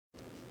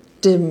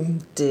Dim,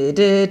 di,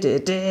 di, di,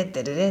 di,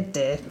 di, di,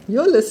 di.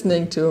 You're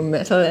listening to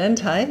Metal and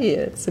High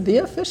Heels, the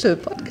official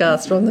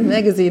podcast from the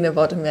magazine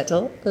about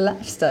metal,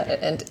 lifestyle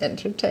and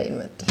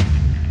entertainment.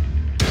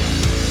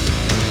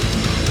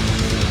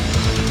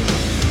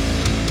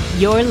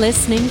 You're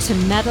listening to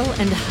Metal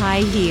and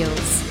High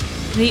Heels,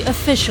 the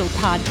official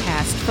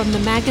podcast from the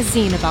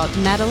magazine about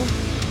metal,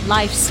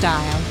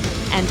 lifestyle,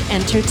 and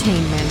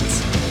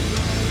entertainment.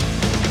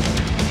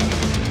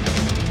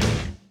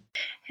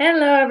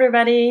 Hello,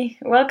 everybody.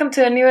 Welcome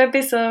to a new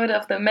episode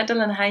of the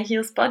Metal and High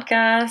Heels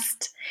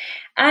podcast.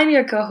 I'm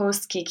your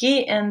co-host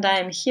Kiki, and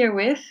I'm here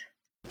with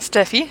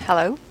Steffi.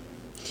 Hello.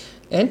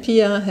 And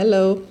Pia.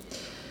 Hello.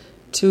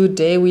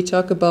 Today we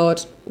talk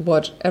about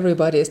what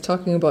everybody is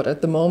talking about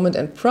at the moment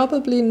and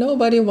probably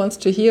nobody wants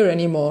to hear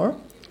anymore.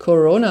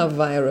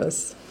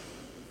 Coronavirus.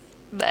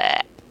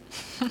 Bleh.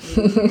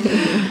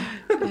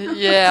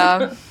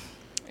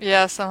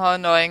 Yeah, somehow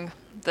annoying,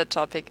 that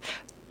topic.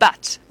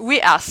 But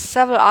we asked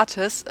several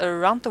artists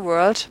around the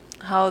world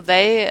how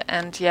they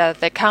and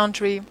their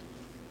country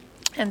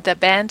and their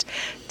band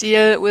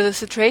deal with the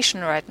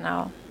situation right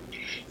now.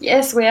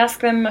 Yes, we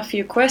asked them a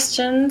few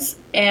questions,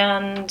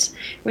 and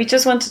we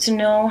just wanted to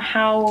know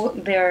how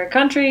their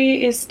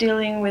country is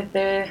dealing with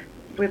the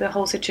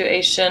whole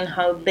situation,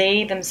 how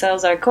they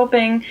themselves are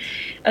coping,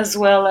 as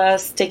well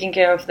as taking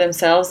care of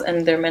themselves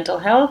and their mental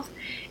health,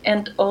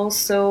 and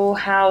also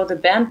how the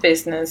band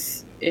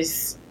business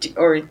is,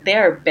 or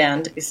their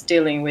band is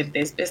dealing with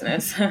this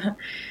business.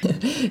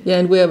 Yeah,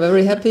 and we are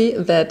very happy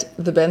that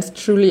the bands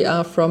truly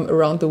are from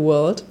around the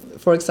world.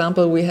 For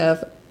example, we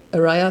have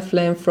Araya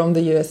Flame from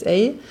the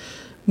USA,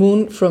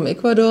 Moon from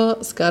Ecuador,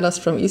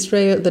 Stardust from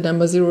Israel, The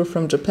Number Zero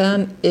from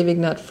Japan,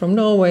 Evignat from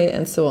Norway,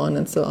 and so on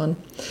and so on.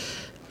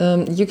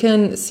 You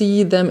can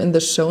see them in the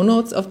show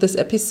notes of this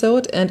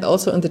episode and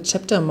also in the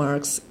chapter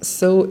marks.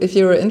 So if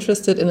you're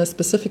interested in a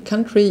specific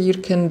country, you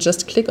can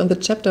just click on the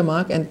chapter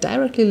mark and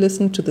directly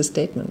listen to the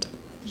statement.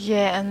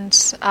 Yeah, and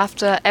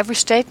after every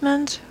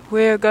statement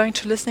we're going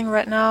to listening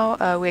right now,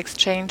 we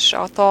exchange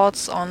our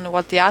thoughts on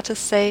what the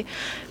artists say,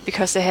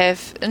 because they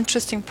have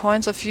interesting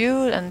points of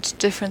view and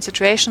different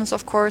situations,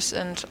 of course,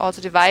 and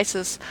also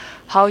devices,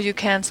 how you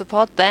can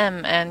support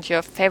them and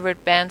your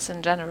favorite bands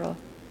in general.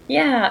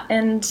 Yeah,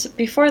 and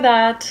before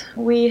that,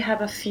 we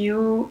have a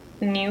few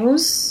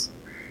news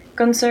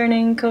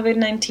concerning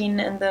COVID-19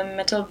 and the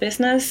metal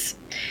business.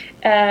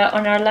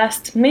 On our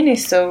last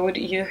mini-sode,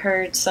 you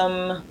heard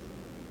some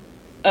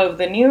of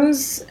the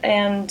news,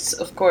 and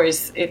of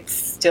course, it's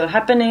still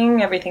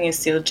happening, everything is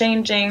still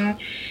changing,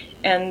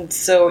 and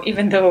so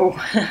even though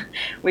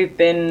we've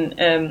been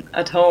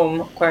at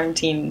home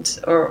quarantined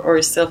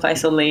or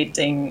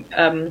self-isolating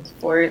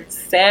for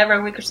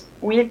several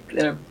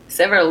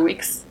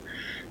weeks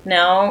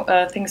now,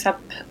 things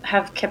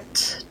have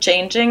kept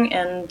changing,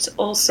 and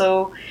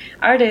also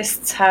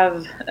artists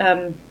have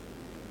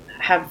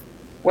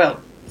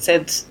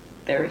said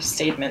their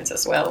statements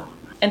as well.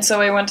 And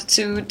so I wanted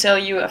to tell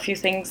you a few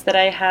things that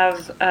I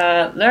have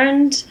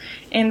learned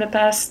in the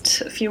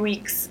past few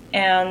weeks.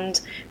 And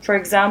for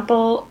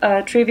example,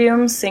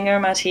 Trivium singer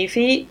Matt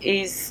Heafy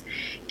is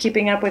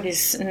keeping up with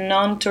his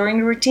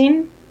non-touring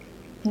routine.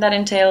 That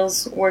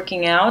entails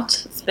working out,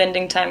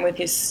 spending time with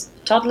his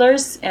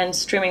toddlers, and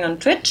streaming on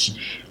Twitch.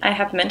 I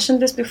have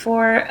mentioned this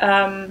before.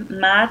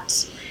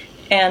 Matt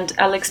and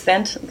Alex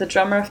Bent, the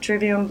drummer of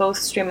Trivium, both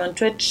stream on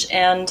Twitch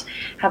and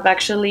have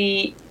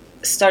actually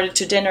started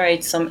to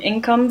generate some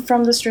income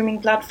from the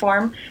streaming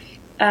platform.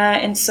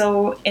 And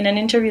so in an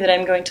interview that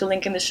I'm going to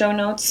link in the show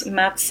notes,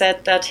 Matt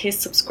said that his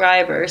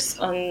subscribers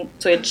on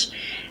Twitch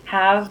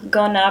have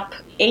gone up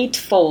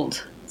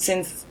 8-fold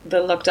since the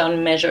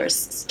lockdown measures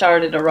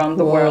started around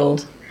the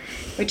world,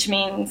 which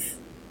means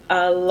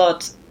a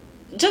lot.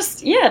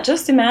 Just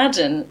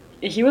imagine,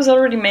 he was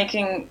already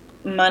making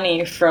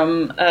money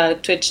from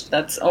Twitch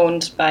that's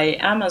owned by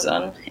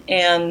Amazon,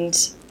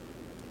 and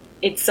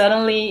it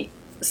suddenly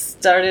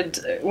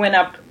went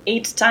up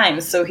 8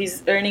 times, so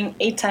he's earning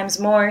 8 times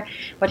more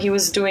what he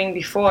was doing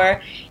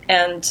before,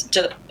 and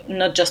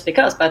not just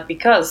because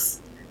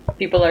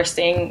people are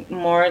staying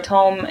more at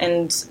home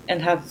and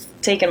have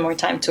taken more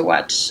time to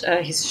watch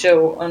his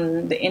show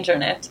on the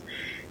internet.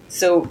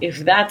 So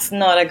if that's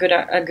not a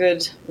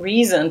good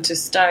reason to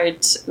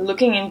start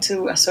looking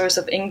into a source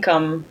of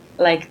income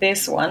like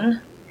this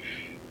one,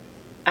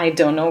 I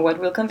don't know what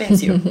will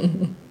convince you.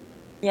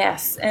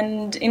 Yes,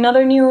 and in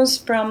other news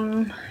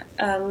from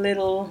a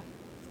little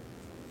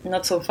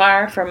not so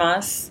far from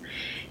us,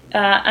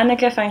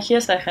 Anneke van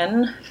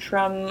Giersbergen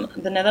from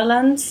the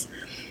Netherlands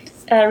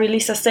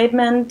released a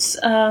statement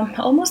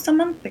almost a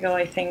month ago,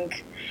 I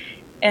think,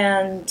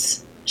 and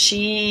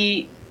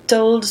she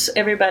told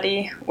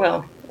everybody,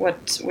 well,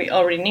 what we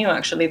already knew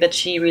actually, that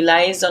she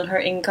relies on her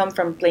income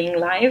from playing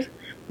live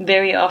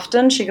very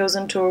often. She goes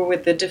on tour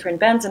with the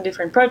different bands and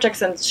different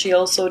projects, and she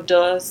also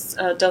does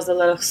a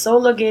lot of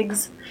solo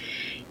gigs.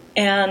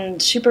 And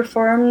she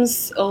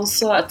performs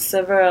also at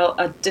several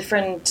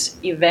different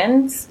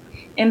events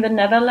in the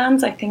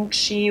Netherlands. I think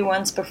she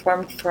once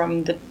performed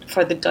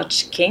for the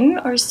Dutch King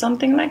or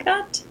something like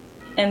that.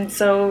 And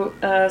so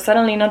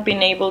suddenly not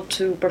being able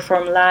to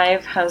perform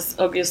live has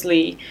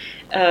obviously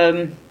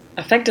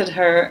affected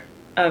her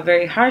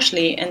very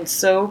harshly. And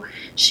so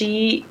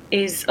she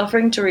is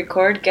offering to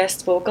record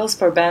guest vocals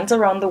for bands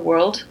around the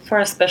world for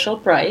a special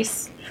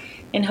price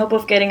in hope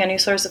of getting a new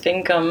source of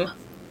income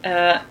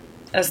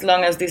as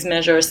long as these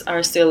measures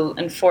are still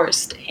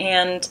enforced.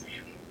 And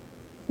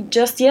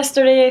just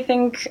yesterday, I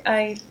think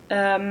I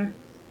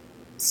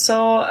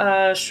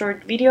saw a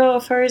short video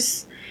of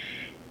hers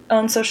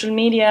on social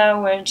media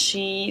where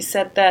she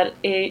said that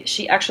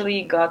she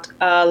actually got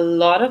a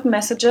lot of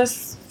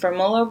messages from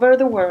all over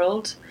the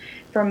world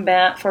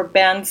for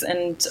bands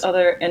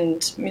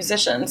and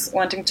musicians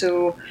wanting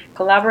to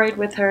collaborate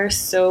with her.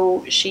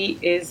 So she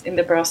is in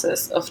the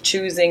process of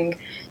choosing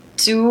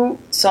 2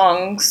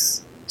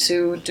 songs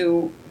to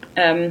do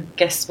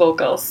guest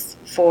vocals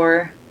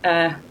for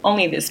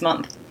only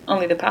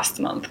the past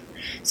month.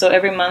 So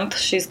every month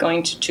she's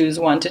going to choose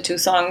 1 to 2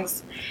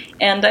 songs,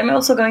 and I'm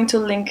also going to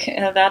link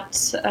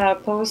that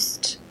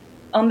post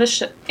on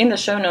in the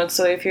show notes.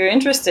 So if you're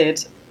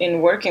interested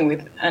in working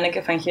with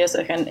Anneke van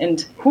Gierseggen,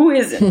 and who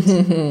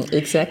isn't,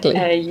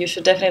 exactly, you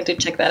should definitely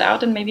check that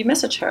out and maybe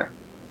message her.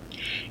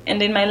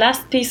 And in my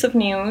last piece of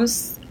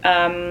news,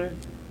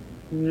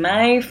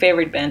 my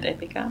favorite band,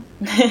 Epica.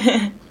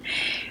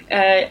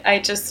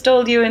 I just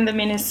told you in the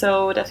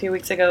minisode a few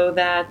weeks ago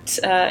that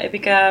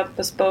Epica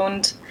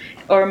postponed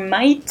or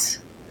might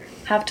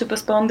have to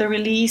postpone the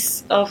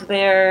release of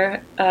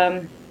their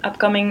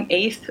upcoming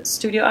 8th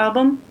studio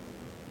album.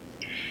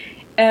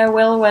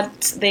 Well,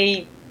 what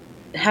they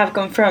have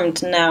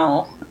confirmed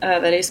now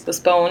that is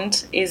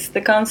postponed is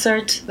the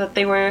concert that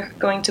they were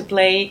going to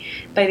play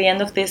by the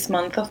end of this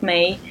month of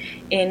May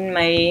in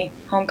my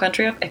home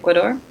country of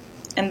Ecuador,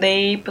 and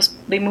they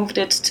moved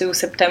it to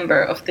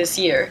September of this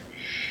year,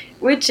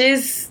 which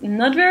is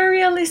not very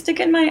realistic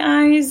in my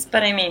eyes,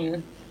 but I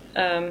mean,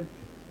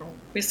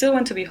 we still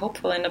want to be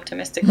hopeful and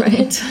optimistic,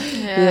 right?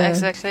 Yeah,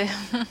 exactly.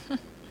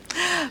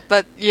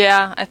 But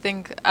yeah, I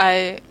think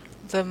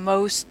the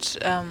most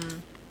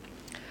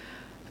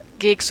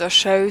gigs or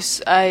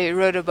shows I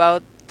wrote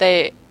about,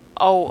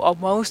 or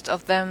most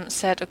of them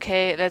said,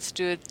 okay, let's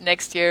do it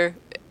next year.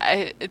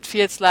 It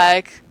feels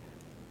like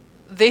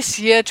this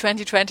year,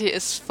 2020,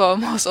 is for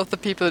most of the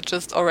people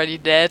just already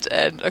dead,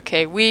 and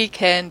okay, we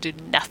can do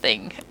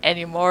nothing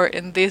anymore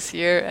in this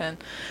year.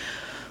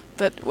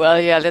 But well,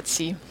 yeah, let's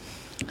see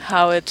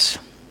how it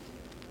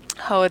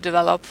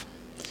develops.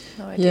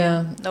 No idea.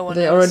 Yeah, no one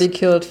they knows. already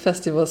killed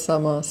festival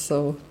summer,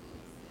 so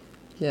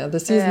yeah, the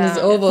season is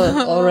over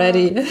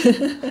already.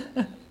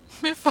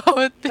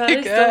 Before it That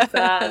is so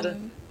sad.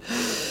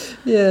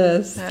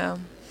 Yes. Yeah.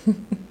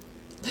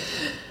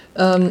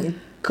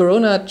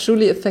 Corona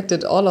truly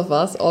affected all of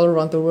us all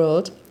around the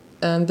world,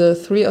 and the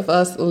 3 of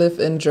us live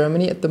in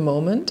Germany at the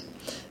moment.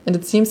 And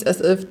it seems as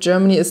if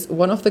Germany is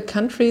one of the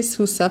countries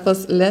who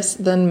suffers less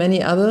than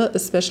many other,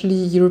 especially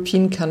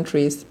European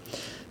countries.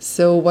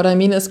 So what I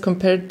mean is,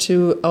 compared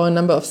to our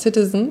number of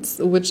citizens,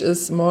 which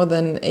is more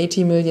than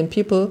 80 million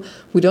people,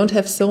 we don't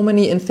have so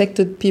many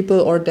infected people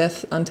or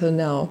deaths until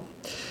now.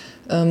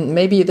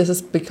 Maybe this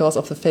is because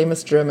of the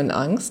famous German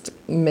Angst,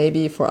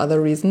 maybe for other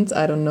reasons,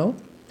 I don't know.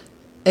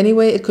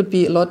 Anyway, it could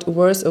be a lot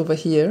worse over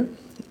here.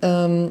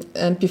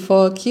 And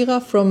before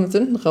Kira from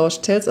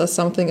Sündenrausch tells us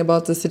something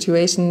about the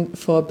situation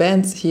for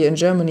bands here in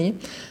Germany,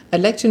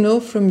 I'd like to know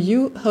from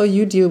you how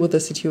you deal with the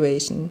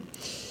situation.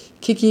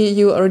 Kiki,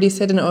 you already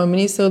said in our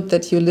minisode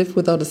that you live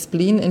without a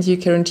spleen and you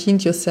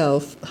quarantined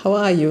yourself. How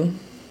are you?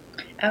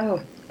 Oh,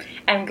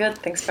 I'm good.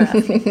 Thanks for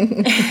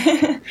asking.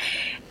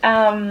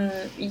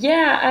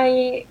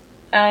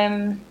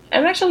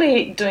 I'm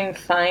actually doing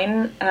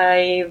fine.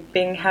 I've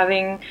been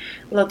having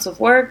lots of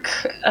work,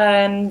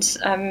 and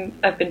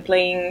I've been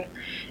playing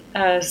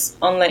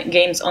online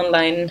games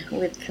online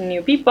with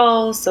new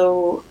people.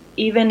 So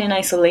even in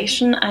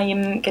isolation, I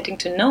am getting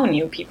to know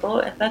new people,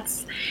 and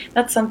that's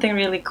something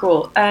really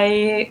cool.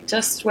 I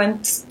just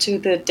went to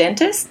the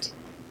dentist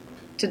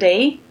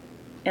today,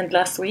 and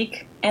last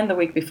week, and the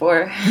week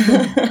before.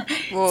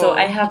 So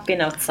I have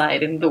been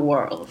outside in the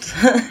world,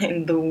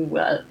 in the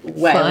wild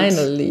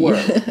Finally.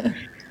 world.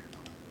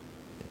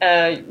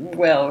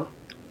 Well,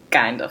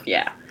 kind of,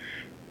 yeah.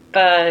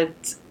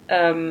 But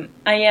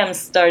I am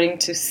starting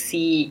to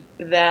see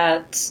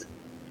that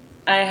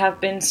I have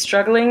been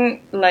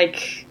struggling,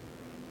 like,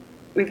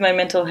 with my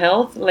mental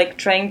health, like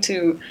trying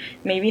to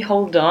maybe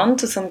hold on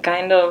to some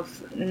kind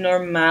of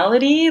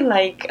normality.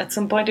 Like at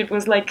some point it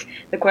was like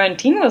the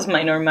quarantine was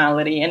my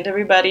normality, and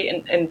everybody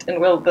and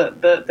well,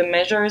 the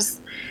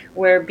measures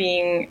were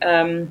being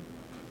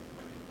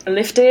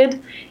lifted,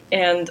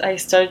 and I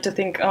started to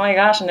think, oh my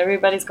gosh, and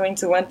everybody's going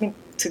to want me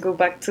to go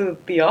back to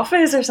the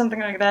office or something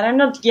like that. I'm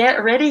not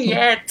yet ready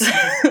yet.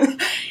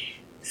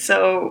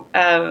 So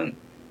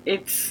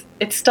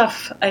it's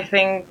tough. I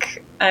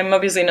think I'm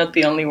obviously not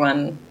the only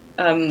one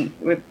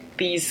with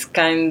these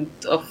kind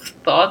of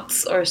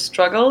thoughts or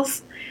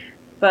struggles,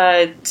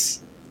 but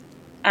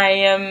I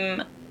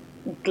am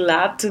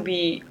glad to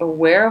be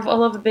aware of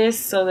all of this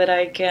so that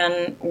I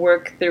can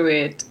work through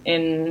it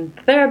in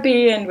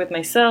therapy and with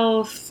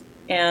myself.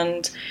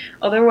 And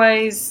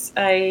otherwise,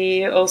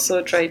 I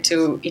also try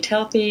to eat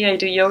healthy. I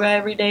do yoga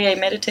every day. I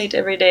meditate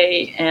every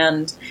day.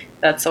 And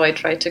that's how I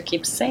try to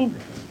keep sane.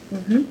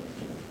 Mm-hmm.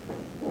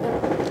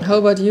 How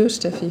about you,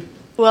 Steffi?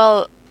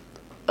 Well,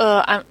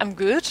 I'm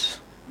good,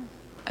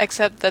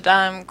 except that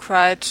I'm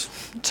quite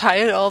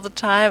tired all the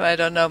time. I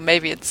don't know,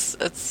 maybe it's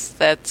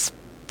that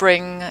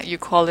spring, you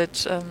call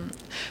it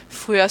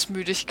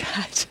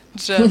Frühjahrsmüdigkeit in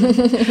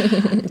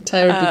German.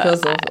 Tired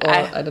because of, or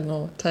I don't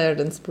know, tired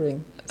in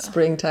spring.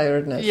 Spring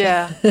tiredness.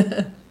 Yeah.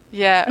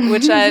 Yeah,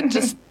 which I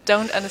just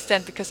don't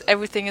understand, because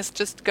everything is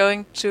just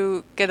going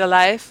to get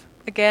alive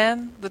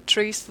again, the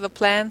trees, the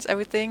plants,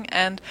 everything,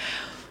 and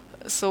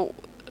so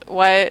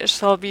why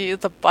shall be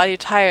the body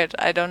tired?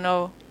 I don't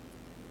know.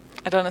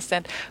 I don't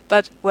understand.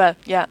 But, well,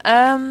 yeah.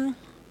 I'm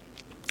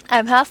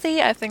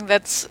healthy. I think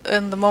that's,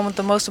 in the moment,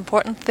 the most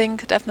important thing,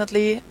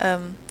 definitely.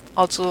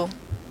 Also,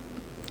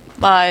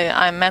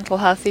 I'm mental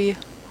healthy,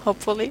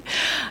 hopefully.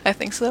 I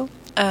think so.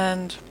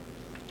 And,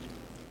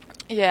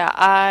 yeah,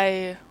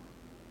 I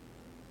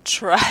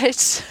tried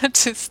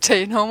to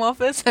stay in home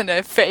office and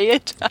I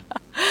failed.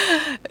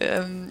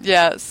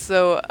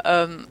 So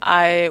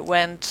I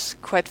went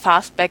quite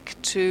fast back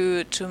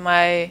to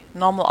my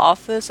normal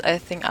office, I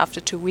think after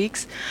 2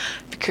 weeks,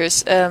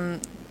 because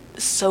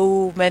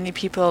so many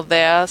people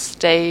there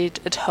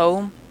stayed at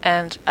home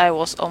and I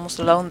was almost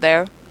alone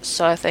there.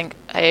 So I think,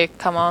 hey,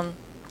 come on,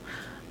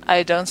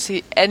 I don't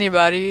see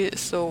anybody,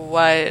 so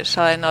why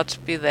shall I not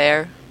be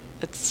there?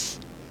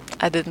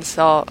 I didn't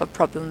saw a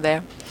problem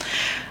there.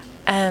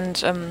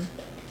 And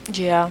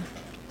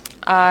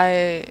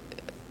I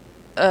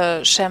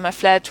share my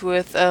flat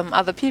with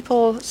other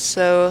people,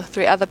 so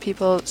 3 other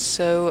people.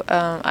 So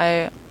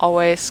I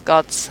always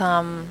got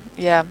some.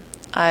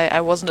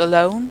 I wasn't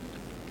alone.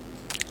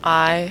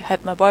 I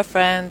had my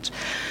boyfriend.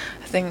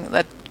 I think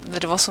that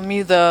was for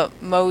me the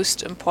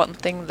most important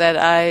thing, that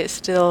I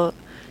still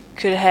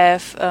could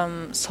have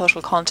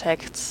social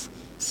contacts.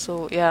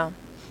 So yeah.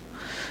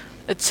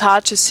 It's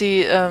hard to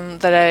see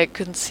that I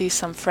couldn't see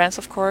some friends,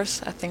 of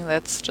course. I think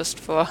that's just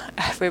for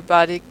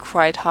everybody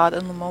quite hard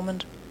in the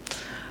moment.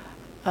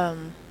 I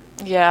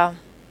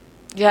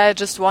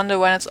just wonder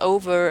when it's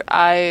over.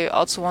 I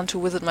also want to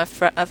visit my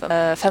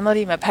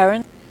family, my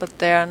parents, but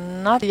they are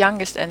not the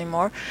youngest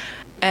anymore.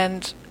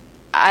 And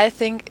I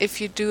think if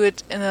you do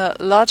it in a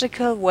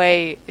logical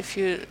way, if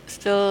you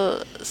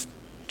still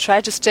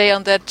try to stay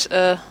on that,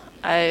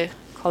 I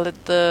call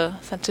it the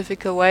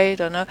scientific way,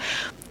 don't know.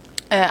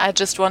 I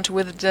just want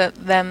to visit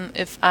them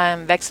if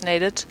I'm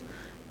vaccinated,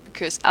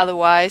 because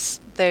otherwise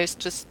there's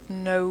just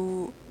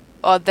no,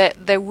 or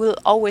there will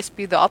always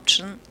be the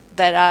option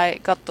that I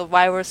got the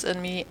virus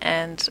in me,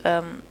 and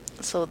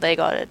so they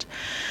got it.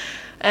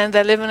 And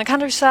they live in the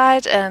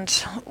countryside, and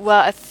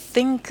well, I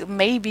think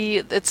maybe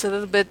it's a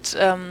little bit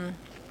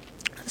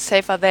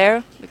safer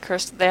there,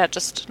 because there are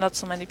just not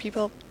so many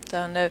people.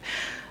 Don't know.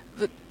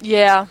 But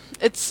yeah,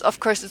 it's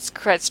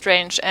quite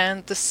strange,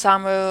 and the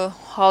summer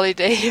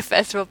holiday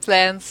festival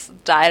plans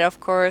died, of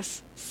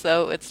course.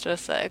 So it's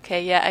just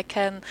okay, yeah, I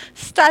can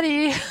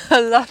study a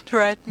lot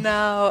right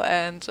now,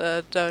 and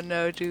don't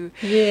know, do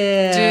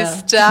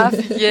stuff.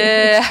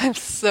 Yeah, I'm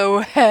so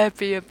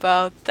happy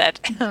about that.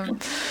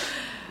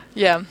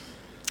 Yeah,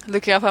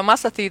 looking up my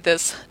master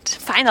thesis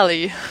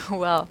finally.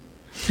 Well,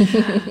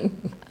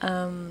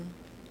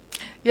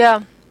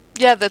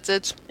 Yeah, that's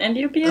it. And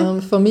you,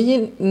 Pia? For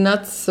me,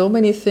 not so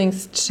many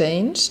things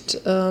changed.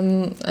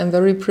 I'm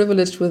very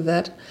privileged with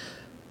that.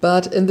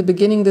 But in the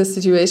beginning, the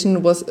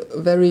situation was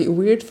very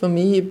weird for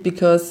me,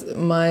 because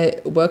my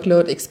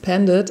workload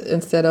expanded.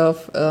 Instead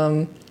of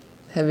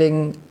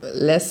having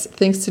less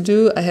things to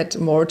do, I had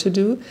more to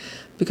do,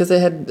 because I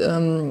had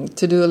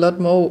to do a lot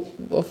more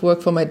of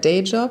work for my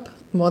day job,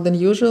 more than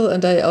usual.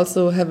 And I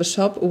also have a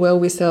shop where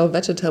we sell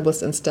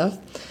vegetables and stuff.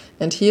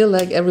 And here,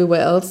 like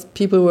everywhere else,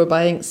 people were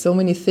buying so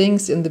many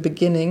things in the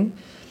beginning,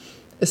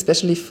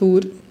 especially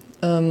food.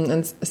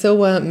 And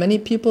so many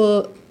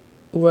people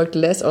worked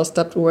less or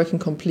stopped working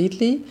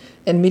completely,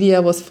 and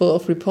media was full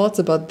of reports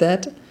about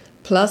that.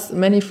 Plus,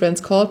 many friends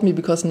called me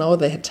because now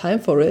they had time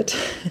for it.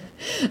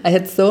 I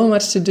had so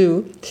much to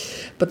do,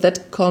 but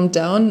that calmed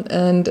down,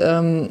 and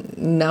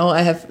now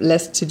I have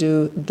less to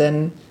do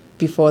than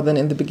before, than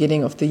in the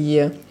beginning of the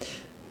year.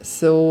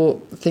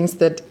 So things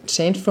that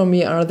changed for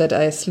me are that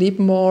I sleep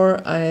more.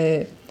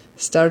 I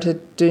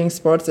started doing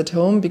sports at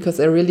home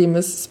because I really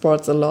miss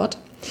sports a lot.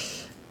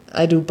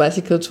 I do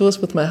bicycle tours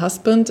with my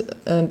husband,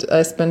 and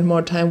I spend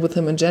more time with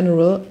him in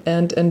general,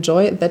 and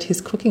enjoy that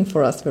he's cooking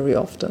for us very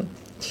often.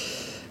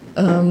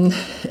 And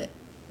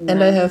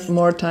I have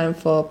more time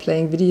for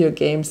playing video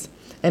games,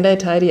 and I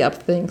tidy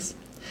up things.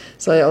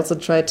 So I also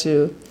try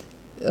to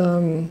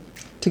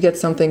get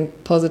something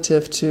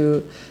positive,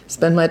 to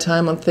spend my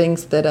time on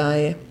things that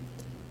I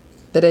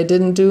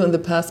didn't do in the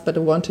past but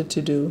I wanted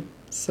to do.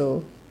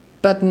 So,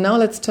 but now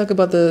let's talk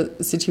about the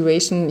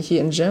situation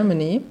here in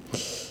Germany.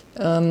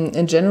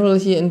 In general,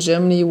 here in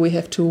Germany, we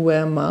have to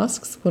wear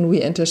masks when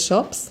we enter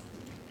shops.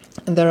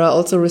 And there are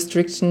also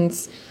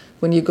restrictions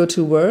when you go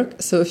to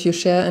work. So if you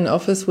share an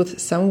office with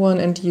someone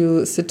and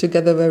you sit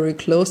together very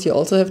close, you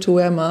also have to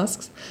wear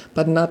masks,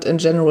 but not in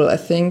general. I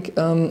think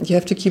you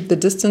have to keep the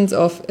distance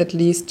of at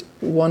least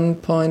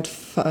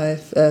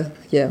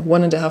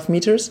 1.5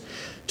 meters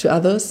to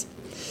others.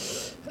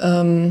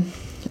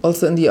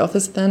 Also in the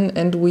office then,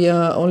 and we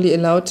are only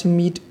allowed to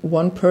meet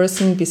one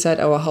person beside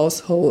our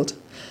household.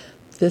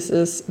 This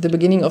is the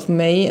beginning of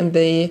May, and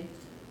they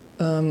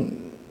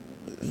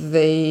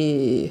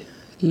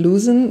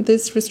loosen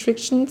these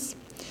restrictions.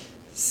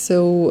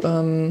 So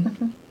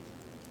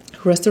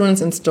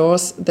restaurants and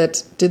stores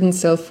that didn't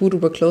sell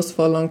food were closed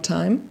for a long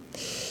time.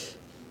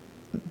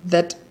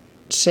 That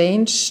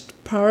changed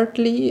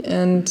partly,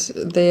 and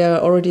they are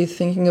already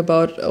thinking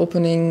about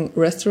opening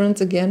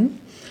restaurants again,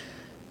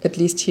 at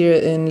least here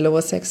in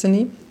Lower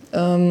Saxony.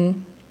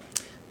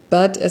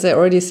 But as I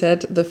already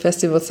said, the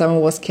festival summer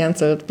was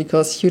cancelled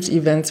because huge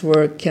events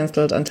were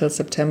cancelled until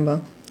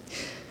September.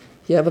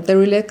 Yeah, but they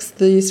relax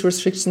these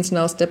restrictions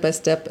now step by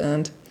step,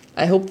 and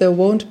I hope there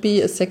won't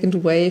be a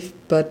second wave,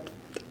 but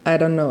I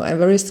don't know. I'm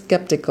very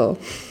skeptical.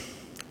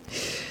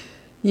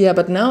 Yeah,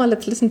 but now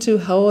let's listen to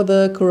how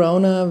the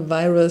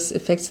coronavirus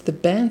affects the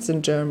bands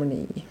in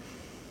Germany.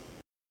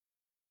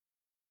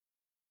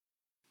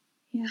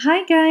 Yeah,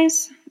 hi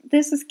guys,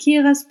 this is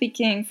Kira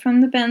speaking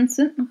from the band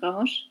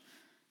Sündenrausch,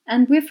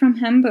 and we're from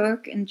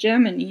Hamburg in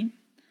Germany.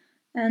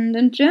 And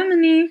in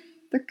Germany,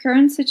 the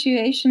current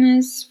situation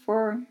is,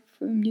 for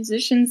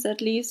musicians at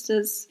least,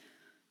 is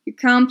you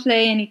can't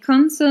play any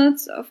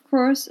concerts, of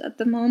course, at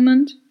the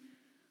moment,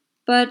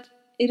 but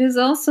it is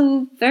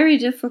also very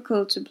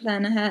difficult to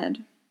plan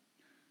ahead.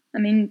 I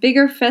mean,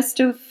 bigger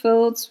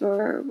festivals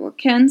were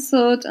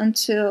cancelled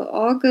until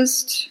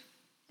August,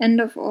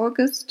 end of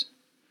August.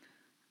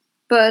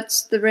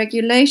 But the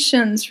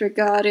regulations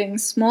regarding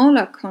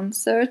smaller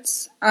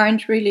concerts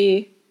aren't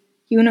really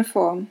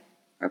uniform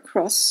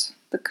across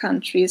the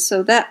country.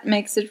 So that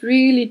makes it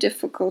really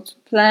difficult to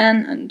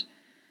plan. And,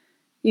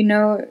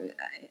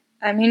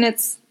 I mean,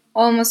 it's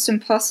almost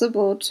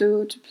impossible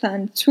to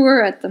plan a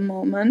tour at the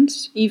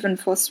moment, even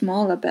for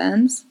smaller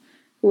bands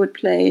who would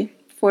play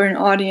for an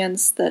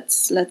audience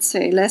that's, let's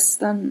say, less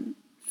than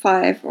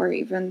 500 or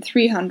even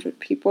 300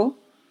 people.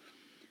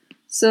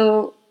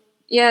 So,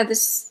 yeah,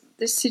 this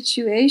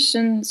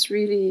situation is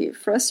really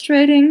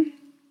frustrating.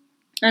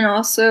 And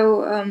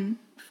also, of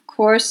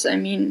course, I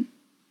mean,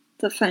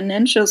 the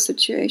financial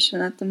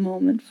situation at the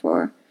moment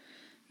for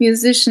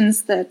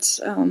musicians that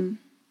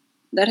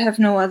have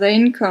no other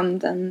income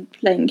than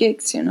playing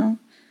gigs,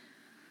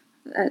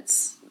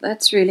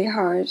 That's really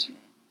hard.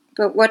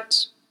 But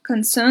what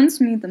concerns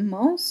me the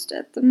most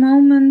at the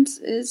moment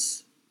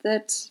is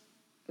that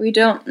we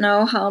don't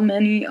know how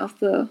many of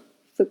the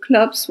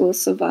clubs will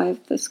survive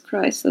this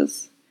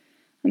crisis.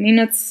 I mean,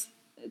 it's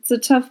a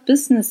tough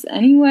business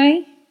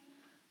anyway,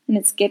 and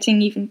it's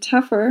getting even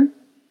tougher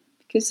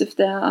because if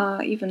there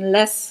are even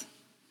less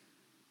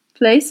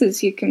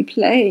places you can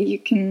play, you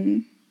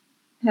can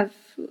have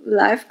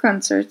live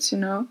concerts,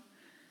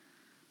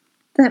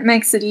 That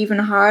makes it even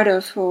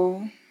harder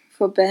for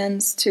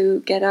bands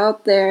to get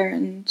out there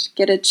and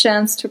get a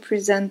chance to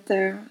present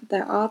their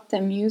art,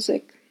 their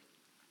music.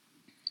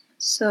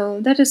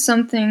 So that is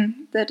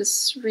something that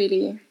is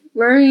really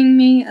worrying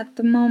me at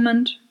the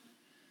moment.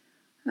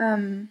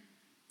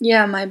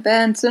 My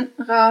band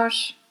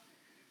Sündenrausch,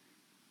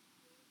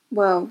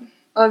 well,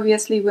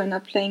 obviously we're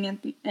not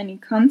playing any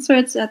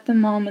concerts at the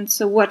moment,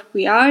 so what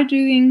we are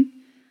doing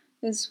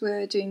is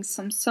we're doing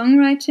some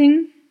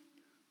songwriting.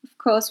 Of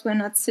course, we're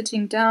not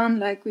sitting down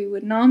like we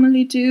would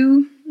normally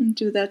do and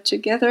do that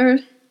together.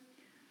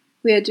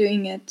 We are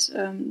doing it,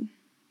 in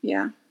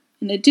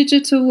a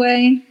digital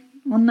way,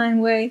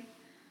 online way.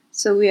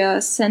 So we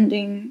are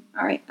sending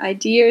our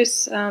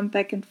ideas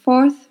back and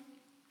forth.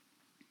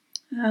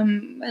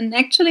 And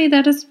actually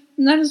that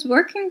is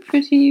working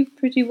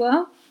pretty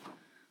well,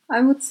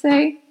 I would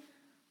say.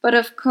 But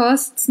of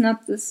course it's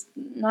not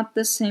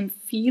the same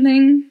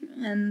feeling,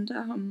 and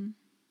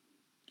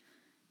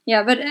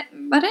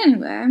but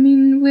anyway, I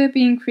mean, we're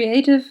being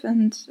creative,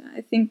 and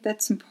I think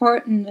that's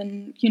important,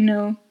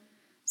 and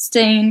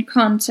staying in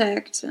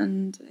contact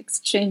and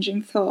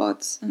exchanging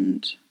thoughts,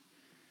 and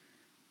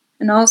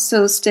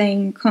also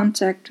staying in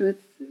contact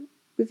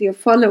with your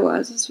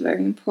followers is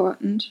very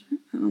important.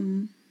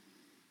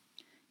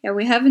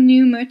 We have a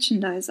new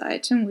merchandise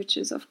item, which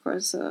is, of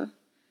course, a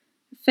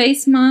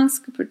face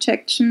mask, a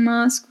protection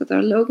mask with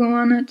our logo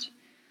on it.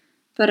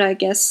 But I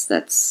guess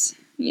that's,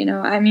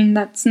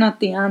 that's not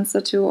the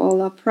answer to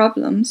all our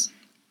problems.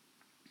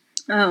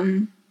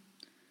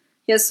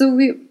 So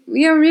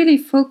we are really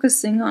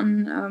focusing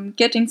on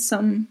getting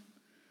some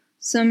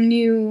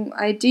new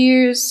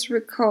ideas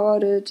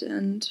recorded,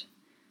 and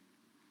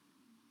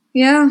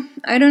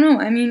I don't know.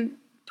 I mean,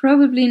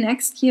 probably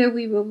next year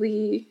we will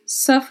be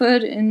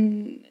suffered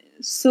in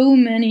so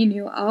many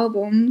new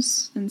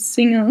albums and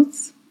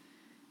singles.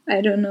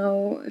 I don't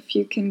know if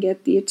you can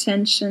get the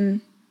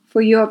attention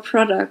for your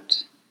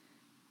product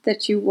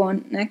that you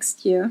want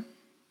next year.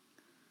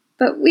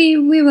 But we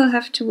will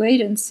have to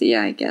wait and see,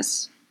 I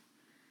guess.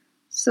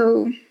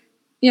 So,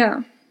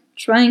 yeah,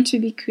 trying to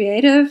be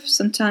creative.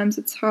 Sometimes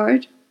it's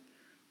hard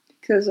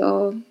because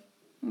of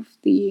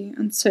the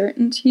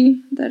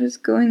uncertainty that is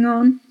going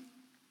on.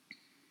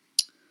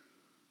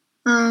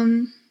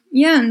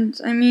 Yeah, and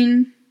I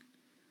mean,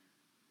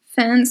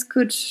 fans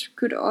could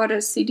order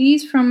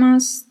CDs from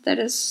us. That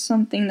is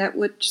something that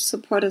would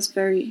support us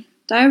very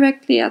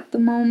directly at the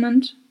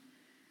moment.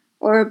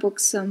 Or book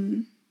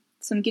some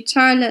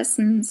guitar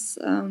lessons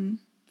from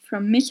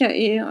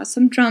Michael, or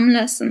some drum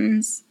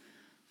lessons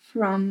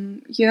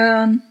from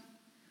Jörn.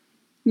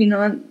 You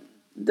know,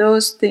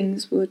 those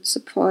things would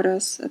support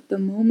us at the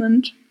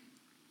moment.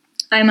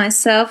 I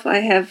myself, I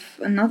have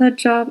another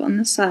job on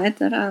the side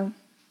that I'm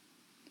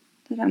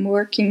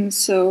working.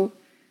 So,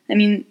 I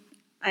mean,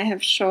 I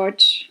have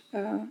short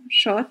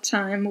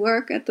time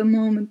work at the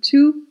moment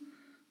too,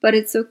 but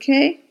it's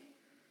okay.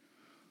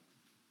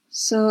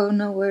 So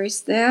no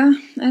worries there,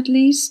 at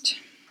least.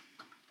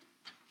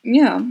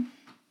 Yeah,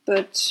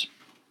 but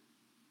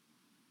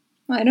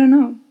I don't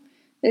know.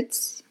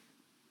 It's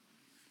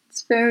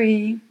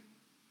very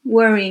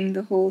worrying,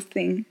 the whole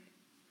thing.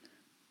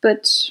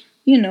 But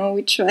you know,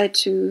 we try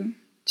to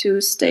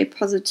stay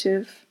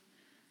positive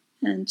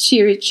and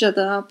cheer each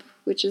other up,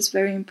 which is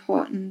very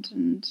important.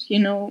 And you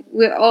know,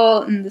 we're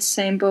all in the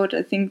same boat.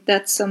 I think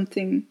that's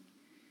something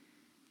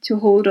to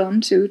hold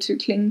on to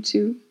cling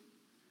to.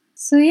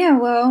 So yeah,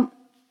 well,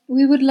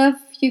 we would love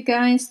you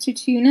guys to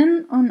tune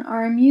in on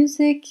our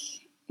music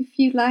if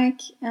you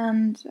like.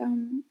 And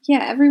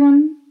yeah,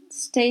 everyone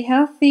stay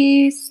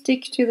healthy,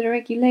 stick to the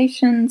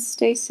regulations,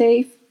 stay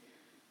safe,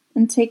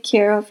 and take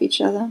care of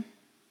each other.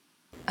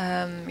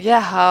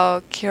 Yeah,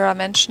 how Kira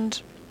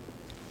mentioned,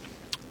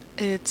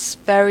 it's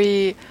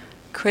very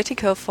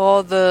critical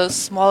for the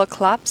smaller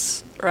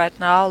clubs right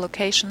now,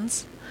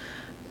 locations.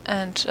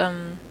 And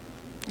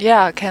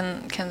yeah,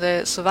 can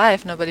they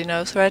survive? Nobody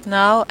knows right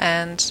now,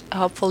 and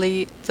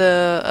hopefully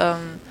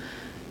the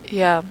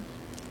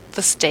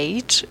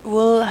state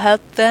will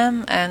help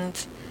them,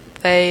 and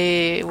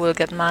they will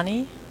get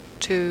money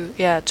to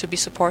be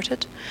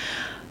supported.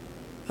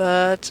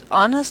 But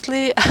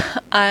honestly,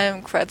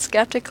 I'm quite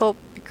skeptical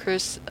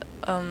because,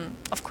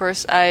 of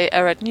course, I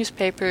read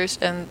newspapers,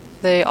 and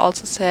they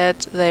also said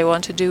they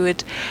want to do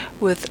it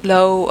with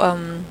low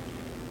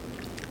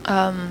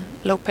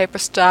paper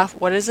stuff.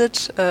 What is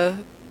it?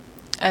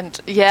 And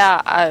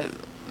yeah,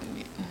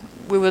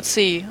 we will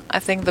see. I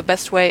think the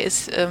best way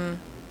is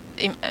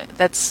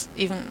that's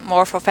even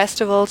more for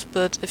festivals.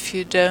 But if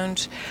you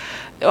don't,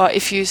 or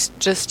if you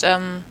just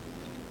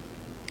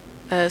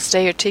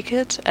stay your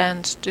ticket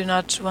and do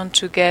not want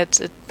to get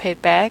it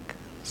paid back,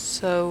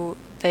 so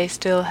they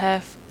still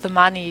have the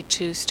money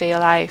to stay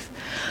alive.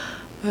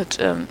 But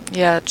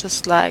yeah,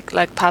 just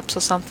like pubs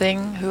or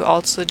something, who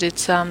also did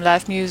some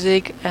live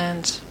music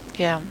and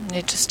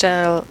need to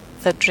sell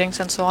their drinks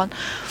and so on.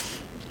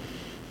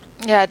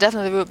 Yeah,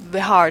 definitely will be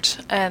hard.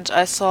 And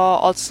I saw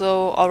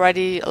also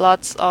already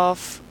lots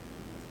of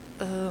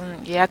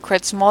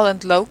quite small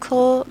and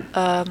local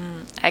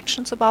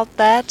actions about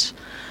that.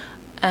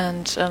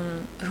 And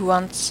who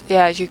wants?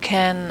 Yeah, you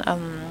can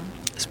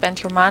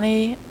spend your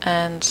money,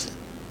 and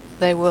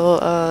they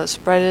will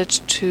spread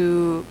it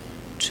to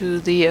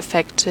the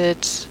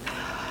affected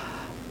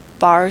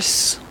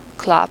bars,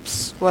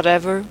 clubs,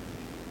 whatever.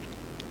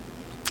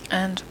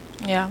 And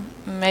yeah,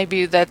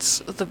 maybe that's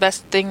the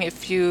best thing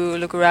if you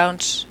look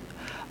around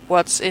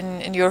what's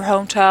in your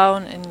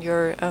hometown, in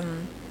your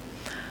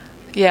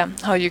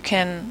how you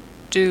can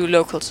do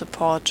local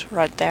support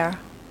right there.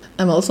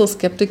 I'm also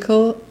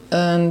skeptical,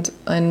 and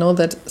I know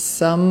that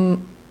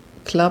some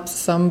clubs,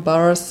 some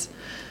bars,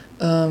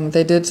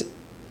 they did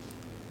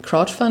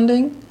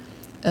crowdfunding,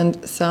 and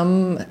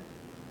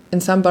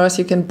in some bars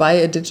you can buy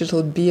a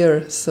digital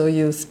beer, so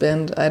you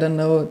spend, I don't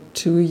know,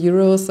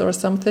 €2 or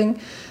something.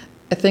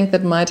 I think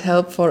that might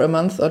help for a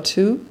month or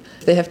two.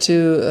 They have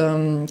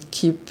to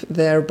keep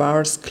their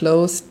bars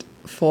closed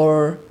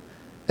for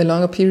a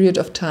longer period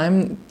of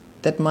time.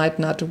 That might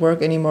not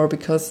work anymore,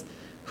 because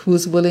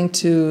who's willing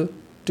to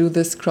do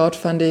this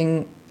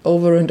crowdfunding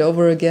over and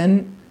over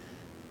again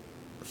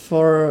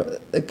for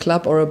a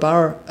club or a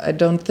bar? I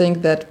don't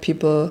think that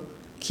people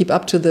keep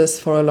up to this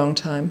for a long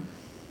time.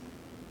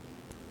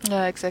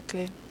 Yeah,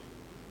 exactly.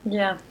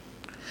 Yeah.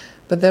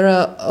 But there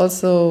are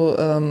also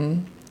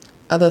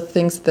other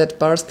things that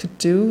bars could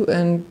do,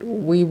 and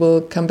we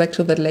will come back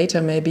to that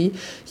later maybe.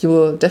 You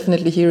will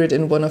definitely hear it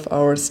in one of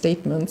our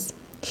statements.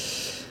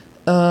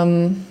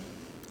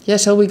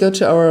 Shall we go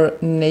to our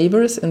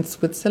neighbors in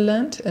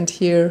Switzerland and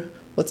hear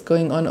what's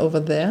going on over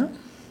there?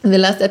 In the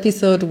last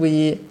episode,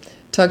 we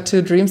talked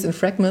to Dreams in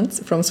Fragments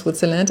from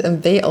Switzerland,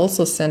 and they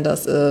also sent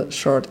us a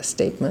short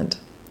statement.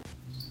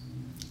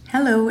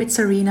 Hello, it's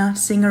Arena,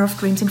 singer of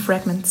Dreams in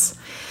Fragments.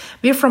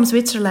 We're from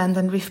Switzerland,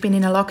 and we've been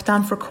in a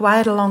lockdown for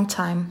quite a long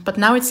time, but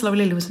now it's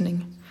slowly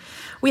loosening.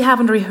 We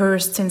haven't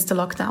rehearsed since the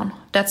lockdown.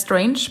 That's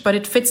strange, but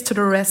it fits to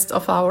the rest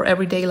of our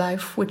everyday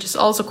life, which is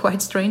also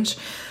quite strange.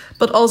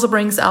 but also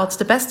brings out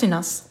the best in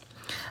us.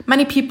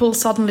 Many people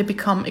suddenly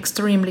become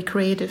extremely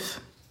creative.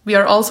 We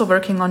are also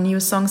working on new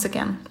songs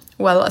again.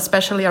 Well,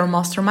 especially our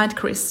mastermind,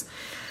 Chris.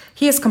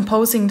 He is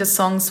composing the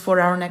songs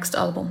for our next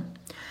album.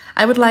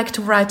 I would like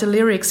to write the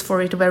lyrics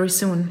for it very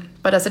soon,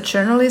 but as a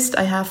journalist,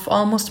 I have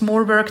almost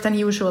more work than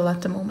usual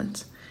at the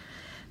moment.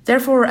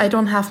 Therefore, I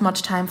don't have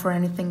much time for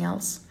anything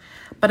else.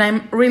 But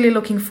I'm really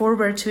looking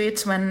forward to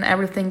it when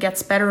everything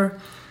gets better,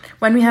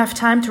 when we have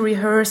time to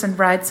rehearse and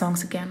write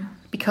songs again,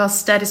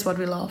 because that is what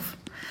we love.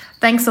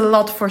 Thanks a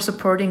lot for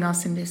supporting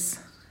us in this.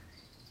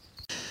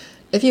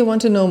 If you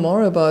want to know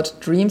more about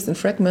Dreams in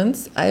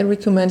Fragments, I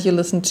recommend you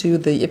listen to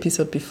the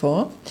episode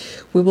before.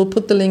 We will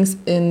put the links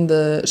in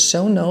the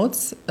show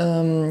notes,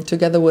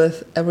 together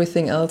with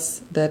everything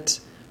else that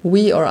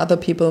we or other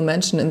people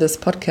mention in this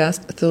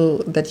podcast, so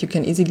that you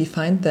can easily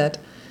find that.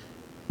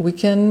 You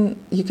can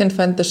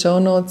find the show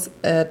notes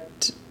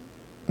at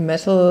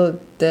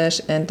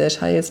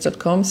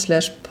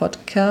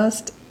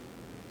metal-and-highest.com/podcast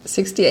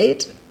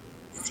 68.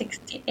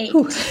 68.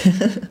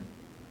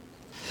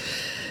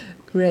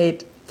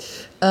 Great.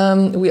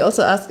 We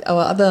also asked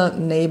our other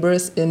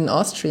neighbors in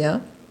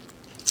Austria.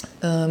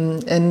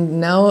 And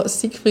now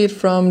Siegfried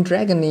from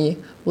Dragony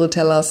will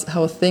tell us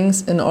how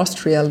things in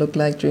Austria look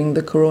like during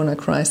the corona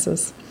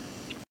crisis.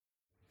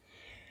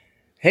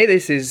 Hey,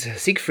 this is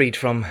Siegfried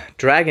from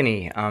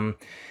Dragony.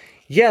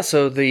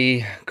 So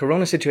the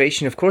corona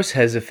situation, of course,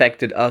 has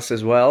affected us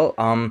as well.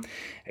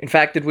 In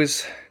fact, it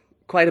was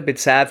quite a bit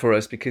sad for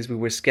us because we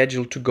were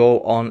scheduled to go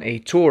on a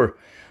tour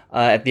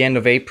at the end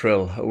of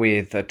April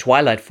with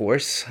Twilight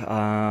Force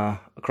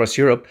across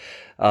Europe.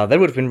 That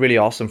would have been really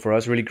awesome for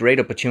us, really great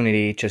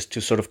opportunity just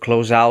to sort of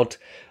close out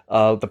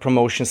the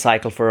promotion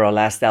cycle for our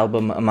last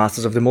album,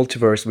 Masters of the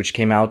Multiverse, which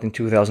came out in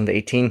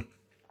 2018.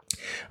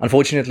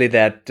 Unfortunately,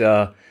 that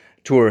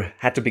tour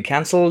had to be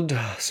cancelled,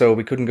 so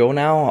we couldn't go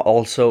now.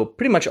 Also,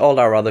 pretty much all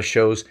our other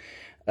shows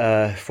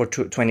for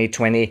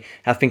 2020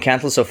 have been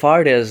cancelled so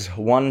far. There's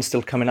one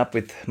still coming up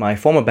with my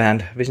former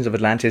band, Visions of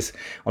Atlantis,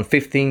 on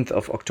 15th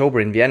of October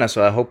in Vienna,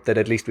 so I hope that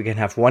at least we can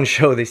have one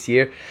show this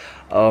year.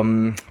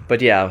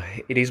 But yeah,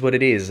 it is what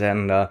it is,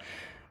 and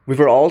we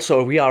are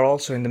also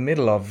in the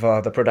middle of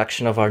the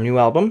production of our new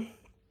album.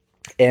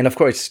 And of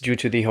course, due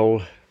to the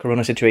whole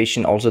corona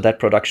situation, also that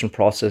production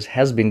process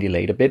has been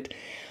delayed a bit.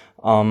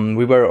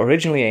 We were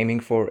originally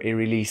aiming for a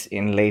release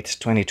in late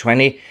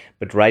 2020,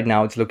 but right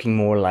now it's looking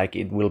more like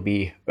it will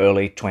be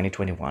early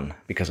 2021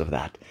 because of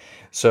that.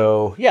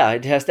 So yeah,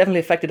 it has definitely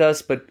affected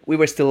us, but we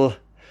were still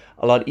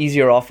a lot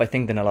easier off, I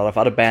think, than a lot of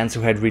other bands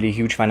who had really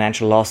huge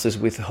financial losses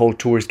with whole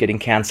tours getting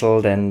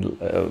cancelled and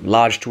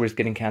large tours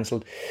getting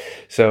cancelled.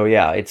 So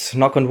yeah, it's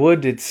knock on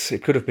wood, it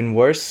could have been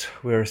worse.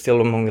 We're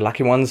still among the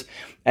lucky ones.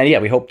 And yeah,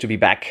 we hope to be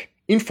back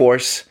in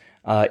force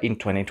in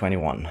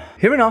 2021.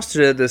 Here in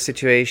Austria, the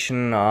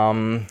situation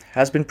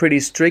has been pretty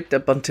strict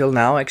up until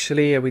now,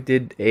 actually. We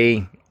did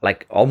a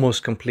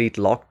almost complete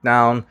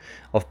lockdown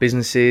of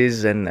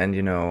businesses and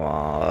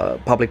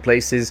public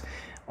places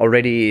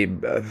already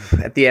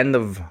at the end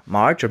of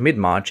March, or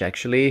mid-March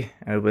actually.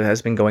 It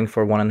has been going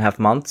for 1.5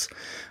 months.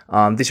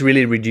 This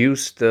really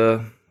reduced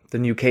the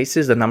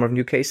number of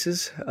new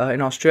cases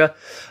in Austria.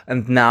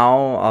 And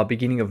now,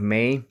 beginning of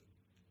May,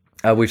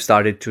 we've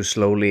started to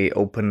slowly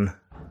open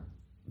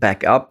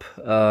back up,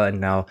 and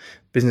now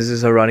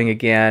businesses are running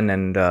again,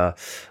 and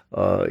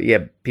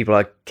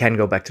people can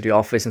go back to the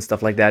office and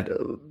stuff like that.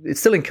 It's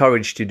still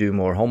encouraged to do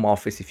more home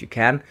office if you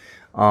can,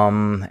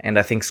 and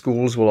I think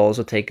schools will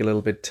also take a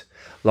little bit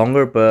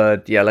longer,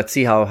 but yeah, let's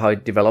see how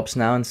it develops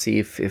now and see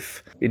if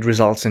it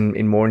results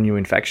in more new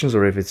infections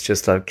or if it's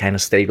just kind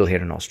of stable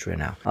here in Austria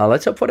now.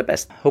 Let's hope for the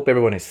best. Hope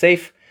everyone is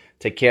safe,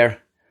 take care,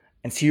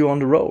 and see you on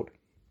the road.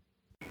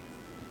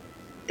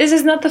 This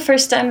is not the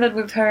first time that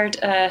we've heard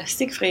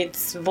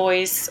Siegfried's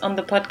voice on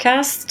the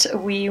podcast.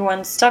 We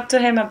once talked to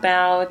him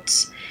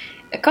about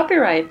a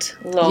copyright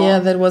law. Yeah,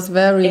 that was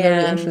very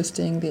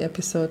interesting, the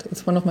episode.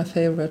 It's one of my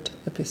favorite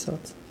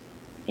episodes.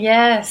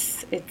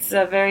 Yes, it's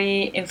a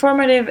very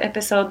informative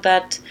episode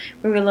that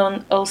we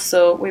will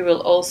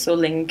also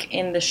link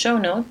in the show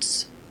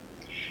notes.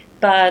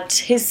 But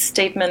his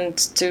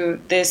statement to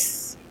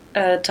this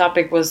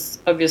topic was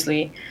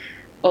obviously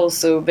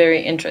also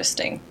very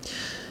interesting.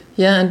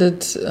 Yeah,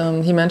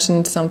 and he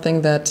mentioned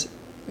something that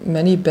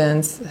many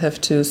bands have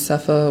to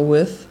suffer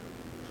with.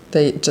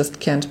 They just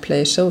can't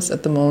play shows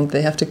at the moment.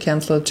 They have to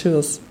cancel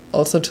tours.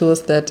 Also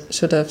tours that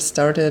should have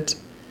started,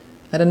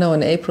 I don't know,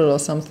 in April or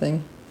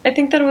something. I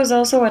think that was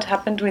also what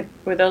happened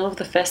with all of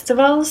the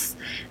festivals.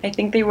 I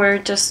think they were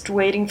just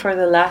waiting for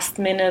the last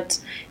minute,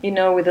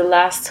 with the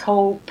last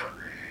hope,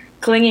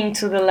 clinging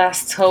to the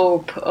last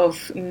hope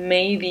of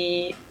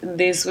maybe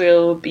this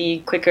will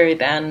be quicker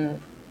than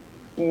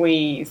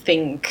we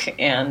think,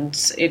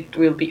 and it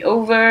will be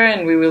over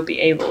and we will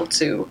be able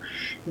to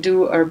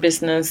do our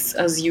business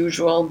as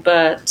usual,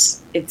 but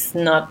it's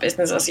not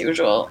business as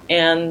usual.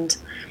 And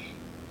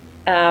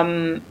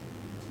I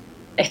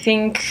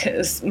think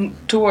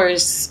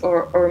tours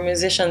or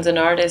musicians and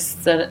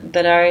artists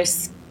that are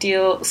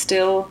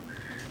still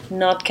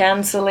not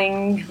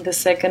canceling the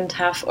second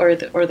half or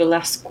the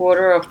last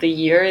quarter of the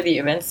year, the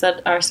events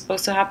that are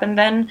supposed to happen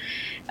then,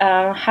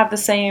 have the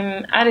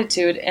same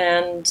attitude.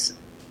 And,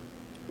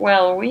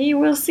 well, we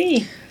will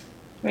see.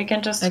 We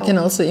can just hope. I can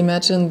also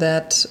imagine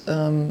that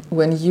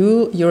when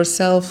you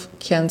yourself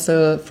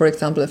cancel, for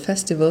example, a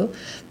festival,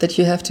 that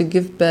you have to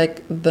give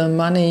back the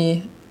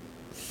money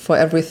for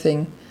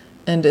everything.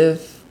 And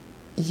if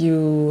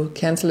you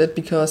cancel it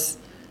because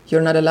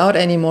you're not allowed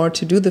anymore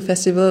to do the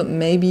festival,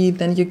 maybe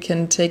then you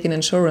can take an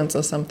insurance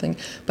or something.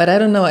 But I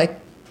don't know, I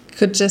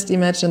could just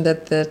imagine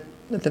that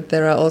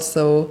there are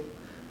also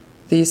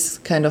these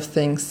kind of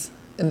things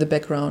in the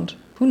background.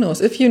 Who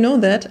knows? If you know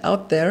that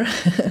out there,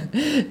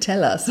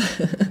 tell us.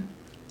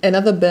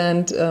 Another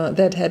band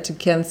that had to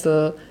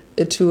cancel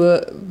a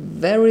tour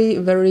very,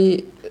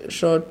 very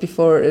short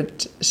before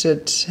it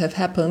should have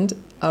happened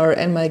are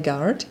En My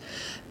Guard.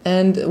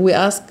 And we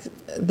asked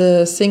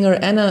the singer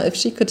Anna if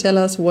she could tell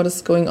us what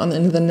is going on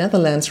in the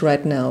Netherlands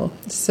right now.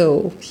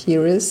 So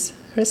here is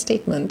her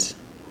statement.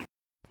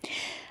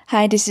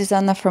 Hi, this is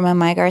Anna from En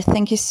My Guard.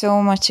 Thank you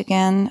so much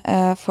again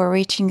for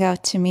reaching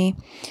out to me.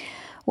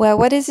 Well,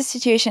 what is the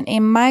situation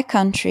in my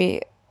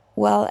country?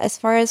 Well, as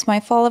far as my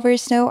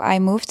followers know, I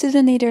moved to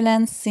the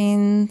Netherlands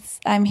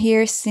I'm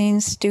here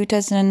since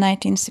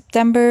 2019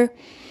 September.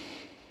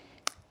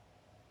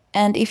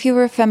 And if you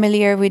were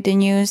familiar with the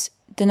news,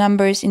 the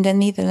numbers in the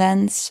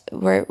Netherlands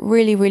were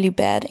really, really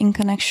bad in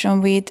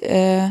connection with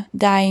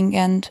dying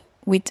and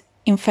with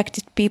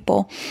infected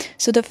people.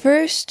 So the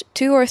first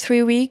 2 or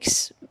 3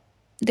 weeks,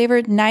 they were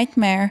a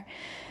nightmare.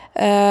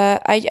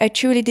 I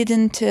truly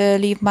didn't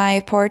leave my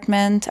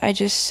apartment. I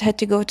just had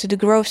to go to the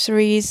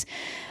groceries.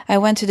 I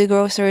went to the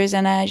groceries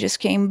and I just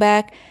came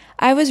back.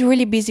 I was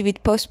really busy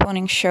with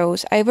postponing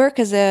shows. I work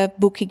as a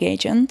booking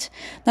agent,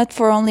 not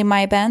for only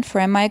my band, for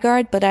En My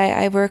Guard, but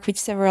I work with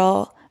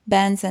several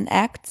bands and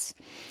acts.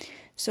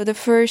 So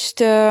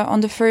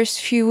on the first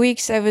few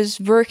weeks, I was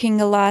working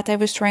a lot. I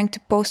was trying to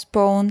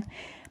postpone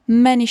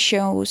many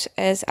shows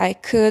as I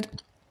could,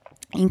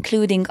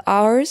 including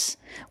ours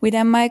with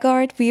En My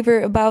Guard. We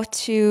were about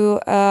to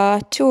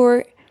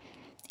tour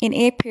in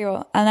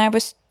April, and I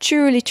was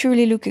truly,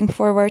 truly looking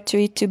forward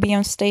to it, to be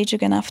on stage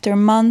again after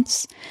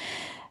months.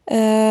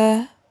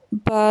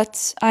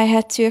 But I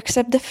had to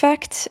accept the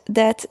fact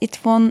that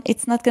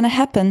it's not going to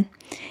happen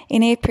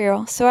in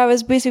April. So I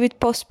was busy with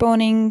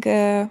postponing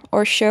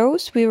our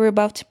shows. We were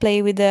about to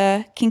play with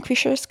the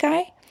Kingfisher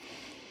Sky,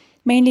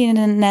 mainly in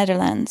the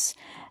Netherlands.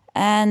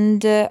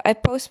 And I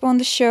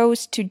postponed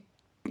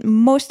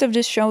most of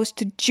the shows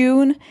to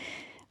June,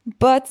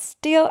 but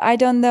still I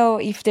don't know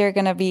if they're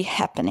going to be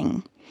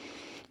happening,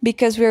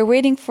 because we're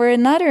waiting for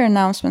another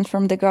announcement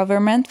from the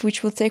government,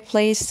 which will take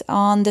place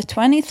on the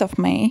 20th of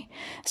May,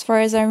 as far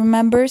as I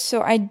remember.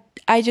 So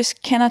I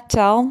just cannot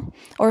tell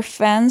our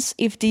fans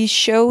if these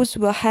shows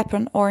will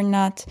happen or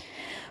not.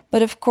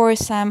 But of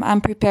course,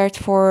 I'm prepared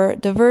for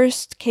the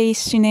worst case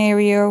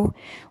scenario,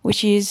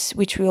 which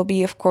will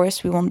be, of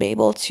course, we won't be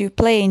able to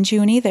play in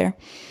June either.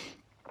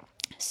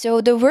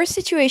 So the worst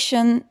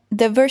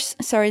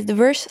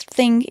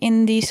thing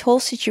in this whole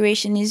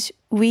situation is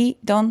we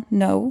don't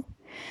know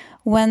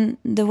when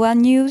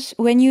news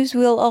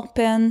will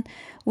open.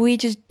 We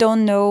just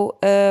don't know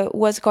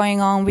what's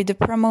going on with the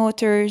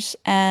promoters,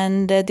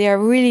 and they are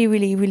really,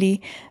 really,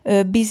 really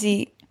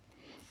busy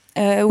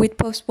with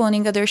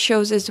postponing other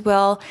shows as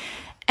well.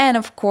 And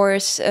of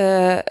course,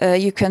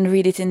 you can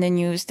read it in the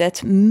news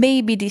that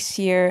maybe this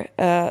year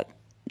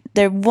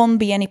there won't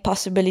be any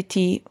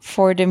possibility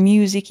for the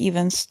music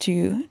events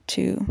to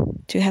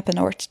happen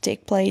or to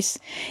take place,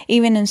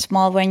 even in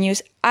small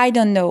venues. I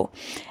don't know.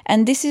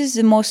 And this is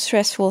the most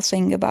stressful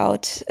thing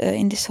about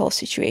in this whole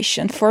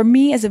situation. For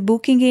me as a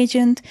booking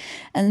agent,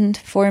 and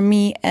for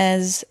me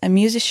as a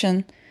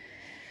musician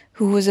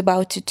who was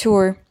about to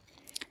tour.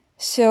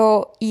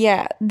 So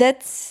yeah,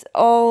 that's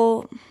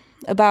all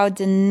about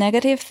the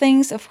negative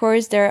things. Of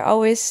course, there are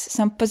always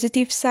some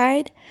positive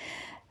side.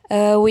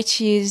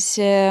 Which is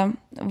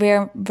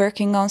we're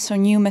working on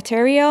some new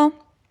material.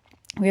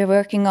 We're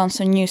working on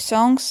some new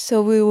songs,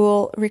 so we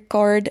will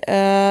record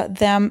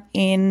them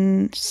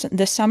in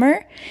the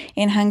summer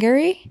in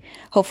Hungary.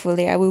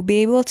 Hopefully, I will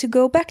be able to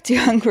go back to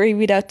Hungary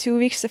without 2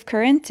 weeks of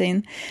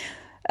quarantine.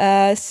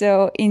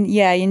 So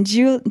in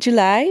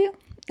July,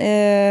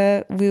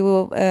 we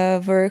will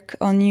work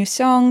on new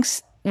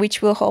songs,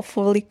 which will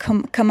hopefully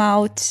come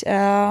out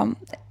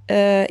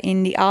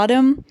in the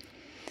autumn.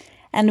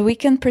 And we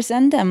can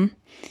present them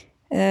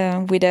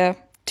with a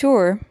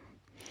tour.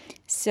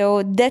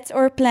 So that's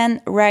our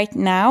plan right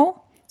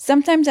now.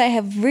 Sometimes I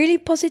have really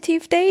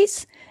positive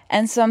days,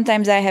 and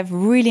sometimes I have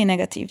really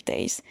negative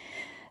days.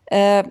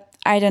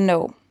 I don't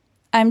know.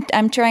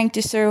 I'm trying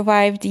to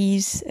survive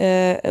these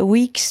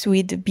weeks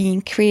with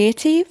being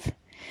creative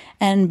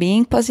and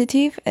being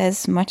positive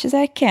as much as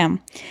I can.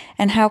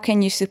 And how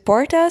can you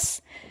support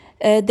us?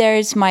 There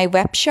is my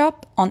web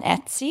shop on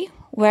Etsy,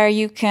 where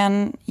you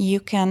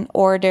can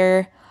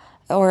order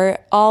or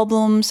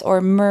albums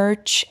or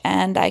merch,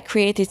 and I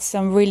created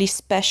some really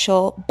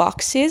special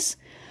boxes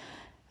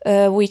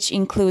which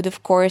include,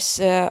 of course,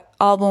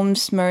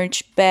 albums,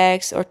 merch,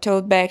 bags or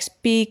tote bags,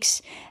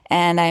 peaks,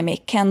 and I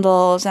make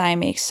candles, I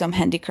make some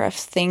handicraft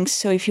things.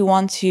 So if you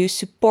want to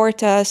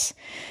support us,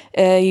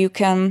 you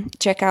can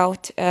check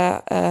out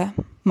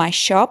my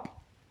shop.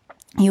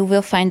 You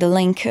will find the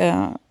link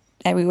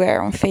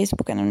everywhere on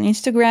Facebook and on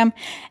Instagram.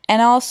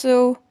 And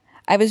also,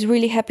 I was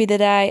really happy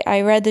that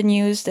I read the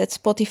news that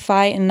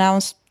Spotify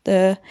announced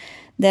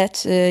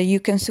that you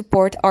can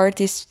support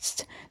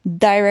artists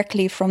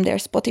directly from their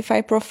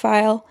Spotify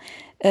profile.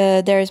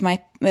 There is my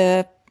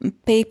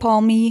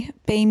PayPal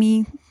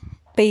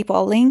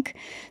link,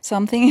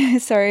 something.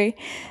 Sorry.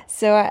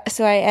 So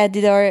I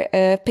added our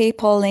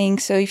PayPal link.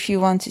 So if you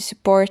want to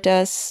support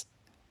us,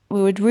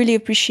 we would really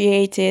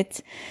appreciate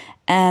it.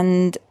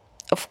 And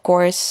of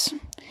course,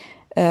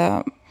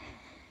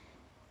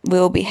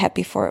 we'll be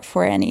happy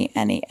for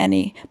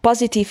any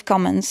positive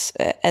comments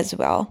as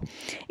well.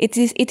 It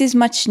is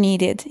much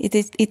needed.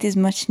 It is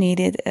much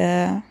needed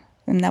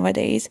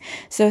nowadays.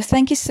 So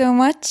thank you so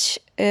much.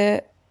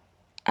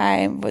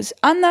 I was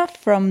Anna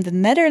from the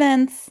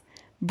Netherlands,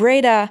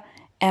 Breda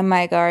and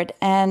Maigard,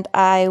 and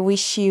I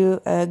wish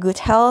you good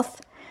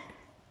health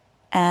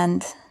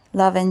and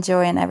love and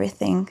joy and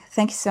everything.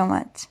 Thank you so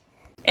much.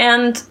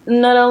 And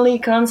not only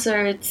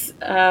concerts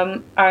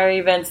are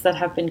events that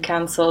have been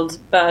cancelled,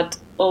 but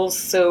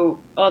also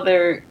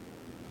other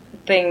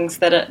things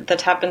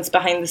that happens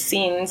behind the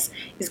scenes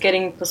is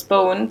getting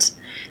postponed,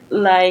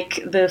 like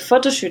the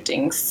photo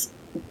shootings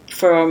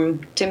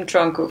from Tim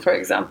Tronco, for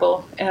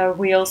example.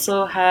 We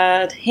also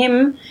had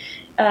him,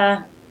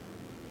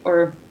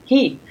 or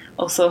he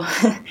also,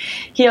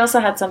 he also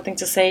had something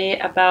to say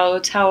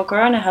about how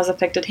Corona has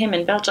affected him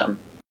in Belgium.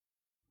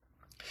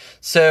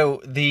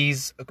 So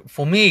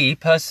for me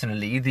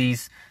personally,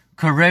 these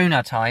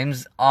Corona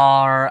times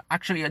are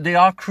actually, they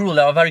are cruel.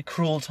 They are very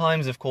cruel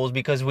times, of course,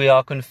 because we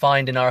are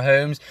confined in our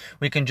homes.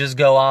 We can just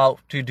go out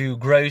to do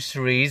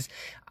groceries.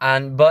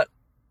 But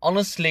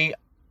honestly,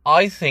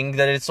 I think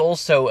that it's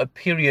also a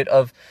period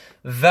of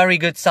very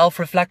good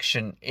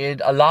self-reflection.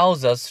 It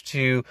allows us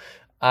to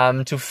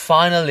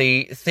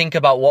finally think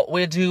about what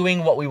we're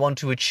doing, what we want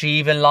to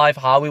achieve in life,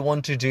 how we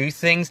want to do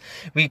things.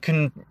 We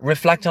can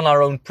reflect on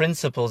our own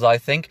principles, I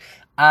think.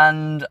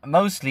 And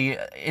mostly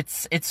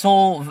it's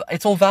all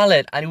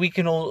valid,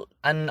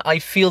 and I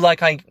feel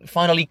like I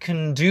finally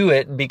can do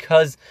it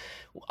because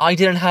I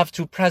didn't have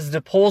to press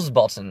the pause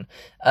button.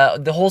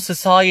 The whole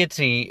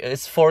society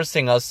is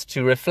forcing us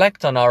to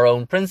reflect on our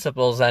own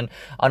principles and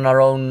on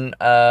our own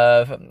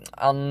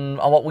on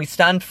what we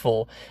stand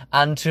for.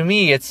 And to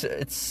me,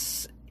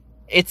 it's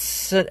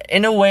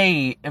in a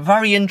way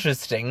very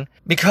interesting,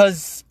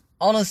 because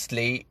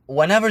honestly,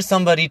 whenever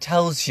somebody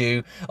tells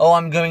you, oh,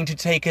 I'm going to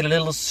take it a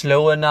little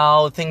slower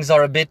now, things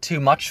are a bit too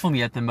much for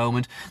me at the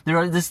moment,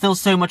 there's still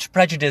so much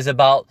prejudice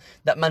about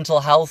that mental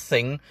health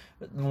thing,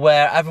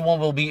 where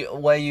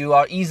where you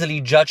are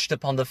easily judged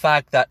upon the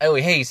fact that, oh,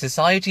 hey,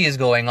 society is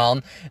going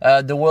on,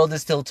 the world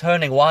is still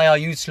turning, why are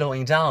you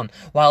slowing down?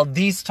 While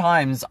these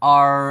times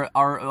are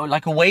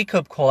like a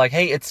wake-up call, like,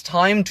 hey, it's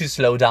time to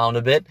slow down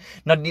a bit,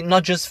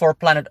 not just for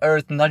planet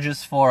Earth, not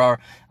just for our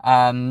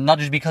not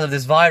just because of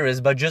this virus,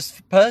 but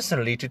just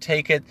personally to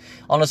take it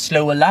on a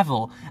slower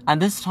level.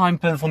 And this time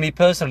for me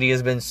personally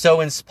has been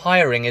so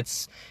inspiring.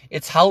 It's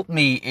helped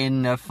me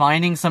in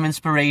finding some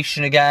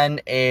inspiration again,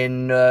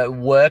 in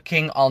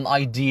working on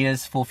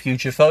ideas for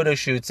future photo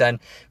shoots and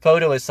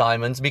photo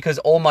assignments, because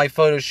all my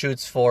photo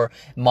shoots for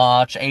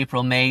March,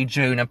 April, May,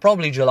 June, and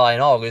probably July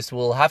and August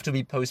will have to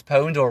be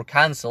postponed or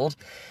cancelled.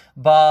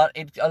 But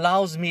it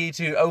allows me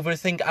to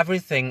overthink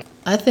everything.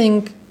 I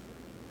think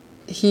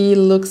he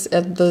looks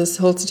at this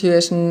whole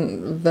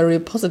situation very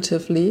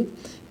positively,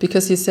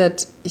 because he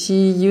said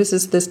he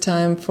uses this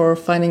time for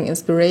finding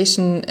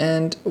inspiration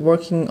and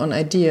working on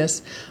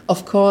ideas.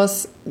 Of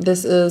course,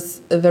 this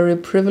is a very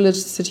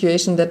privileged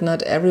situation that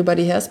not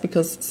everybody has,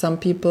 because some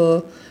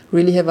people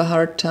really have a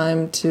hard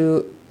time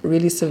to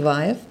really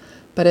survive.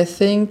 But I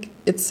think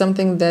it's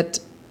something that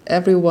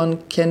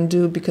everyone can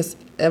do, because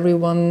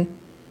everyone,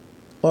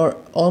 or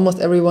almost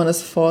everyone,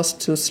 is forced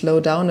to slow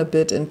down a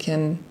bit and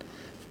can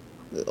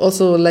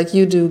also, like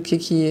you do,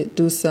 Kiki,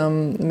 do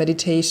some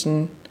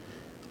meditation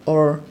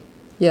or,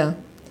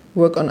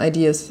 work on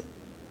ideas.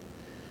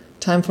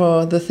 Time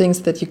for the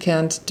things that you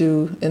can't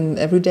do in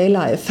everyday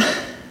life.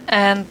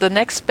 And the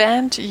next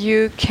band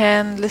you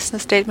can listen a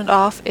statement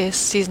of is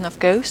Season of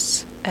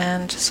Ghosts.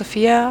 And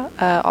Sophia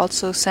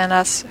also sent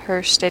us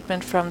her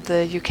statement from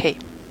the UK.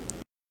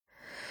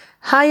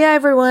 Hi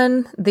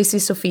everyone, this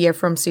is Sophia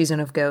from Season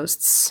of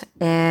Ghosts,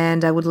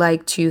 and I would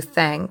like to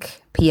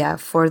thank Pia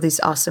for this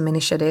awesome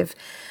initiative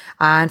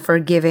and for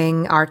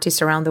giving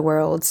artists around the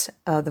world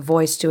the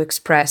voice to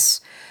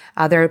express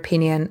their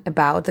opinion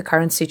about the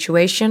current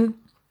situation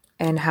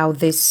and how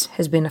this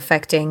has been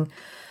affecting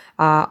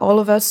all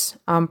of us.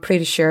 I'm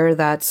pretty sure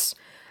that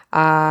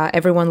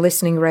everyone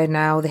listening right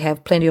now, they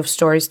have plenty of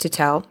stories to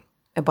tell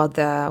about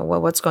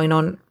what's going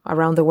on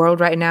around the world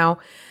right now.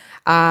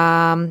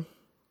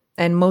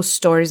 And most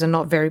stories are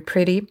not very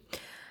pretty.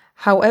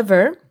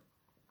 However,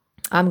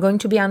 I'm going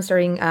to be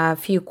answering a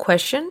few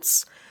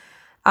questions.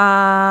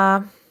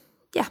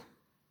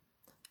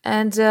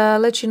 And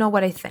let you know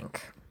what I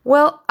think.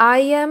 Well, I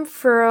am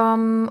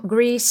from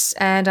Greece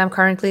and I'm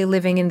currently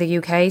living in the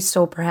UK,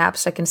 so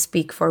perhaps I can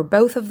speak for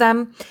both of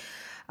them.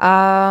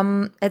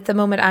 At the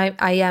moment,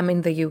 I am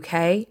in the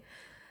UK.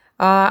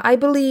 I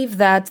believe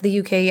that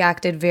the UK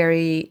acted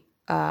very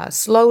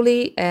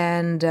slowly,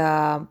 and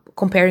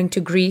comparing to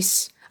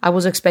Greece, I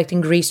was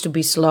expecting Greece to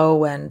be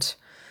slow, and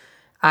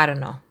I don't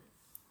know.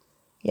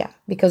 Yeah,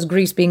 because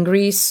Greece being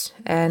Greece,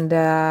 and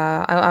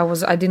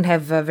I didn't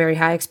have very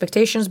high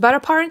expectations, but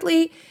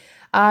apparently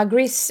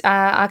Greece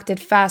acted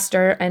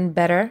faster and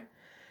better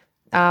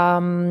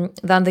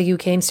than the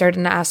UK in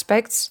certain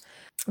aspects.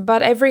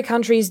 But every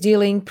country is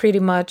dealing pretty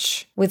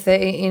much with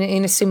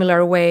in a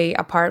similar way,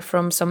 apart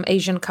from some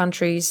Asian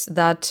countries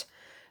that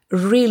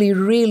really,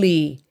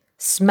 really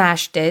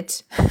smashed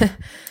it,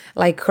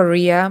 like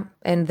Korea,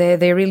 and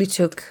they really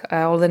took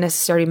all the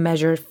necessary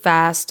measures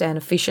fast and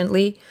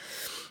efficiently.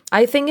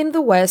 I think in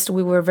the West,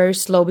 we were very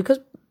slow because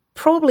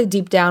probably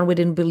deep down we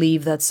didn't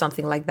believe that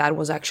something like that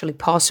was actually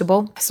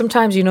possible.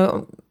 Sometimes,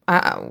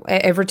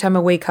 every time I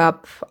wake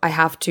up, I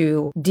have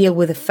to deal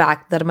with the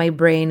fact that my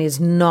brain is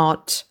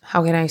not,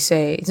 how can I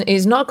say,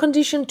 is not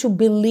conditioned to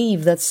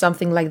believe that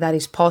something like that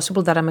is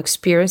possible, that I'm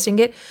experiencing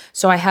it.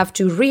 So I have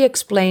to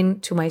re-explain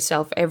to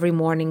myself every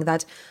morning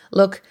that,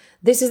 look,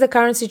 this is the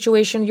current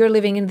situation you're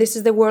living in. This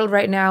is the world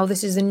right now.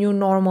 This is the new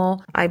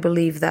normal. I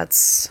believe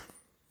that's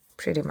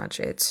pretty much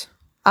it.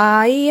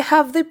 I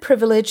have the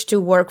privilege to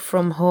work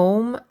from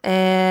home,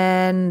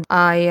 and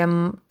I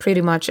am pretty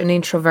much an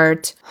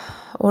introvert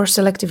or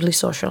selectively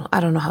social.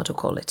 I don't know how to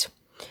call it.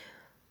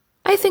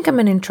 I think I'm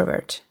an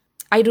introvert.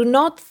 I do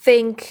not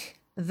think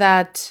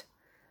that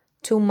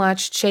too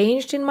much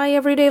changed in my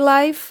everyday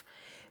life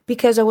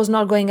because I was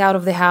not going out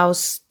of the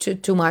house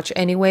too much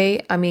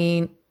anyway. I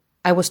mean,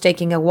 I was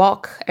taking a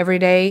walk every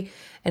day,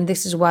 and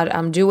this is what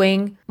I'm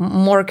doing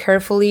more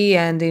carefully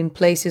and in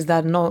places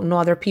that no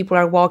other people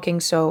are walking.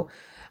 So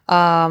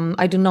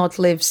I do not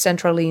live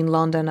centrally in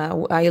London.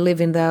 I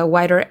live in the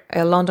wider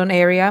London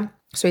area.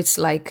 So it's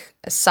like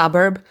a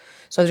suburb.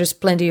 So there's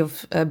plenty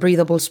of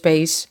breathable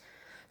space.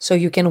 So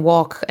you can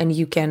walk and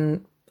you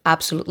can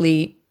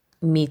absolutely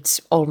meet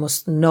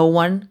almost no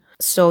one.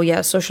 So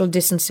yeah, social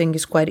distancing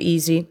is quite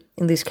easy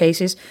in these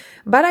cases.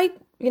 But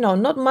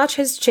not much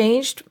has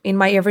changed in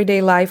my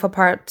everyday life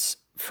apart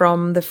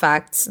from the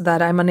fact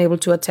that I'm unable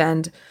to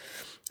attend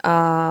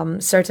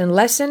certain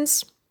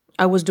lessons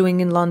I was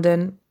doing in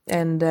London.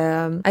 And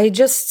I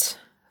just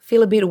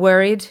feel a bit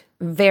worried,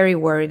 very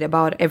worried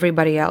about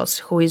everybody else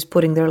who is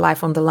putting their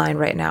life on the line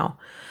right now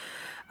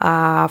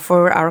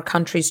for our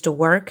countries to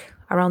work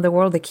around the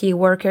world, the key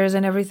workers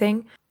and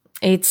everything.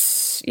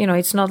 It's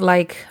not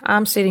like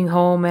I'm sitting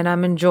home and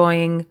I'm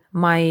enjoying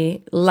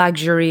my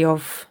luxury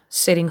of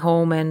sitting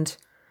home and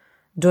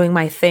doing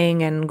my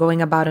thing and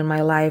going about in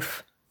my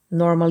life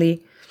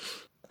normally.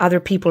 Other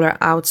people are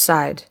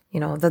outside,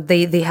 that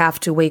they have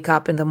to wake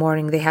up in the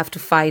morning, they have to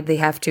fight, they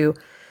have to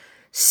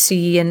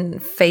see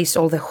and face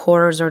all the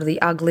horrors or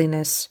the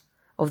ugliness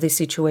of this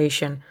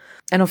situation.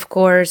 And of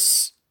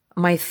course,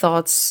 my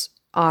thoughts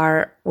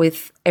are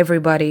with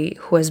everybody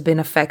who has been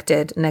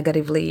affected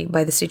negatively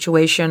by the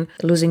situation,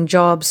 losing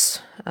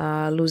jobs,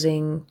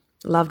 losing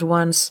loved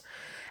ones,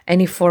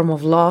 any form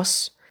of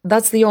loss.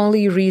 That's the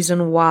only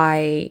reason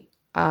why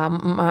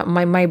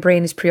my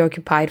brain is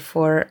preoccupied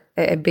for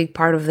a big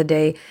part of the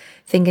day,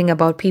 thinking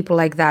about people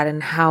like that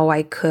and how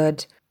I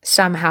could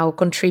somehow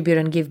contribute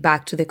and give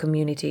back to the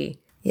community.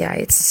 Yeah,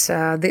 it's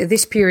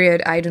this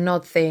period, I do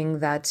not think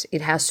that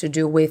it has to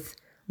do with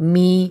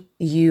me,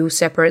 you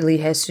separately.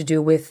 It has to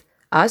do with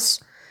us.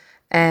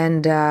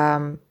 And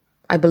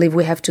I believe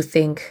we have to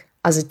think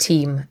as a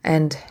team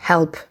and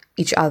help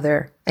each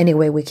other any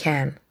way we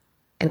can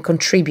and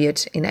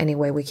contribute in any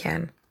way we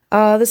can.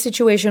 The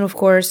situation, of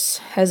course,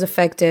 has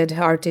affected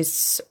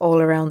artists all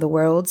around the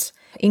world,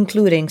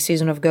 including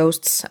Season of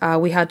Ghosts.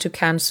 We had to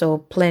cancel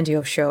plenty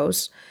of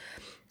shows.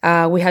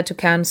 We had to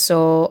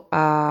cancel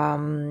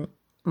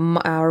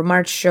our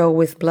March show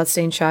with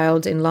Bloodstained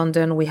Child in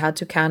London. We had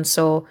to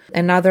cancel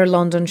another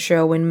London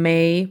show in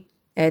May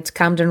at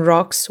Camden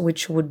Rocks,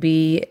 which would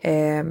be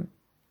a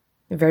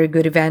very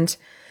good event.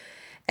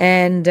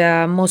 And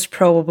most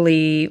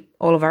probably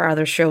all of our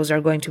other shows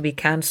are going to be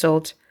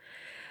cancelled.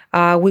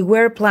 We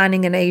were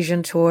planning an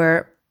Asian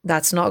tour.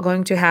 That's not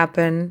going to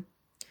happen.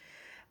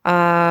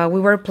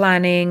 We were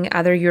planning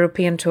other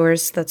European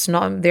tours.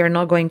 They're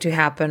not going to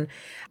happen.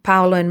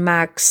 Paolo and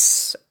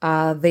Max,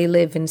 they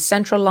live in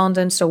central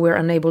London, so we're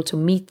unable to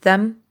meet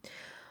them,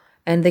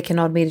 and they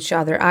cannot meet each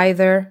other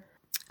either.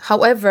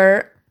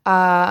 However,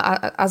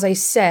 as I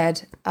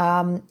said,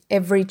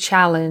 every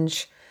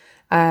challenge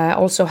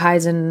also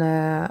hides an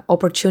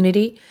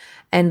opportunity,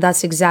 and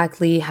that's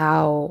exactly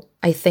how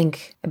I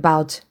think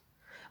about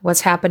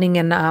what's happening.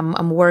 And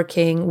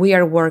we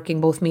are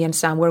working, both me and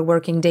Sam, we're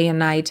working day and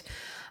night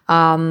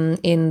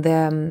in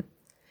the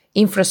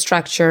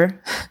infrastructure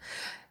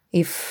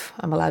if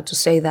I'm allowed to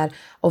say that,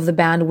 of the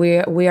band.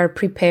 We are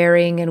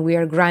preparing and we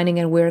are grinding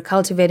and we are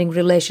cultivating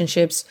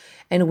relationships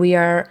and we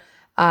are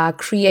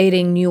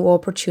creating new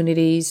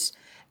opportunities,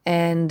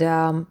 and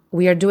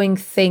we are doing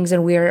things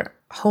and we are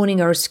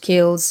honing our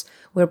skills.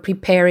 We're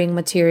preparing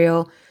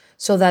material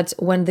so that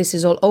when this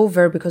is all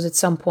over, because at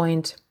some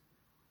point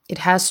it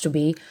has to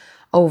be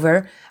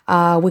over,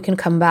 we can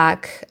come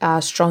back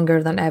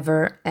stronger than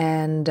ever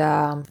and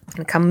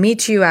come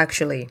meet you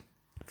actually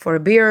for a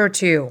beer or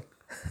two.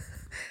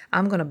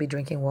 I'm going to be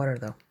drinking water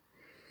though.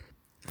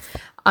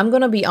 I'm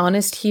going to be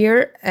honest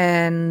here,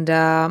 and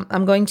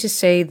I'm going to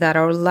say that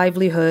our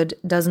livelihood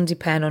doesn't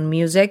depend on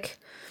music.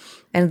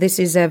 And this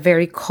is a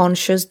very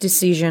conscious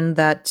decision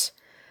that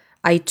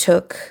I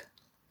took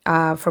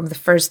from the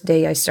first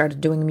day I started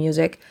doing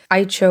music.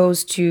 I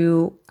chose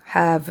to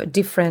have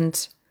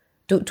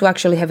to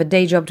actually have a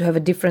day job, to have a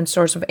different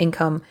source of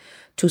income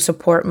to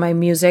support my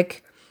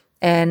music,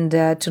 and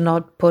to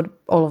not put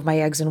all of my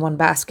eggs in one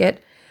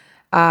basket.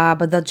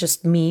 But that's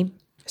just me.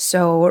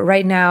 So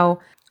right now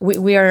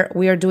we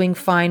are doing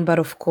fine, but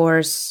of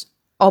course,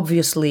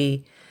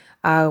 obviously,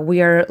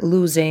 we are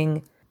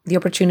losing the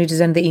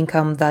opportunities and the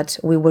income that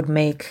we would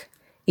make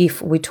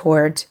if we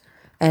toured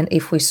and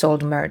if we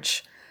sold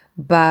merch.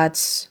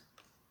 But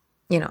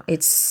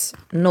it's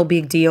no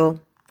big deal.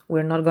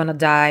 We're not gonna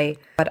die,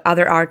 but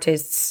other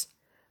artists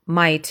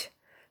might.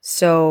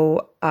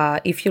 So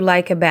if you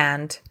like a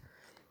band,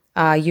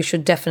 you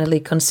should definitely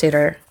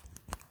consider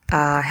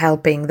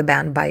helping the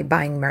band by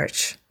buying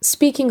merch.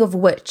 Speaking of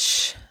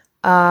which,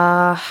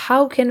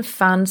 how can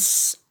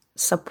fans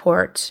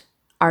support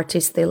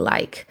artists they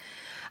like?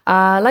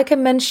 Like I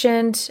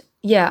mentioned,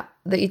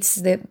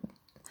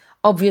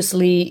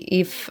 obviously,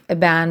 if a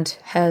band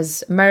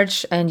has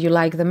merch and you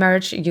like the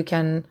merch, you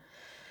can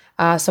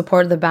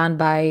support the band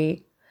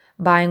by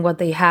buying what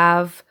they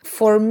have.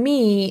 For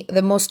me,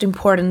 the most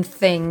important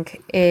thing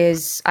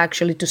is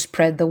actually to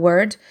spread the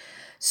word.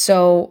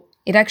 So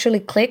it actually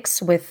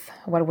clicks with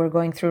what we're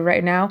going through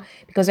right now,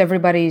 because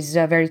everybody's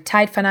very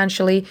tight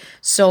financially.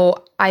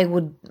 So I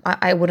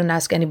wouldn't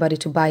ask anybody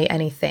to buy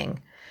anything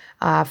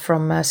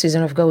from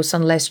Season of Ghosts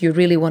unless you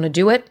really want to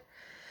do it.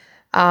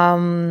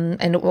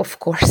 And of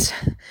course,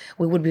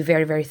 we would be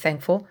very, very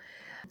thankful.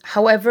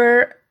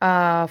 However,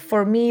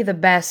 for me, the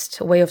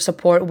best way of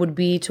support would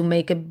be to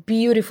make a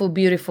beautiful,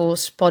 beautiful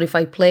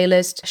Spotify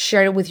playlist,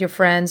 share it with your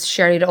friends,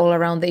 share it all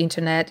around the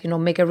internet,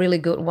 make a really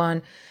good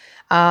one.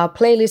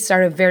 Playlists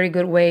are a very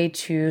good way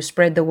to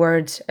spread the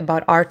word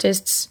about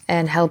artists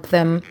and help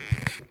them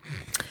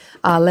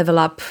level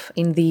up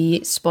in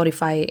the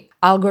Spotify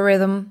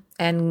algorithm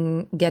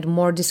and get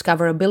more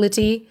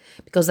discoverability,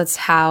 because that's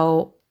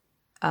how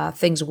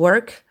things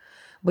work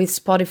with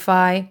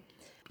Spotify.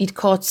 It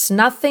costs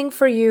nothing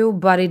for you,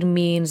 but it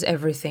means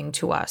everything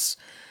to us.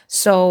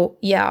 So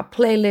yeah,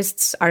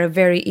 playlists are a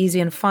very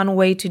easy and fun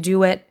way to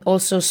do it.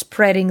 Also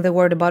spreading the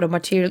word about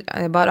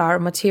our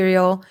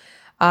material,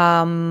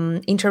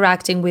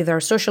 interacting with our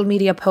social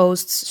media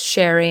posts,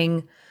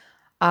 sharing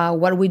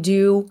what we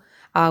do,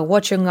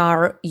 watching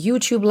our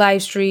YouTube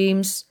live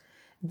streams.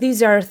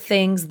 These are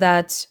things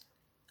that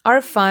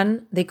are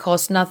fun. They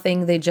cost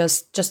nothing. They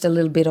just a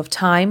little bit of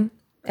time.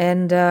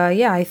 And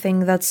I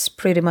think that's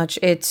pretty much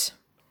it.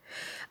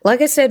 Like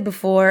I said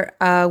before,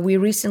 we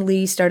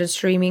recently started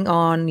streaming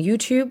on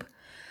YouTube.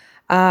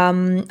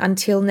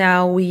 Until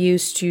now, we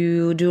used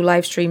to do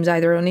live streams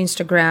either on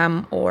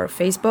Instagram or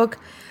Facebook.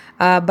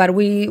 But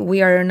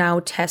we are now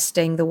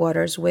testing the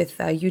waters with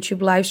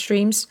YouTube live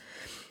streams.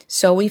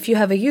 So if you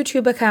have a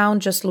YouTube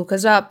account, just look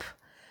us up.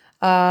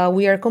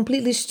 We are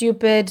completely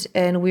stupid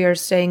and we are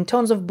saying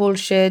tons of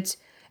bullshit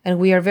and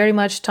we are very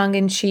much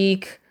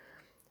tongue-in-cheek.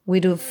 We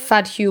do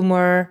fat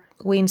humor.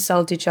 We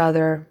insult each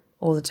other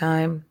all the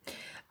time.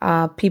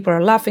 People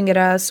are laughing at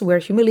us. We're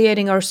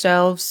humiliating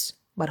ourselves,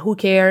 but who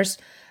cares?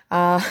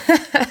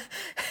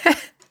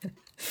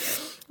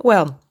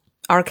 Well,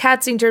 our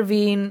cats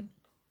intervene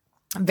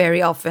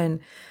very often.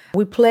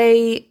 We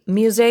play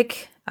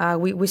music.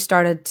 We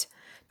started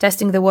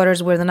testing the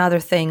waters with another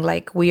thing,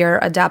 like we are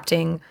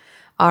adapting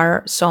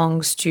our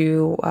songs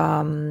to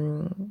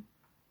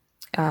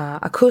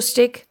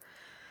acoustic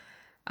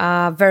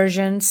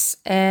versions,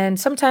 and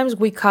sometimes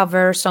we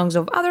cover songs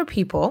of other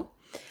people.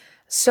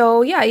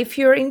 So yeah, if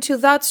you're into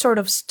that sort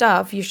of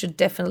stuff, you should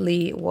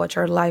definitely watch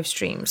our live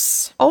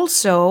streams.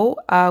 Also,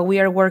 we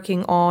are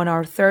working on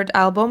our third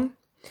album,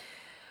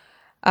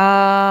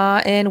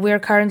 and we are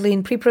currently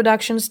in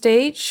pre-production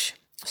stage.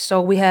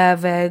 So we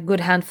have a good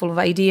handful of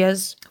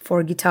ideas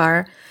for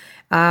guitar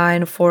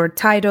and for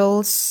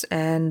titles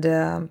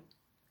and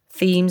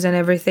themes and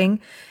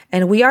everything.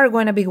 And we are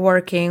going to be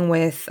working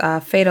with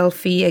Fatal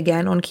Fee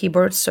again on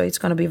keyboards, so it's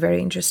going to be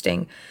very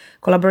interesting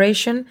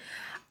collaboration.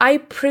 I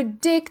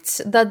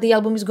predict that the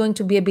album is going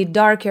to be a bit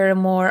darker,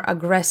 more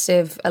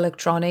aggressive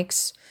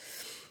electronics.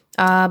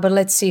 But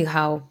let's see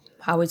how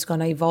it's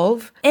going to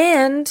evolve.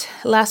 And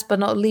last but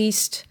not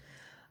least,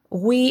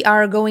 we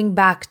are going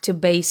back to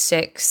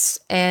basics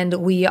and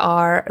we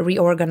are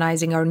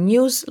reorganizing our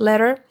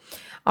newsletter,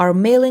 our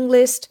mailing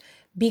list,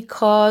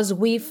 because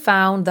we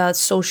found that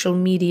social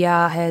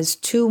media has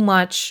too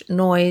much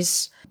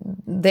noise.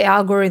 The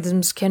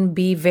algorithms can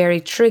be very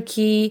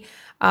tricky.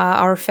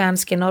 Our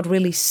fans cannot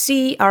really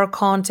see our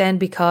content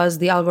because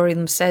the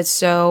algorithm says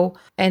so.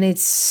 And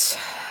it's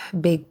a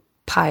big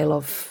pile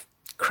of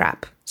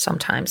crap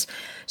sometimes.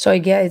 So I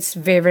get it's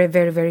very, very,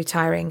 very, very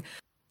tiring.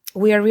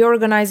 We are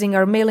reorganizing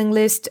our mailing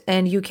list,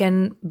 and you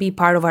can be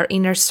part of our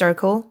inner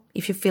circle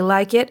if you feel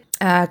like it.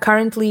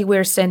 Currently,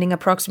 we're sending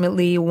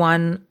approximately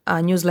one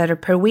newsletter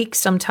per week,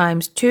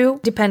 sometimes two.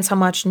 Depends how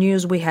much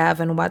news we have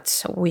and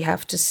what we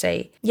have to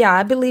say. Yeah,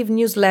 I believe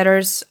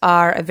newsletters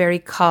are a very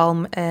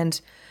calm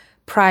and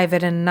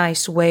private and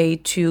nice way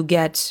to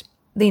get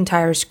the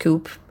entire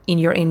scoop in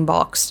your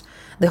inbox,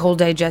 the whole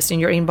digest in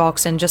your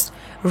inbox, and just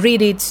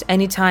read it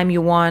anytime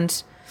you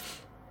want,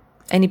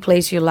 any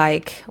place you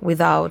like,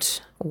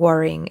 without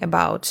worrying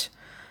about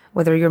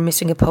whether you're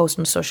missing a post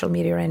on social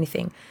media or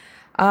anything.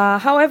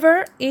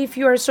 However, if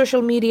you're a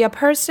social media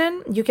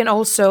person, you can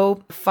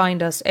also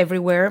find us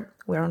everywhere.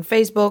 We're on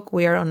Facebook,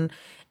 we're on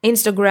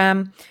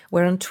Instagram,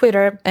 we're on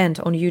Twitter, and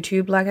on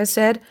YouTube, like I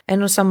said,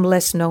 and on some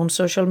less known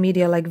social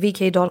media like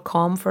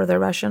vk.com for the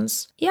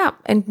Russians. Yeah,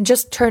 and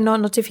just turn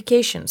on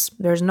notifications.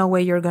 There's no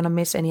way you're gonna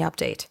miss any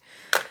update.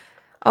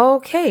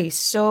 Okay,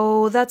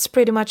 so that's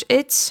pretty much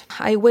it.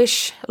 I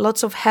wish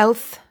lots of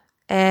health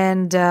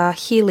and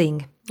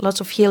healing,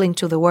 lots of healing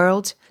to the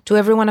world, to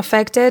everyone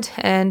affected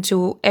and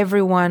to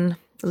everyone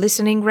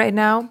listening right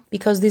now,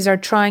 because these are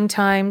trying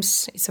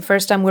times. It's the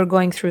first time we're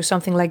going through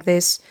something like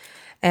this,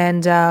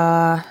 and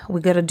we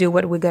gotta do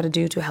what we gotta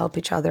do to help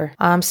each other.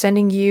 I'm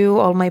sending you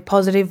all my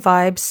positive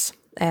vibes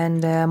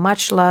and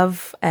much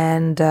love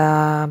and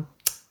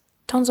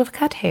tons of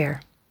cat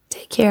hair.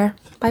 Take care.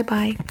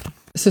 Bye-bye.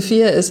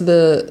 Sophia is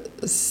the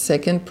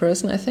second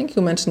person, I think,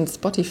 who mentioned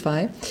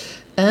Spotify.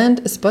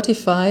 And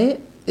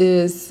Spotify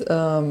is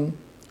a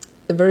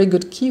very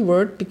good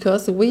keyword,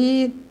 because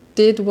we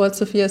did what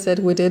Sophia said.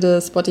 We did a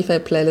Spotify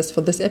playlist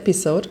for this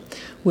episode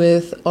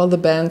with all the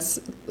bands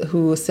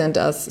who sent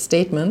us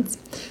statements.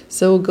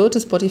 So go to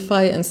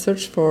Spotify and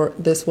search for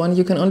this one.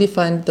 You can only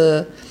find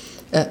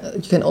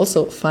you can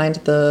also find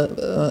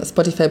the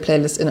Spotify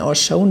playlist in our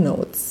show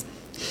notes.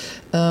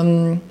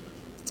 And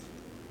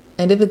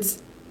if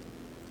it's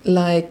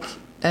like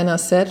Anna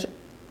said,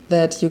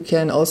 that you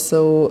can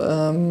also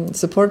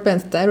support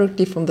bands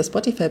directly from the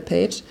Spotify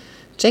page,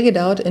 check it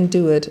out and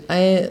do it.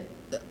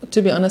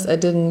 To be honest, I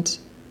didn't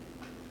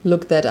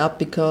look that up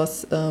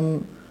because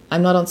I'm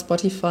not on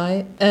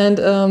Spotify.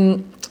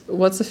 And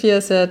what Sophia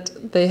said,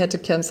 they had to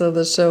cancel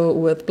the show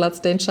with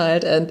Bloodstained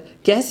Child. And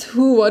guess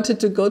who wanted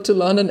to go to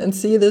London and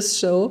see this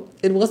show?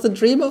 It was a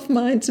dream of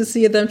mine to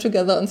see them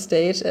together on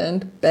stage,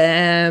 and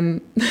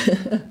bam!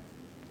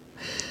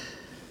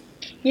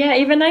 Yeah,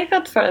 even I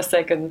thought for a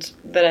second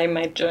that I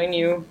might join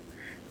you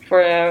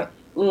for a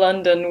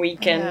London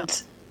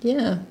weekend.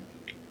 Yeah.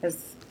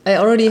 I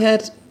already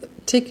had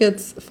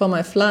tickets for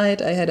my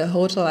flight, I had a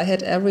hotel, I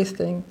had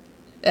everything.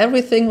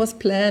 Everything was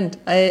planned.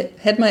 I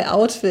had my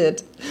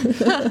outfit.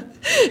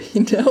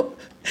 You know?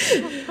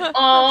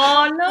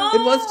 Oh, no!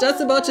 It was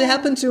just about to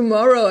happen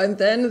tomorrow, and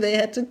then they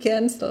had to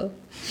cancel.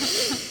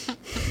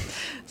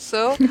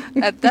 So,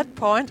 at that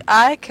point,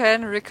 I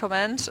can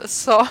recommend a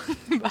song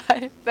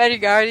by Betty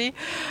Gardy.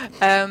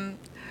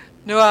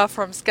 Noah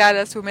from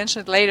Skylas, who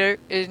mentioned it later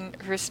in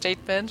her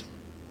statement.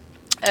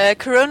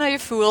 Corona, you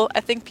fool. I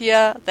think,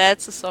 Pia,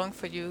 that's a song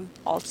for you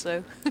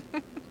also.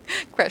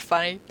 Quite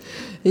funny.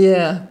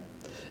 Yeah,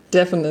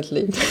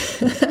 definitely.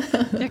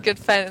 You can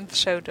find it in the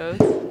show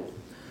notes.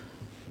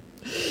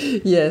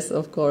 Yes,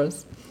 of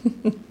course.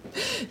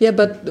 Yeah,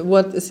 but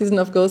what Season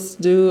of Ghosts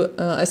do,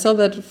 I saw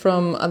that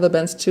from other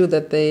bands too,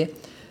 that they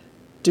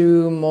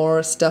do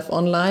more stuff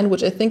online,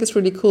 which I think is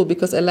really cool,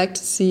 because I like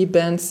to see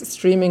bands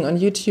streaming on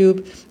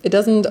YouTube. It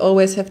doesn't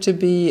always have to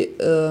be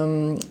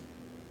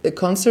a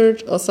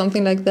concert or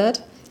something like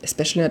that,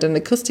 especially not an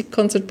acoustic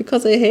concert,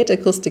 because I hate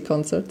acoustic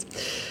concerts.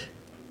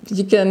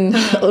 You can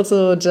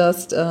also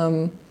just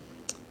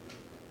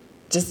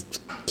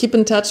keep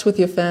in touch with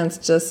your fans,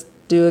 just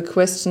do a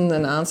question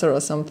and answer or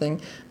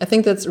something. I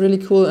think that's really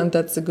cool, and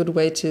that's a good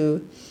way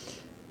to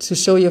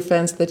show your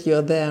fans that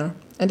you're there.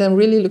 And I'm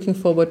really looking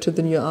forward to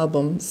the new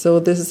album. So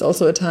this is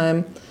also a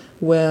time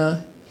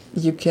where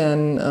you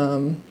can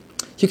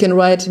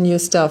write new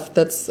stuff.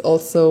 That's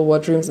also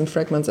what Dreams and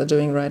Fragments are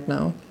doing right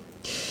now.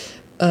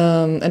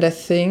 And I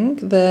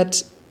think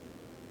that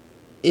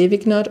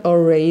Evignat or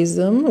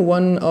Razum,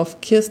 one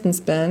of Kirsten's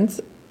bands,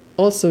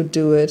 also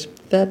do it.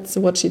 That's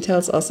what she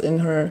tells us in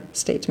her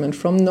statement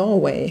from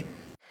Norway.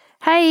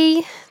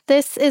 Hey,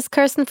 this is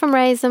Kirsten from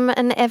Razum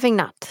and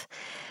Evignat.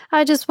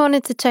 I just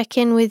wanted to check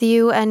in with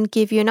you and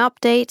give you an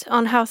update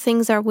on how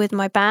things are with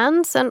my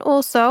bands, and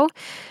also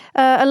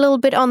a little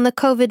bit on the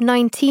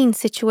COVID-19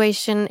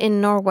 situation in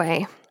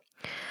Norway.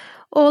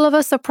 All of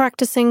us are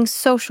practicing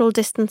social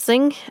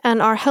distancing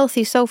and are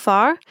healthy so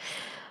far.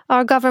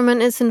 Our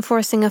government is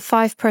enforcing a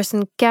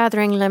 5-person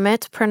gathering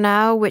limit per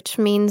now, which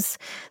means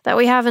that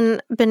we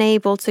haven't been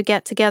able to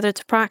get together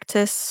to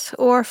practice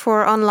or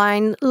for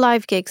online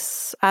live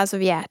gigs as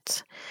of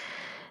yet.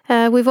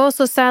 We've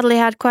also sadly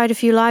had quite a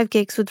few live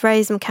gigs with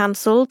Raism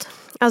cancelled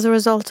as a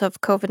result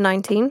of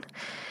COVID-19.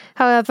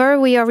 However,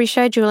 we are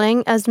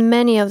rescheduling as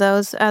many of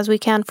those as we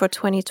can for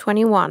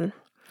 2021.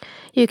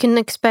 You can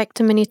expect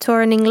a mini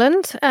tour in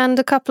England and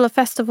a couple of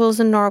festivals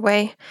in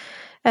Norway.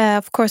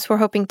 Of course, we're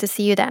hoping to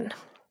see you then.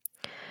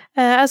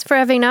 As for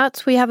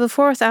Evignat, we have a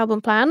 4th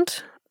album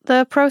planned.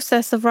 The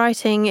process of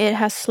writing it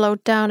has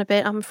slowed down a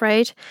bit, I'm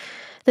afraid.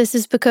 This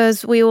is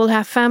because we all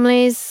have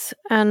families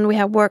and we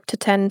have work to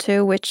tend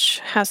to,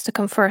 which has to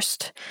come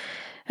first.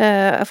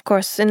 Of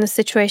course, in the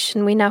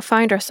situation we now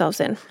find ourselves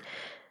in.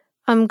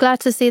 I'm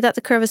glad to see that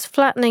the curve is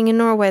flattening in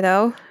Norway,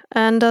 though,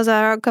 and as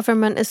our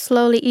government is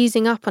slowly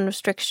easing up on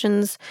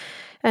restrictions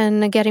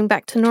and getting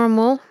back to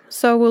normal,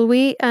 so will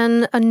we,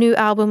 and a new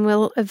album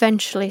will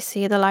eventually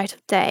see the light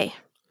of day.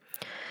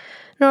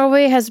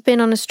 Norway has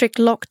been on a strict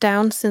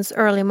lockdown since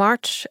early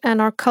March, and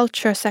our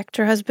culture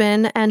sector has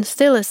been and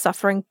still is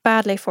suffering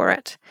badly for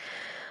it.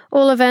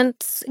 All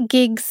events,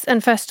 gigs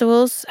and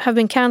festivals have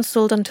been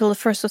cancelled until the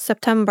 1st of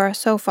September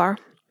so far.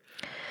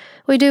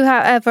 We do,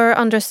 however,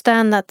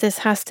 understand that this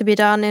has to be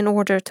done in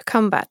order to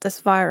combat this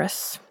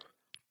virus.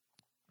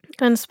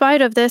 In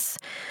spite of this,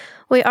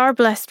 we are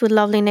blessed with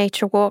lovely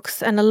nature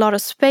walks and a lot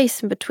of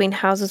space in between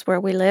houses where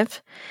we live.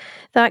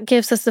 That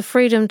gives us the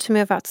freedom to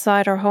move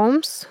outside our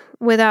homes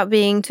without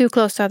being too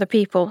close to other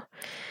people,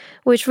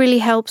 which really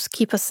helps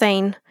keep us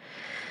sane.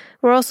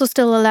 We're also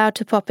still allowed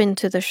to pop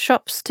into the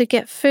shops to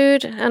get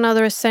food and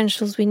other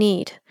essentials we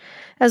need,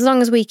 as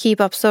long as we keep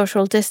up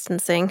social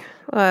distancing.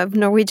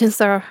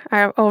 Norwegians are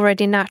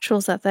already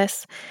naturals at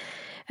this,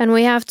 and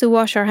we have to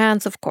wash our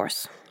hands, of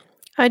course.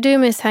 I do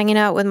miss hanging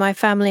out with my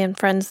family and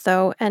friends,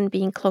 though, and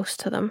being close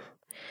to them.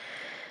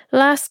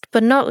 Last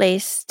but not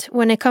least,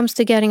 when it comes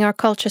to getting our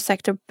culture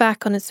sector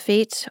back on its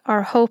feet,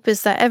 our hope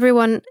is that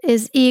everyone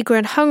is eager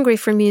and hungry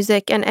for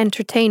music and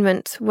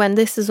entertainment when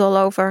this is all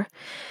over,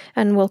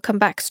 and will come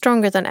back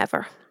stronger than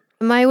ever.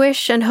 My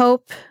wish and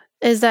hope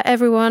is that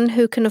everyone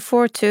who can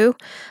afford to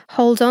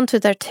hold on to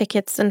their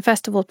tickets and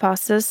festival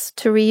passes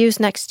to reuse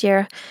next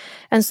year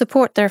and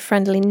support their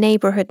friendly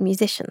neighborhood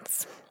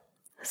musicians.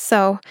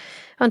 So,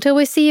 until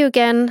we see you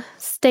again,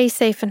 stay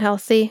safe and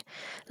healthy.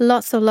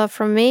 Lots of love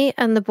from me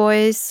and the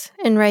boys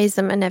in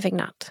Raism and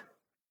Evignat.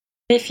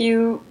 If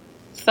you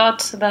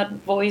thought that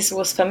voice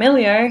was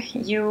familiar,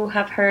 you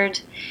have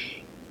heard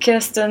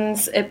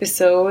Kirsten's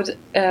episode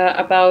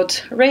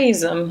about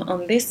Raism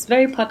on this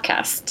very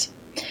podcast.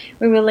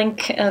 We will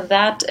link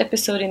that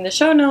episode in the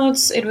show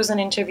notes. It was an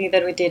interview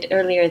that we did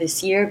earlier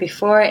this year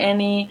before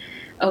any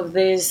of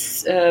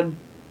this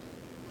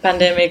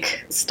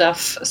pandemic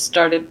stuff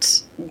started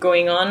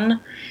going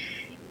on.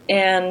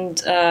 And,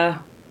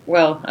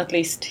 well, at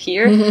least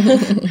here.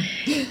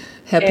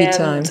 Happy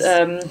times.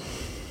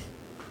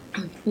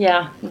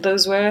 Yeah,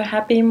 those were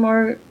happy,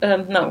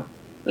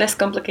 less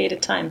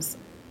complicated times.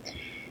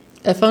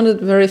 I found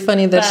it very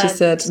funny that she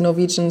said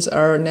Norwegians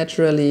are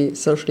naturally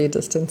socially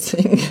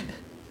distancing.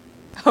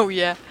 Oh,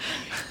 yeah.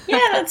 Yeah,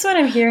 that's what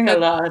I'm hearing a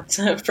lot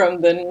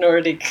from the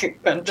Nordic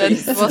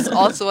countries. That was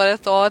also what I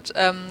thought.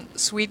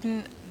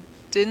 Sweden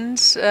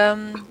didn't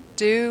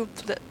do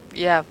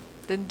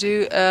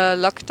a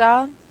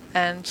lockdown,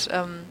 and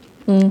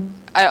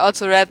I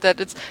also read that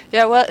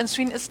in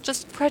Sweden it's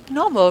just quite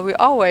normal. We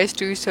always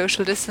do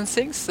social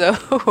distancing, so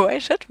why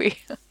should we?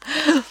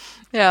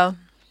 Yeah.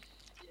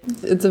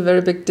 It's a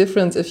very big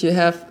difference if you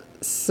have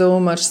so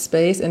much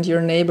space and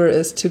your neighbor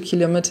is 2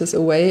 kilometers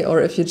away, or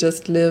if you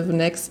just live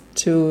next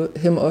to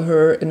him or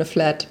her in a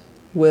flat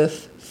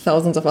with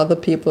thousands of other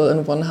people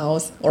in one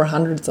house or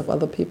hundreds of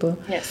other people.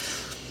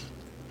 Yes.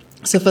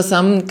 So for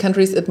some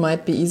countries it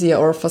might be easier,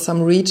 or for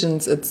some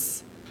regions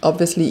it's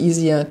obviously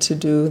easier to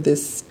do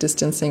this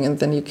distancing, and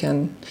then you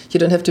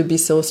don't have to be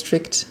so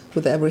strict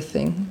with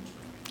everything.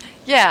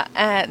 Yeah,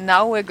 and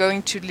now we're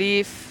going to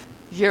leave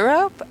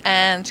Europe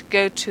and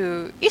go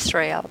to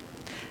Israel.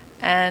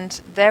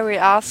 And there we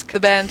ask the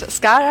band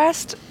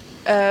Stardust,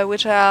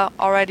 which I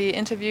already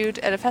interviewed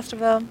at a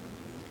festival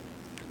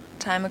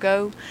time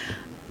ago.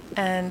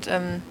 And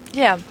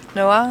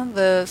Noah,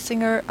 the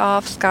singer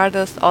of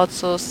Stardust,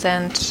 also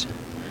sent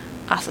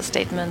us a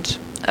statement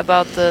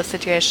about the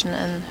situation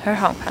in her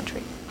home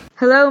country.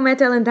 Hello,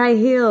 Metal and High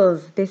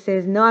Heels. This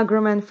is Noah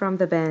Grumman from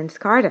the band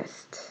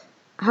Stardust.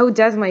 How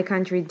does my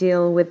country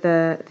deal with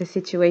the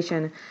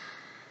situation?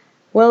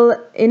 Well,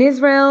 in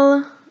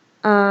Israel,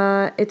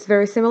 it's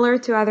very similar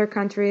to other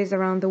countries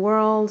around the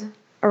world.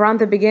 Around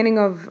the beginning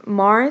of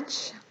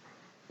March,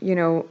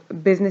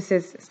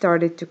 businesses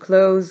started to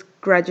close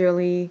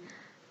gradually.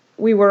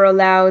 We were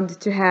allowed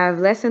to have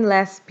less and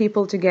less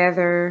people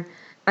together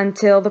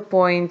until the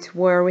point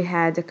where we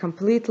had a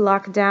complete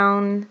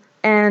lockdown.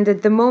 And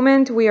at the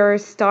moment, we are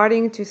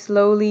starting to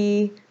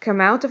slowly come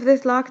out of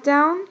this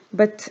lockdown,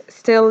 but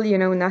still,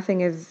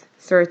 nothing is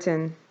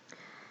certain.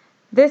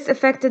 This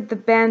affected the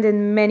band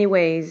in many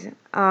ways.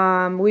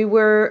 We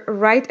were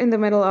right in the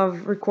middle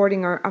of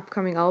recording our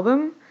upcoming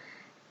album,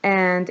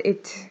 and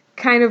it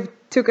kind of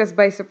took us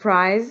by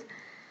surprise.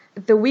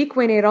 The week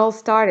when it all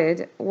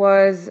started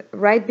was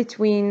right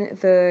between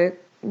the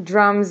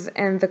drums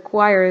and the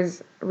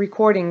choir's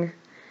recording,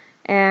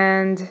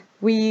 and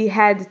we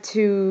had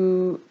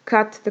to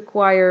cut the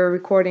choir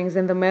recordings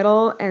in the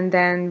middle and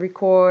then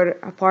record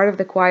a part of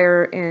the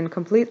choir in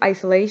complete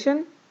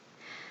isolation.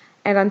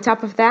 And on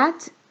top of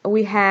that,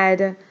 we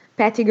had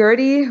Patty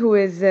Gurdy, who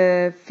is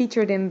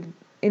featured in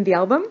the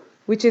album,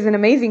 which is an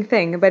amazing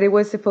thing, but it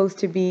was supposed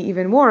to be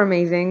even more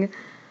amazing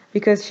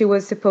because she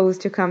was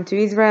supposed to come to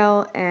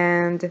Israel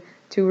and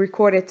to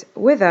record it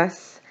with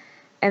us,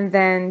 and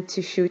then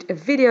to shoot a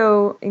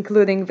video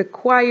including the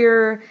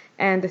choir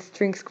and the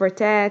strings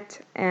quartet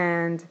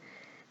and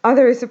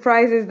other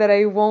surprises that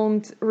I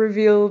won't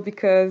reveal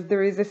because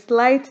there is a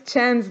slight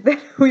chance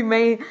that we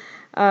may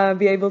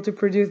be able to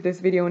produce this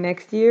video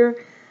next year.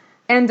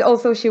 And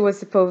also she was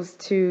supposed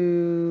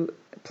to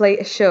play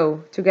a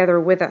show together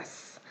with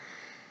us.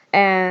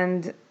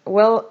 And,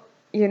 well,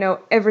 you know,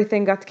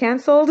 everything got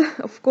cancelled,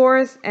 of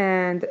course,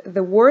 and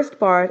the worst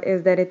part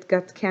is that it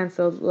got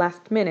cancelled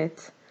last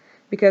minute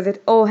because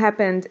it all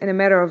happened in a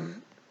matter of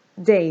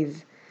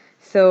days.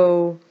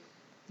 So,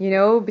 you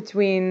know,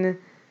 between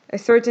a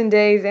certain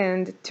days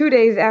and 2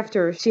 days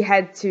after, she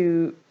had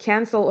to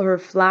cancel her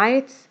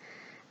flights,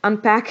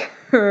 unpack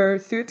her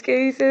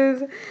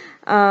suitcases,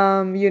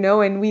 you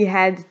know, and we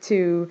had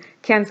to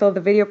cancel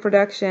the video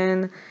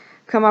production,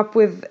 come up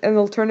with an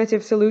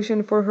alternative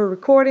solution for her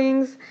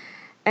recordings,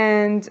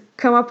 and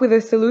come up with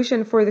a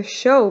solution for the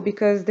show,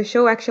 because the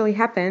show actually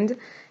happened.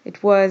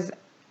 It was,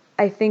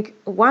 I think,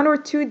 1 or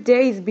 2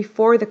 days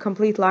before the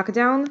complete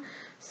lockdown,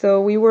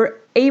 so we were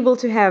able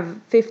to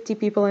have 50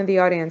 people in the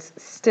audience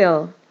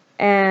still.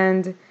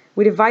 And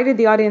we divided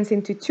the audience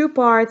into 2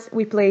 parts.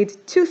 We played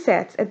 2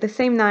 sets at the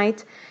same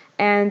night,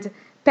 and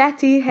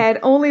Patty had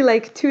only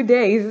like 2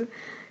 days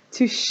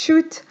to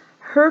shoot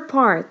her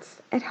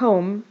parts at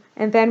home,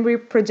 and then we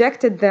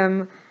projected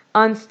them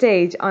on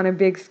stage on a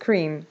big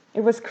screen.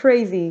 It was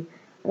crazy.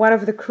 One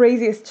of the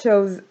craziest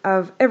shows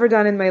I've ever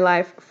done in my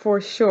life,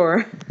 for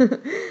sure.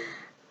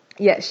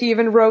 Yeah, she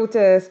even wrote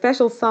a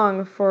special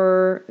song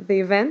for the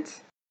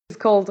event. It's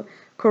called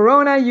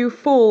Corona, You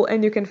Fool,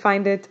 and you can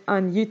find it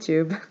on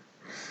YouTube.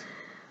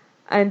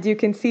 And you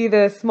can see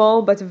the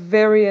small but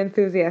very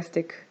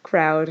enthusiastic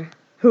crowd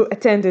who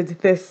attended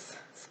this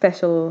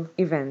special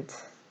event.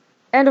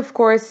 And of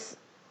course,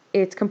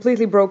 it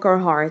completely broke our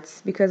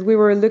hearts because we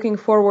were looking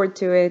forward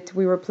to it.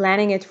 We were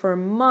planning it for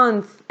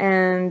months,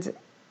 and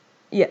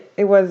yeah,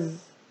 it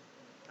was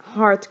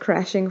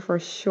heart-crashing for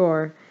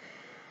sure.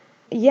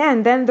 Yeah,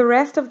 and then the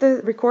rest of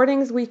the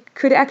recordings we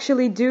could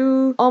actually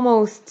do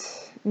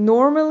almost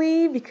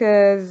normally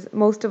because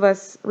most of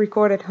us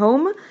record at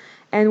home,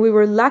 and we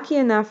were lucky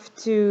enough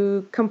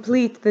to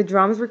complete the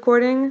drums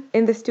recording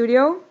in the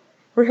studio.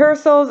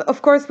 Rehearsals,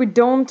 of course, we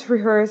don't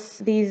rehearse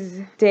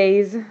these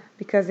days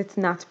because it's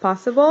not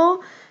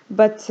possible,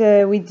 but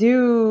we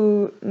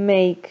do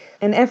make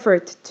an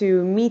effort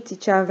to meet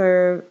each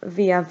other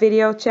via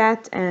video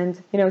chat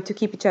and, you know, to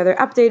keep each other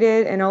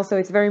updated. And also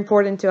it's very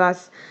important to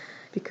us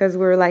because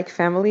we're like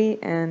family,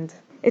 and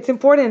it's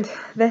important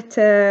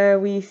that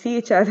we see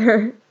each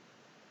other.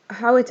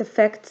 How it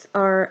affects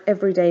our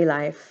everyday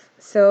life.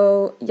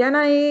 So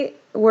Yanai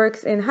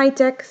works in high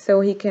tech, so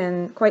he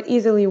can quite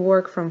easily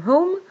work from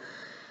home.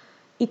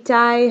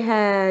 Itai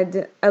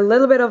had a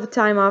little bit of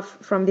time off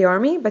from the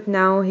army, but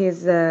now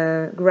he's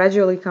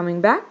gradually coming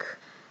back.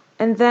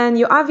 And then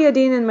Yoav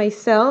Yadin and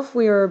myself,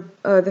 we are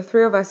the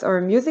 3 of us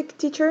are music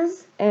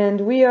teachers,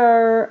 and we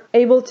are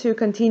able to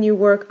continue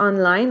work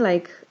online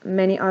like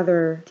many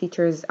other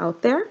teachers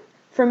out there.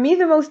 For me,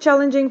 the most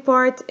challenging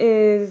part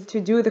is to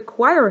do the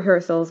choir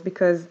rehearsals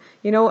because,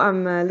 you know,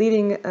 I'm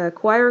leading a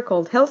choir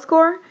called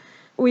Hellscore.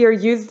 We are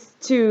used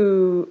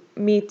to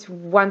meet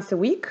once a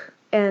week,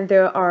 and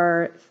there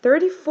are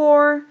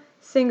 34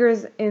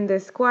 singers in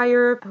this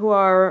choir who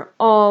are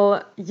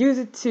all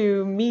used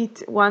to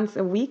meet once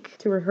a week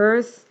to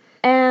rehearse.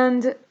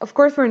 And of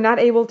course, we're not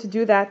able to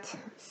do that.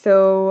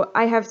 So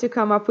I have to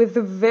come up with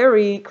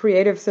very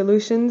creative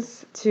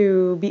solutions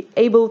to be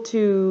able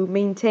to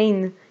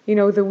maintain, you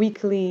know, the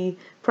weekly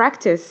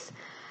practice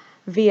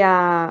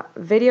via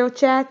video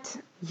chat.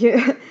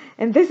 Yeah.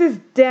 And this is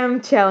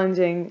damn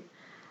challenging.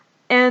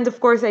 And of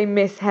course, I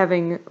miss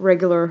having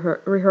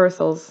regular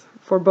rehearsals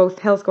for both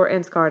Hellscore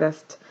and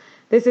Stardust.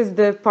 This is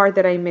the part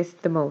that I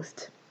missed the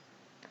most.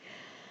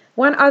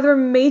 One other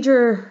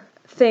major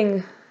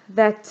thing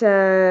that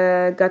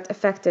got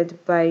affected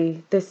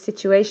by this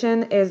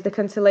situation is the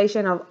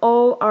cancellation of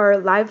all our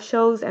live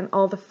shows and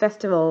all the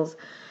festivals.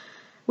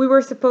 We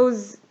were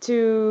supposed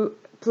to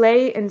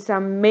play in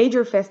some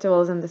major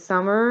festivals in the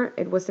summer.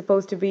 It was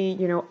supposed to be,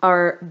 you know,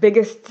 our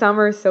biggest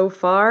summer so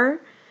far,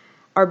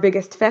 our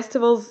biggest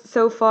festivals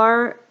so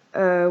far.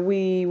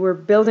 We were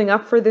building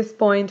up for this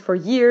point for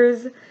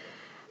years,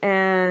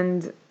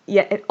 and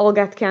yeah, it all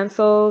got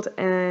cancelled.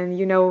 And,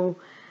 you know,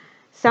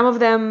 Some of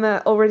them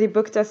already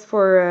booked us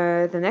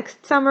for the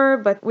next summer,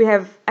 but we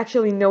have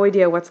actually no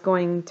idea what's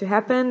going to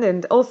happen.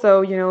 And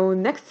also,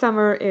 next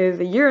summer is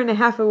a year and a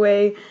half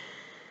away.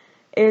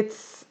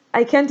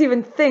 I can't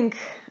even think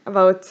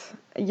about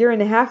a year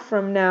and a half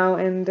from now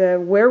and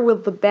where will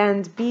the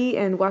band be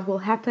and what will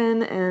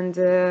happen. And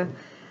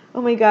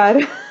oh my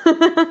God,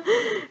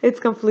 it's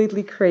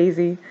completely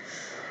crazy.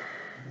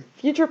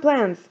 Future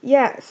plans.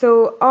 Yeah,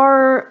 so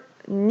our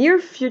near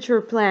future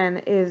plan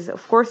is,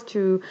 of course,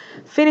 to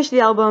finish the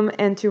album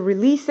and to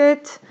release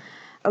it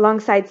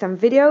alongside some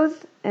videos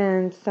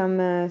and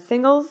some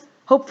singles.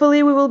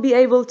 Hopefully we will be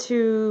able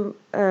to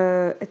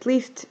at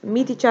least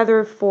meet each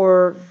other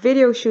for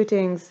video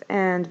shootings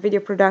and video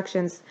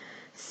productions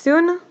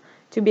soon,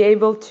 to be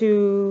able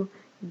to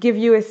give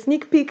you a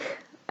sneak peek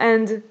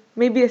and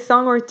maybe a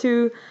song or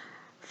two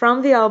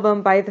from the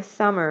album by the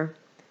summer.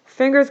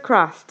 Fingers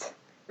crossed.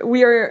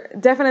 We are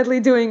definitely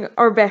doing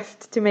our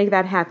best to make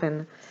that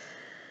happen.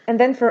 And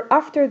then for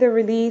after the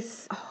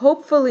release,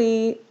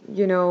 hopefully,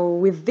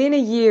 within a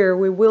year,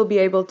 we will be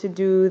able to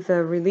do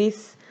the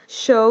release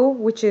show,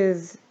 which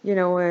is,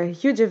 a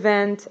huge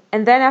event.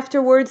 And then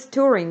afterwards,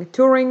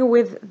 touring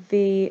with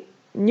the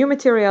new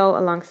material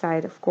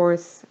alongside, of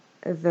course,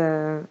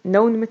 the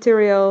known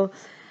material,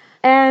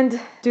 and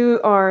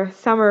do our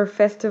summer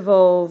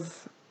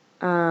festivals,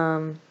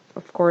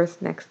 of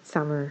course, next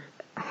summer.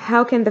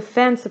 How can the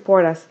fans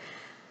support us?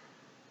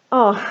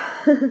 Oh,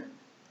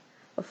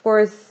 of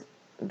course,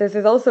 this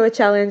is also a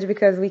challenge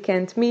because we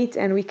can't meet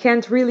and we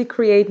can't really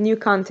create new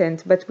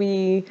content, but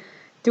we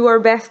do our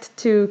best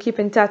to keep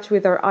in touch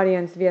with our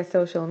audience via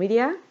social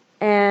media.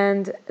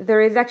 And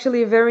there is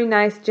actually a very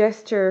nice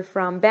gesture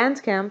from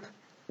Bandcamp.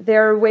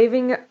 They're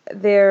waiving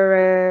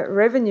their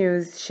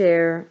revenues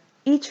share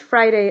each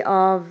Friday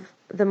of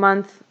the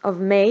month of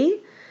May.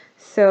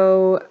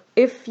 So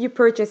if you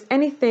purchase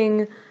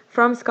anything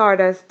from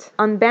Skardust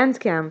on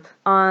Bandcamp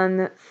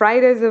on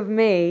Fridays of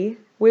May,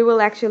 we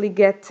will actually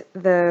get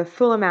the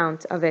full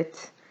amount of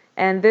it.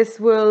 And this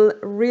will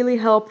really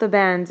help the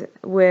band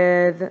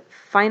with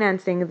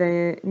financing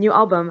the new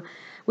album.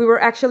 We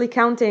were actually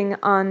counting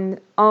on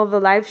all the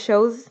live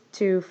shows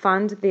to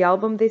fund the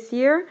album this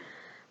year,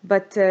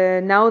 but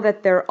now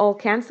that they're all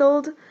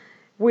cancelled,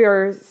 we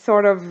are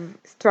sort of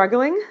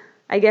struggling.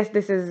 I guess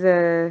this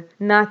is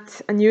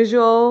not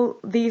unusual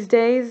these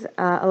days.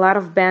 A lot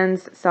of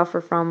bands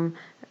suffer from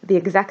the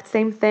exact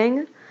same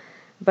thing.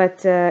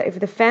 But if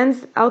the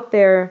fans out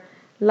there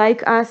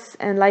like us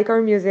and like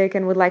our music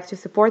and would like to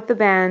support the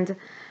band,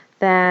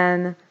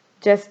 then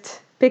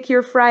just pick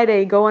your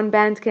Friday, go on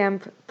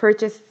Bandcamp,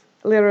 purchase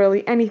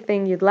literally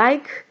anything you'd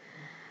like.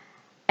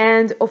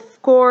 And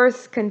of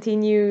course,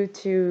 continue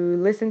to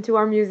listen to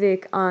our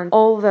music on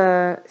all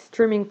the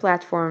streaming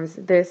platforms.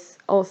 This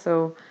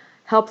also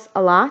helps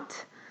a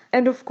lot.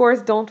 And of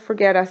course, don't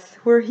forget us.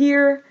 We're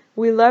here,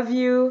 we love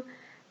you,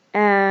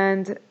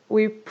 and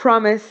we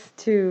promise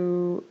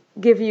to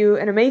give you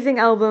an amazing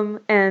album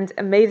and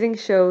amazing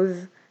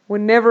shows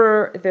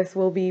whenever this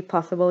will be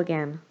possible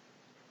again.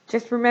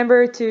 Just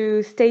remember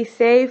to stay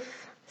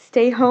safe,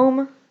 stay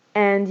home,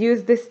 and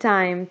use this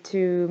time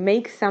to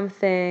make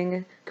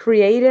something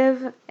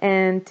creative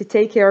and to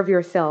take care of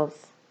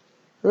yourselves.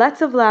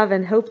 Lots of love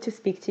and hope to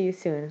speak to you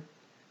soon.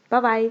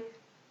 Bye-bye.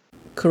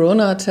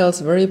 Corona tells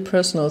very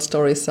personal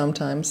stories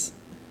sometimes,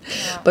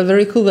 but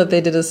very cool that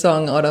they did a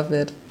song out of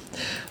it.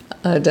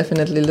 I'll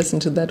definitely listen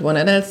to that one,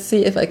 and I'll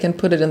see if I can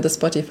put it in the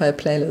Spotify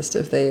playlist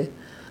if they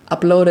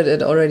uploaded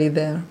it already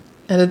there.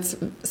 And it's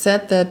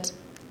sad that,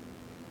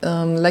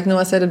 like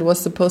Noah said, it was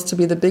supposed to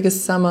be the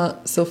biggest summer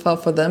so far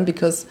for them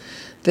because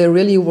they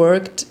really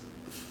worked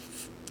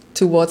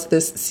towards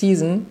this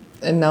season,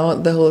 and now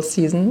the whole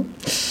season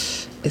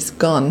is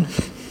gone.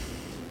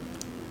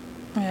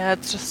 Yeah,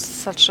 it's just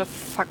such a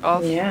fuck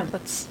off. Yeah.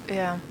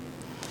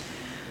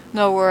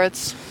 No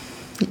words.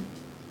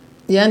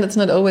 Yeah, and it's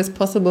not always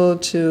possible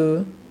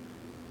to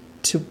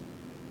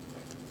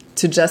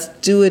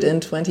just do it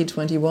in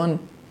 2021.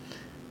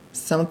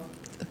 Some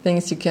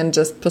things you can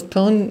just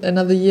postpone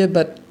another year,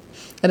 but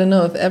I don't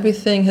know if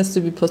everything has to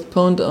be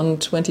postponed on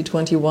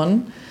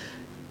 2021,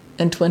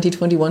 and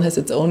 2021 has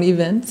its own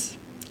events.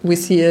 We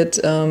see it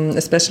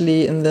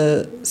especially in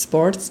the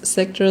sports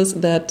sectors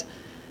that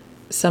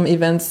some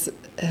events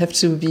have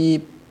to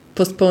be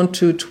postponed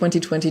to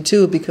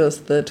 2022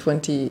 because the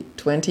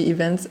 2020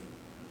 events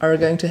are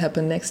going to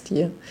happen next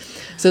year.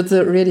 So it's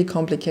a really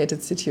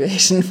complicated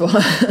situation for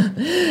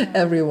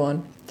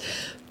everyone.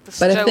 The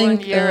stolen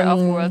year of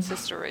world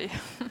history.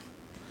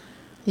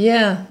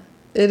 Yeah,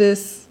 it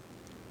is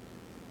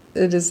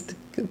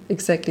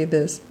exactly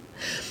this.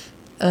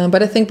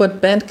 But I think what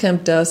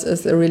Bandcamp does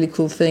is a really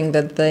cool thing,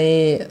 that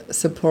they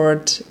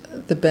support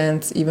the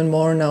bands even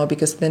more now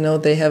because they know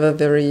they have a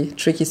very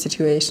tricky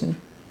situation.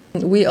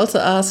 We also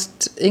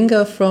asked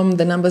Inga from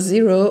the Number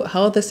Zero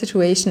how the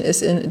situation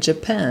is in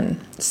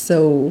Japan.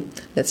 So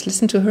let's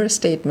listen to her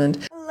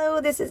statement. Hello,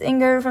 this is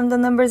Inga from the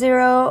Number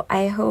Zero.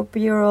 I hope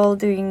you're all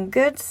doing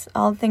good,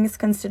 all things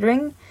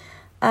considering.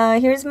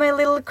 Here's my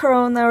little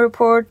corona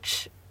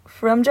report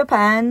from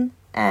Japan.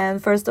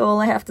 And first of all,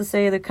 I have to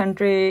say the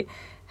country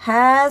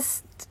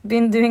has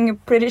been doing a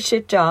pretty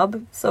shit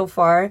job so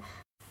far.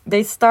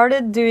 They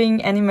started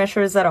doing any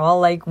measures at all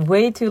like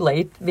way too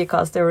late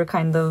because they were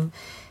kind of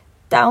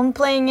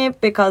downplaying it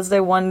because they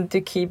wanted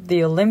to keep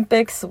the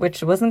Olympics,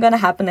 which wasn't going to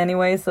happen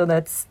anyway, so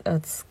that's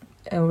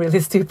really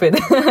stupid.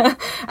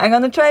 I'm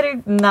going to try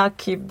to not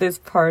keep this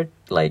part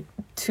like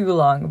too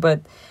long,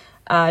 but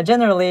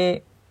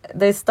generally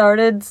they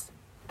started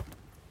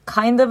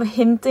kind of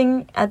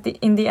hinting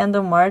in the end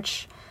of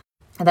March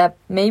that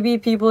maybe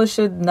people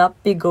should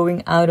not be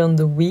going out on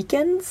the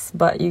weekends,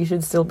 but you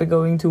should still be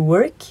going to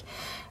work.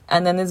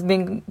 And then it's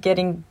been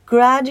getting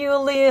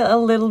gradually a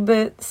little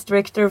bit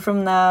stricter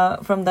from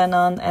then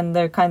on, and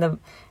they're kind of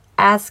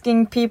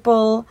asking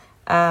people,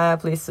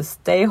 please to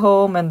stay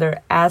home, and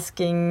they're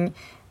asking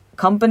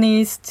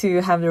companies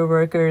to have their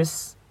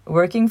workers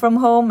working from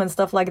home and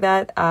stuff like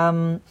that.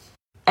 And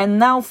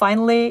now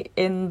finally,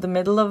 in the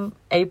middle of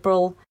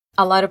April,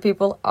 a lot of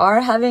people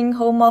are having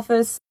home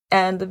office,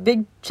 and the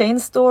big chain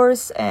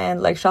stores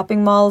and like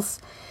shopping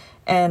malls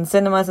and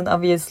cinemas and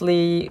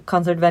obviously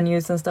concert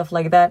venues and stuff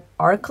like that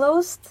are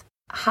closed.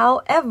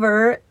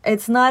 However,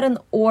 it's not an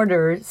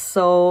order,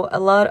 so a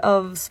lot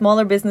of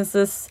smaller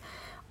businesses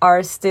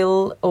are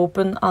still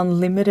open on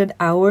limited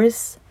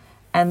hours,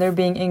 and they're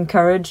being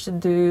encouraged to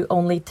do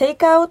only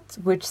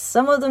takeout, which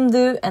some of them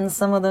do and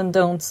some of them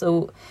don't.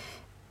 So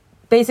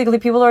basically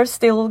people are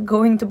still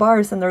going to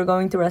bars and they're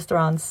going to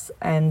restaurants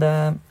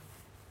and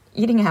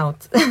eating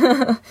out.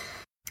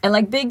 And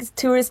like big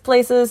tourist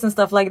places and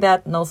stuff like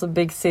that, and also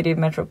big city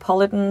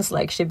metropolitans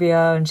like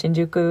Shibuya and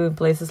Shinjuku and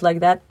places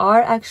like that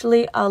are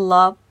actually a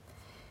lot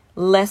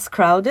less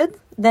crowded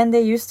than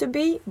they used to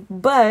be.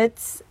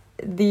 But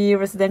the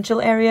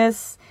residential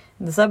areas,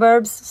 the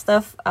suburbs,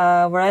 stuff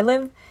where I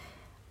live,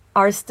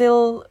 are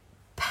still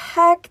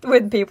packed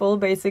with people.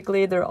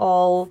 Basically, they're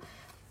all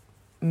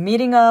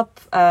meeting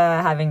up,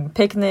 having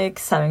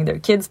picnics, having their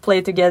kids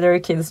play together.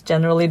 Kids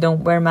generally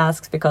don't wear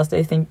masks because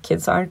they think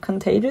kids aren't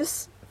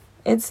contagious,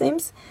 it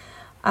seems.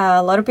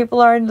 A lot of people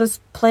are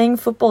just playing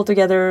football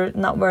together,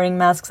 not wearing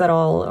masks at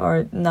all,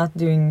 or not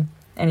doing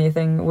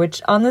anything,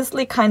 which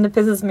honestly kind of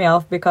pisses me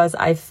off because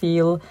I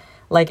feel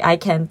like I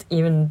can't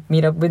even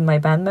meet up with my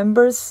band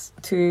members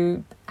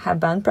to have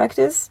band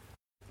practice.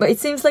 But it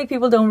seems like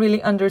people don't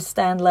really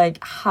understand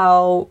like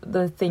how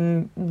the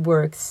thing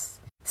works.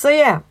 So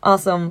yeah,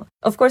 awesome.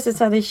 Of course, it's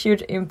had a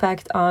huge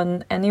impact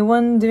on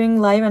anyone doing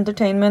live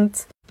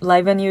entertainment.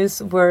 Live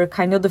venues were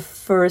kind of the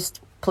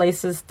first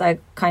places that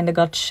kind of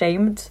got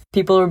shamed.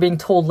 People were being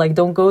told like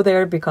don't go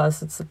there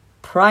because it's a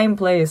prime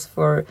place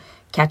for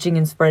catching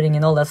and spreading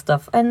and all that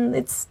stuff, and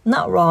it's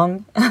not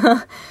wrong.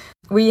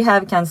 We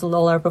have cancelled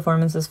all our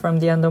performances from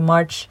the end of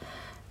March,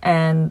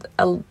 and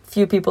a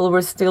few people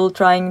were still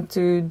trying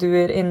to do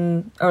it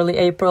in early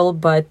April,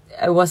 but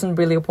it wasn't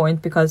really a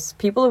point because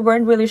people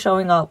weren't really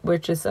showing up,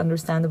 which is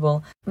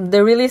understandable.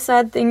 The really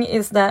sad thing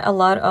is that a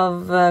lot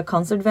of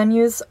concert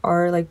venues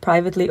are like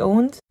privately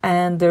owned,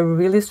 and they're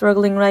really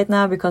struggling right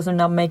now because they're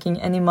not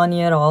making any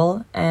money at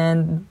all.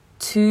 And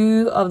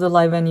two of the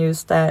live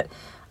venues that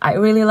I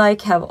really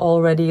like have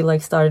already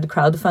like started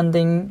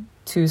crowdfunding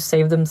to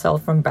save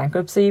themselves from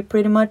bankruptcy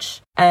pretty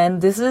much.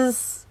 And this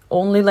is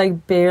only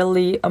like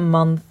barely a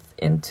month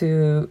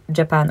into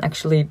Japan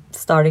actually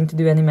starting to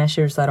do any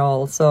measures at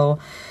all. So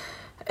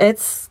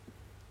it's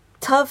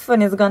tough,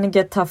 and it's going to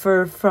get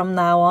tougher from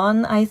now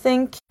on, I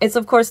think. It's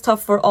of course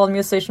tough for all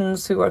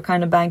musicians who are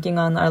kind of banking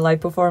on our live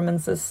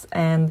performances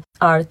and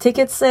our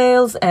ticket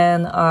sales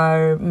and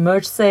our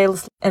merch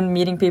sales and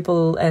meeting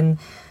people and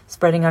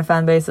spreading our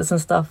fan bases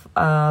and stuff.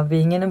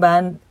 Being in a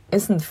band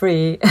isn't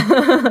free,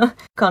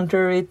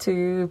 contrary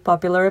to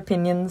popular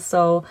opinion.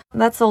 So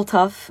that's all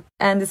tough.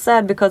 And it's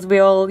sad because we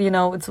all,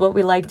 it's what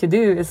we like to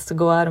do, is to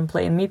go out and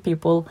play and meet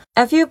people.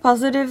 A few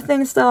positive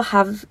things though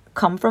have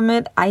come from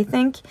it, I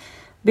think,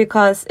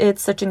 because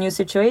it's such a new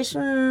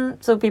situation.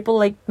 So people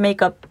like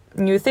make up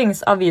new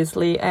things,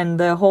 obviously. And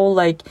the whole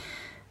like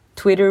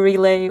Twitter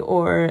relay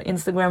or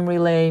Instagram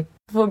relay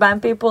for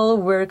band people,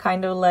 we're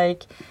kind of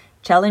like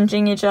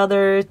challenging each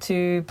other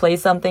to play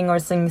something or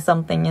sing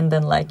something and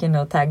then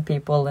tag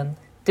people and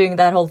doing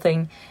that whole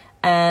thing.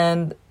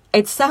 And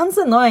it sounds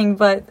annoying,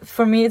 but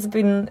for me it's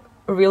been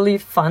really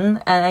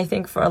fun. And I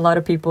think for a lot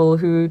of people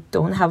who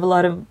don't have a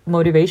lot of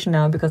motivation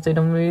now because they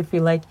don't really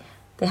feel like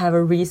they have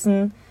a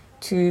reason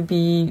to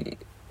be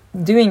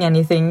doing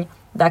anything,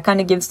 that kind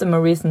of gives them a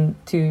reason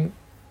to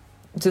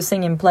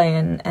sing and play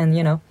and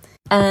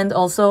And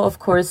also, of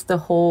course, the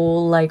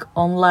whole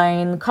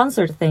online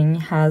concert thing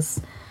has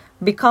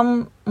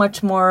become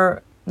much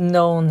more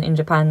known in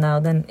Japan now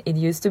than it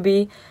used to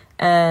be.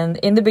 And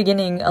in the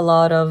beginning, a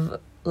lot of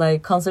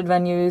concert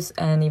venues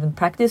and even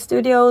practice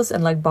studios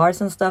and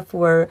bars and stuff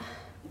were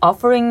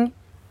offering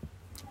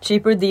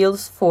cheaper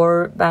deals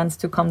for bands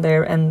to come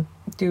there and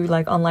do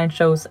online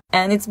shows.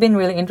 And it's been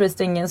really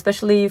interesting,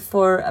 especially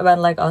for a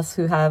band like us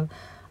who have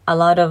a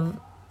lot of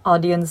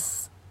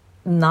audience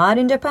not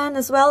in Japan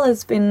as well.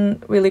 It's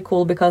been really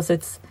cool because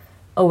it's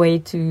a way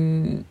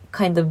to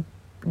kind of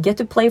get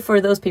to play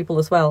for those people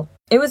as well.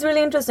 it was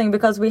really interesting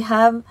because we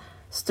have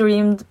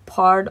streamed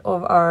part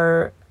of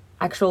our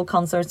actual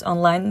concerts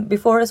online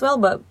before as well,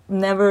 but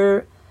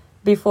never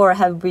before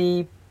have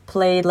we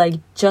played like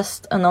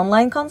just an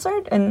online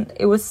concert, and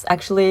it was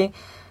actually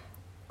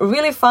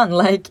really fun.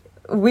 Like,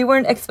 we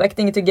weren't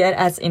expecting to get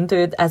as into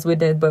it as we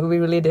did, but we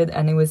really did,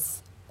 and it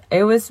was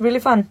really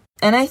fun.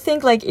 And I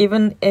think, like,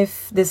 even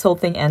if this whole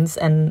thing ends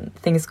and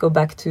things go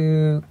back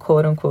to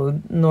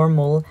quote-unquote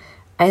normal,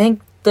 I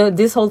think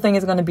this whole thing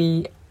is going to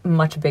be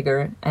much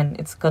bigger, and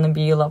it's going to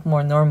be a lot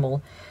more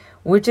normal,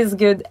 which is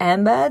good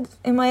and bad,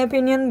 in my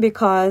opinion,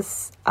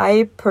 because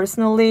I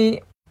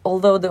personally,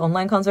 although the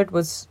online concert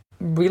was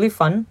really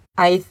fun,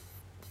 I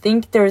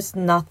think there's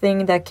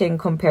nothing that can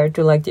compare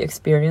to, like, the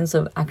experience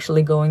of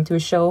actually going to a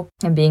show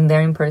and being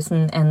there in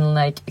person and,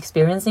 like,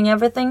 experiencing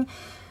everything.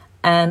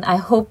 And I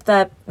hope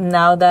that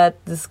now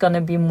that this is going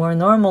to be more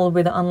normal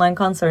with the online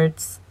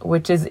concerts,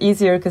 which is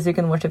easier because you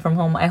can watch it from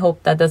home, I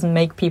hope that doesn't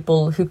make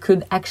people who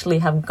could actually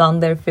have gone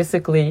there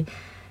physically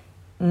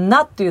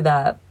not do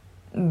that,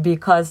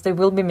 because they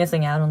will be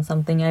missing out on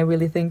something, I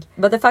really think.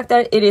 But the fact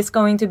that it is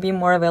going to be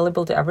more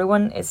available to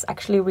everyone is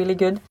actually really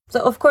good. So,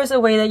 of course, a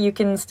way that you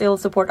can still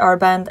support our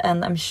band,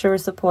 and I'm sure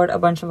support a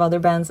bunch of other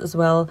bands as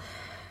well,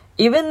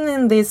 even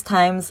in these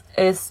times,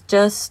 is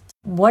just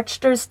watch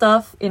their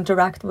stuff,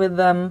 interact with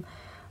them,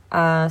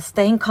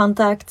 stay in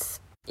contact.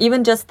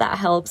 Even just that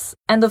helps.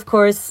 And of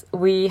course,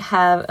 we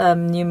have a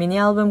new mini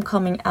album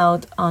coming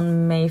out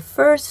on May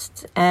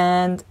 1st.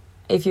 And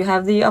if you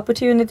have the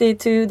opportunity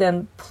to,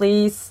 then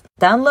please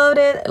download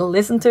it,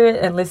 listen to it,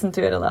 and listen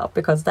to it a lot,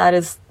 because that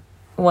is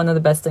one of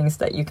the best things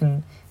that you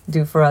can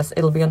do for us.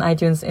 It'll be on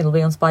iTunes, it'll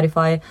be on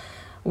Spotify.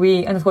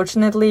 We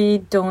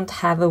unfortunately don't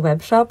have a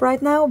web shop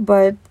right now,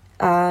 but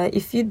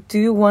if you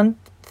do want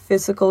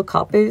physical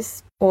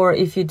copies, or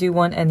if you do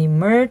want any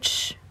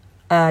merch,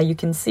 you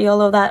can see all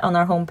of that on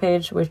our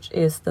homepage, which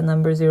is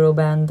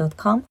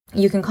the0band.com.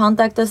 You can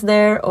contact us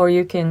there, or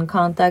you can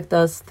contact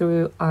us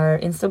through our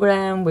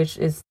Instagram, which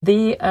is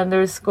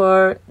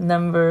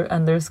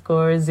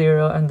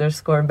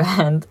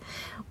the_number_0_band,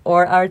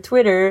 or our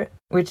Twitter,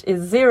 which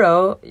is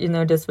 0,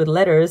 just with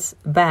letters,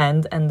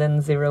 band, and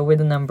then 0 with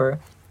a number.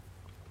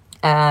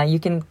 You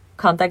can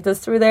contact us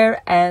through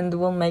there, and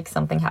we'll make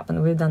something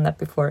happen. We've done that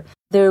before.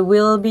 There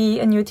will be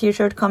a new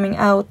t-shirt coming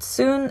out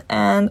soon,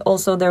 and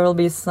also there will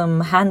be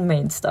some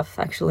handmade stuff,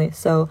 actually.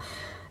 So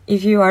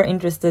if you are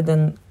interested,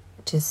 then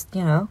just,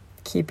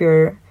 keep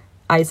your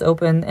eyes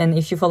open. And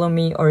if you follow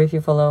me, or if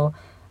you follow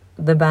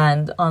the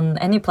band on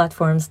any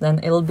platforms, then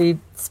it'll be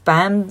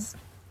spammed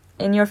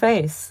in your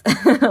face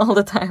all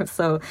the time,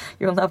 so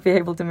you'll not be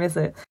able to miss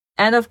it.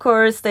 And of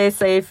course, stay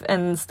safe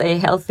and stay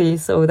healthy,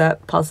 so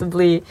that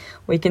possibly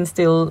we can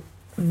still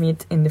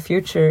meet in the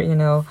future,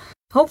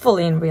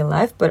 hopefully in real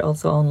life, but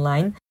also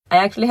online. I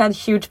actually had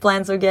huge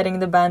plans of getting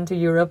the band to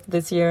Europe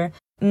this year.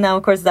 Now,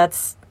 of course,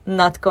 that's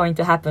not going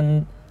to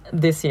happen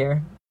this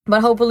year.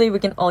 But hopefully we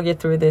can all get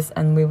through this,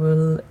 and we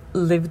will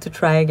live to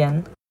try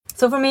again.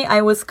 So for me,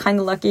 I was kind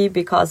of lucky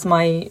because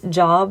my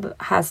job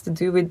has to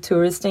do with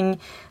touristing.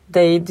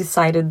 They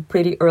decided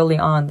pretty early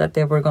on that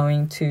they were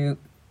going to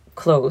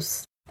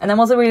close. And I'm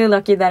also really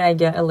lucky that I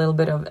get a little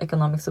bit of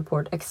economic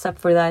support except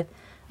for that.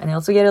 And I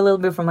also get a little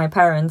bit from my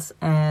parents.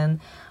 And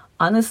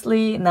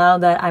honestly, now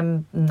that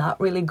I'm not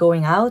really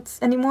going out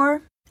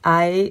anymore,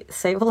 I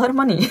save a lot of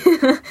money.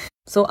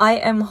 So I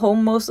am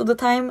home most of the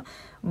time,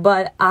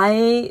 but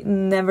I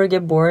never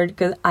get bored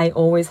because I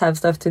always have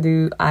stuff to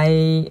do.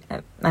 I'm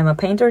a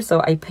painter,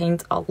 so I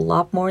paint a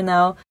lot more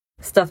now.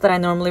 Stuff that I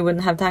normally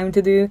wouldn't have time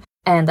to do.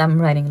 And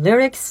I'm writing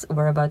lyrics.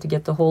 We're about to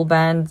get the whole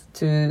band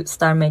to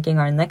start making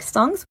our next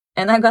songs.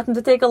 And I've gotten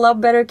to take a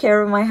lot better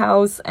care of my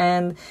house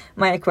and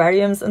my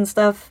aquariums and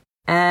stuff.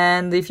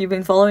 And if you've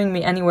been following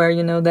me anywhere,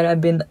 you know that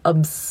I've been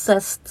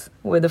obsessed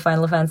with the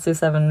Final Fantasy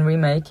VII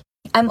Remake.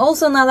 I'm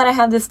also, now that I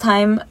have this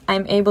time,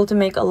 I'm able to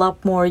make a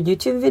lot more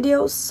YouTube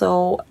videos.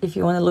 So if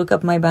you want to look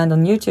up my band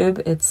on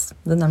YouTube, it's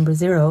the number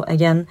 0.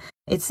 Again,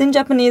 it's in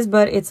Japanese,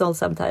 but it's all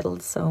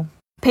subtitled. So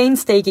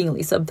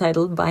painstakingly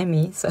subtitled by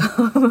me. So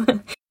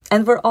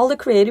and for all the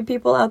creative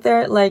people out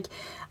there,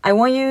 I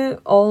want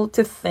you all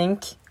to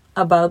think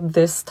about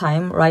this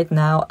time right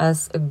now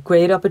as a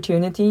great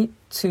opportunity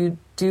to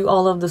do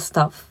all of the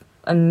stuff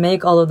and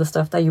make all of the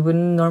stuff that you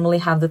wouldn't normally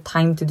have the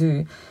time to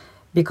do,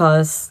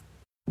 because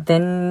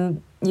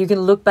then you can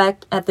look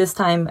back at this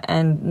time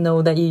and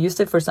know that you used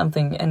it for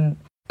something and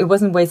it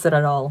wasn't wasted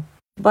at all.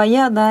 But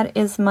yeah, that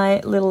is my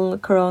little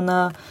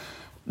Corona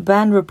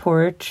band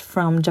report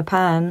from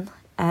Japan.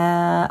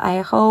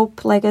 I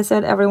hope, like I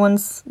said,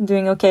 everyone's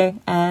doing okay,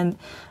 and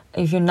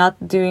if you're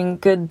not doing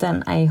good,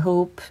 then I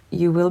hope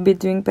you will be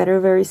doing better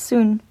very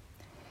soon.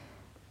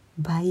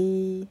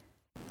 Bye.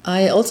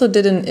 I also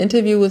did an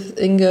interview with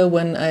Inge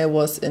when I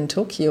was in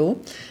Tokyo,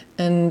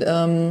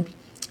 and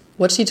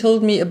what she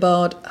told me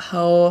about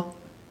how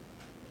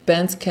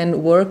bands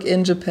can work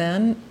in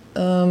Japan,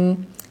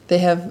 they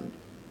have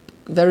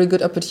very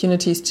good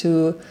opportunities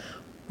to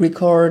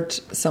record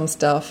some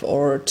stuff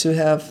or to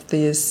have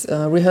these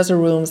rehearsal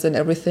rooms and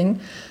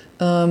everything.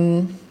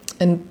 And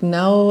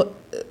now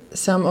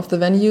some of the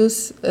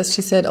venues, as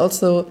she said,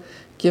 also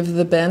give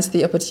the bands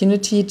the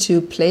opportunity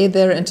to play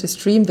there and to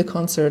stream the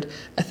concert.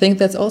 I think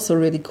that's also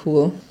really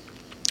cool.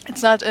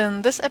 It's not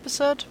in this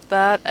episode,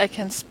 but I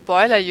can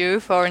spoiler you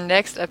for our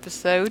next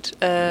episode.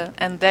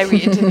 And there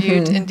we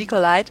interviewed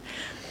Indicolite,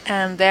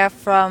 and they're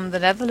from the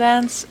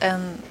Netherlands,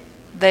 and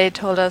they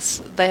told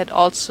us they had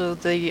also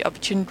the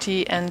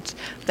opportunity, and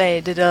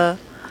they did a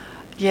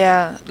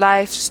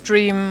live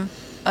stream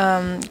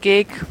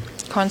gig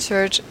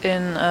concert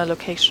in a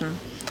location.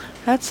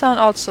 That sounds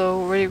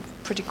also really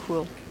pretty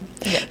cool.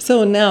 Yeah.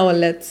 So now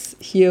let's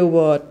hear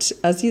what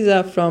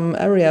Aziza from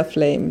Area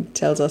Flame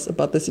tells us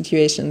about the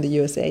situation in the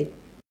USA.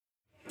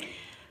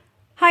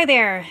 Hi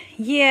there.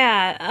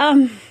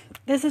 Yeah,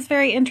 this is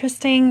very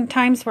interesting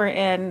times we're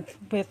in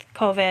with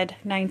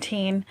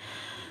COVID-19.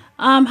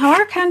 How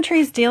our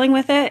country's dealing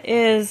with it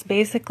is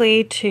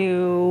basically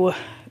to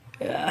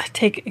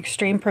take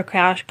extreme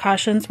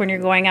precautions when you're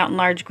going out in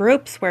large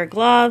groups. Wear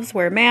gloves,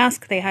 wear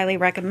masks. They highly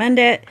recommend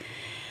it.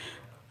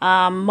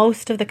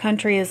 Most of the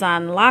country is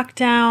on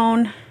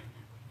lockdown.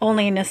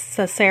 Only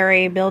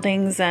necessary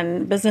buildings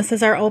and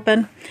businesses are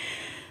open.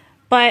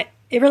 But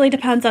it really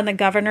depends on the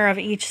governor of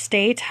each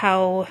state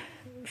how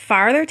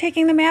far they're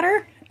taking the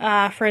matter.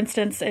 For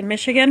instance, in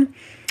Michigan,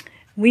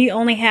 we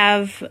only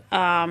have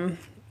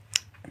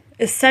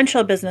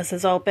essential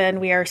businesses open.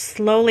 We are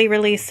slowly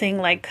releasing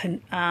like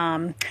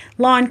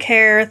lawn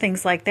care,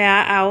 things like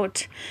that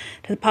out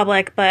to the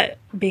public, but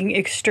being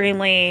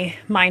extremely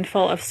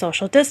mindful of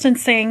social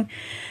distancing.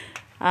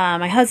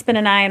 My husband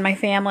and I and my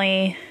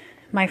family,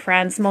 my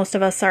friends, most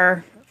of us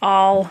are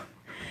all,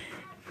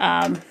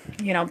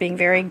 being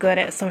very good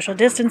at social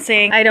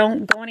distancing. I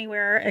don't go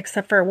anywhere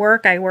except for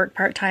work. I work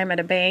part-time at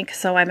a bank,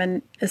 so I'm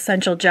an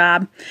essential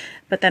job.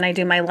 But then I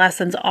do my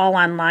lessons all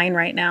online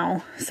right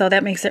now. So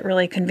that makes it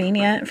really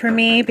convenient for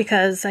me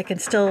because I can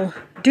still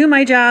do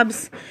my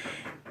jobs.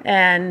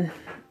 And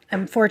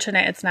I'm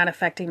fortunate it's not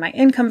affecting my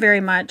income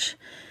very much.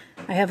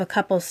 I have a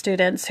couple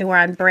students who are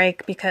on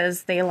break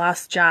because they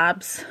lost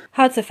jobs.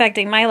 How it's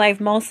affecting my life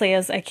mostly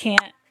is I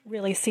can't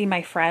really see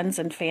my friends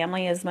and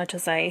family as much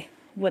as I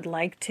would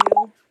like to.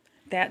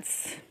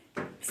 That's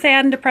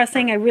sad and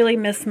depressing. I really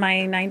miss my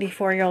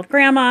 94-year-old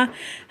grandma.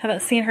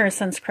 Haven't seen her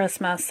since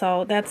Christmas,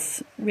 so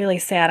that's really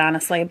sad,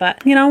 honestly.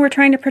 But, we're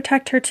trying to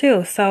protect her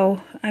too,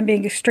 so I'm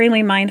being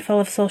extremely mindful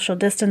of social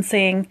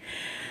distancing.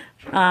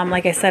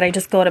 Like I said, I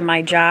just go to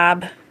my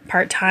job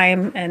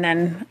part-time, and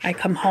then I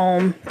come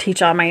home,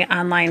 teach all my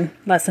online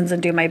lessons,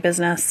 and do my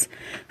business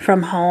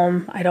from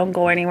home. I don't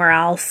go anywhere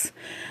else.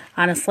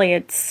 Honestly,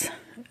 it's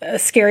a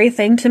scary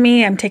thing to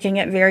me. I'm taking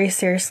it very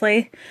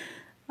seriously.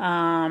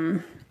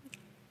 So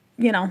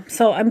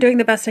I'm doing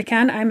the best I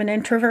can. I'm an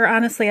introvert,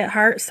 honestly, at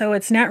heart, so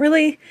it's not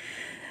really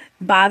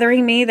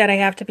bothering me that I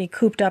have to be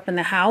cooped up in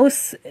the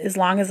house as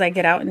long as I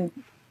get out and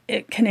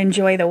can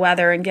enjoy the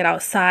weather and get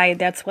outside.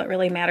 That's what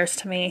really matters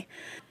to me.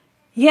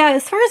 Yeah,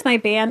 as far as my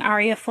band,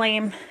 Aria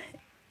Flame,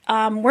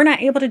 we're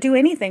not able to do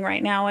anything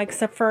right now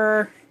except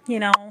for,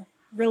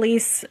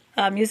 release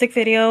a music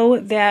video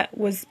that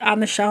was on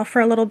the shelf for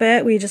a little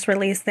bit. We just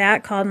released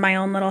that called My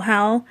Own Little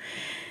Hell.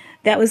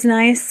 That was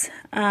nice.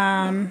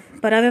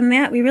 But other than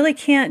that, we really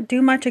can't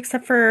do much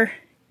except for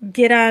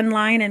get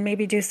online and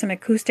maybe do some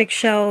acoustic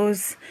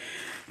shows,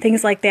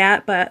 things like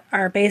that. But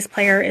our bass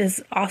player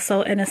is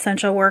also an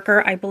essential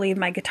worker. I believe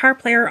my guitar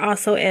player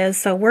also is.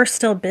 So we're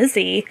still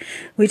busy.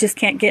 We just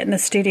can't get in the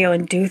studio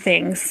and do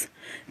things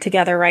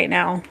together right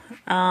now.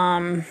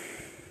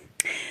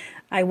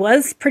 I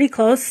was pretty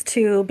close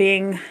to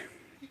being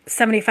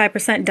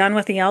 75% done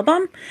with the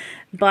album.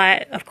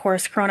 But of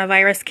course,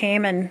 coronavirus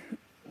came and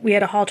we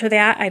had to alter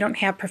that. I don't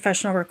have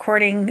professional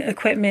recording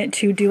equipment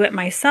to do it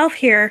myself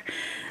here,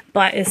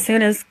 but as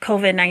soon as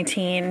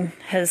COVID-19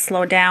 has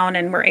slowed down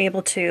and we're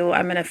able to,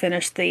 I'm going to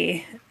finish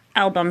the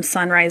album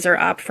Sunriser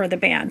up for the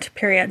band,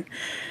 period.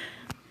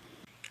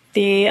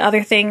 The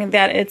other thing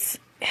that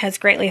has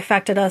greatly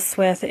affected us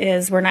with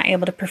is we're not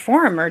able to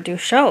perform or do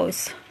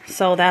shows.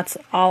 So that's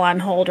all on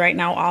hold right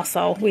now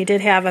also. We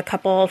did have a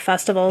couple of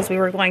festivals we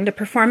were going to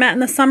perform at in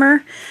the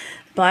summer,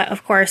 but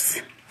of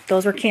course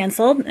those were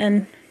canceled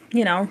and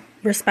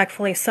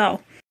respectfully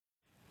so.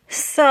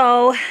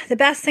 So the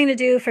best thing to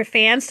do for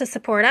fans to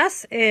support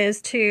us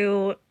is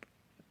to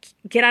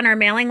get on our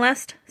mailing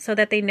list so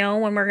that they know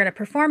when we're going to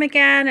perform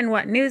again and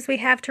what news we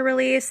have to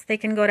release. They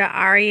can go to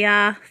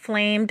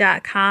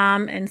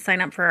ariaflame.com and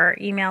sign up for our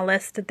email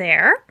list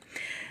there.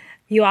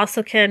 You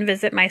also can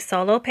visit my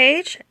solo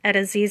page at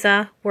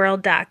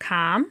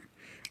azizaworld.com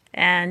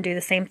and do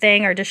the same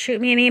thing, or just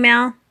shoot me an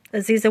email.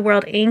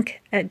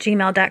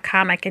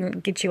 azizaworldinc@gmail.com. I can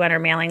get you on our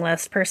mailing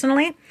list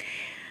personally.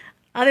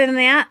 Other than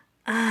that,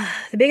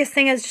 the biggest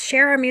thing is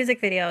share our music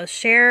videos,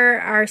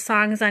 share our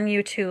songs on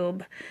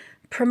YouTube,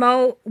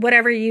 promote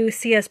whatever you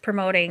see us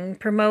promoting,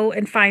 promote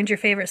and find your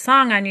favorite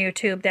song on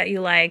YouTube that you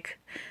like.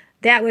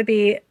 That would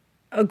be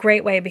a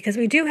great way because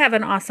we do have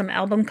an awesome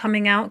album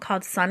coming out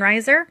called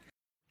Sunriser.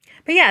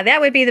 But yeah,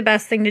 that would be the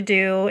best thing to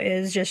do,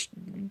 is just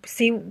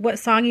see what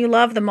song you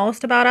love the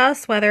most about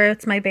us, whether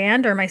it's my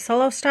band or my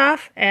solo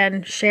stuff,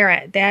 and share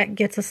it. That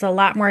gets us a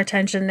lot more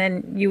attention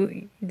than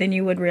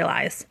you would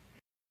realize.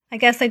 I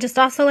guess I just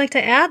also like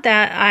to add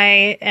that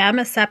I am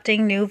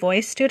accepting new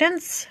voice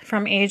students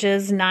from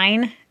ages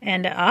 9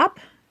 and up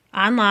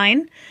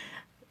online.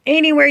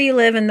 Anywhere you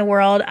live in the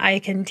world, I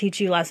can teach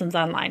you lessons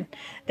online.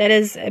 That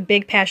is a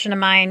big passion of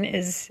mine,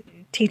 is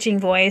teaching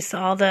voice.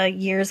 All the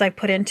years I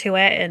put into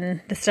it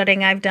and the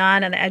studying I've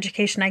done and the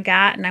education I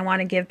got, and I want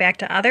to give back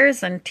to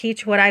others and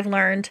teach what I've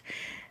learned.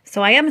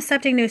 So I am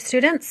accepting new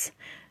students,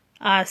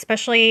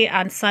 especially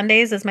on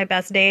Sundays is my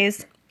best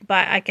days,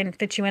 but I can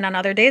fit you in on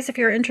other days if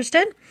you're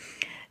interested.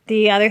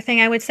 The other thing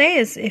I would say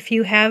is if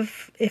you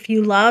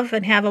love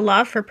and have a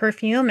love for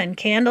perfume and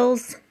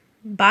candles,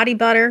 body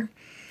butter,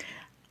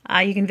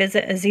 you can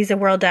visit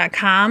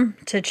azizaworld.com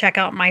to check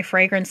out my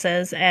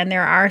fragrances. And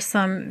there are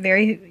some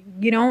very,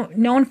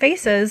 known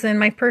faces in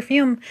my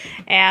perfume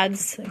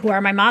ads who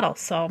are my models.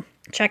 So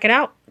check it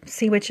out.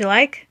 See what you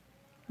like.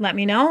 Let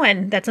me know.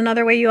 And that's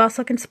another way you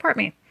also can support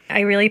me.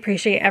 I really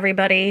appreciate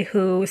everybody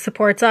who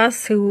supports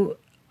us, who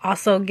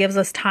also gives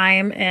us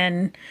time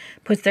and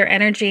puts their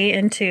energy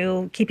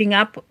into keeping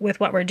up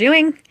with what we're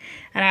doing.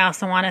 And I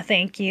also want to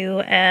thank you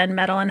and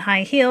Metal and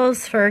High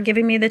Heels for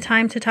giving me the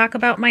time to talk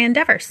about my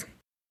endeavors.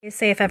 Stay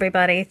safe,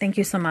 everybody. Thank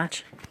you so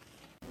much.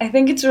 I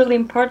think it's really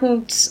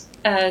important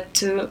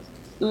to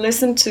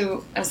listen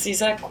to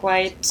Aziza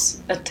quite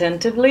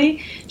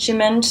attentively. She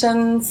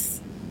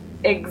mentions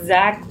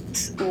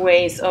exact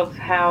ways of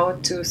how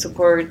to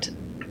support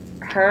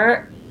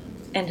her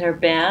and her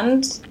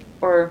band,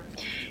 or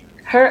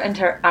her and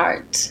her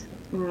art,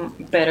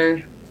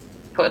 better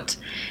put.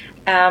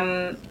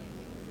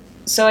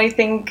 So I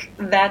think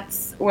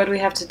that's what we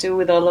have to do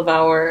with all of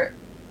our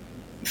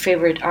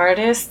favorite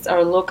artists,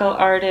 our local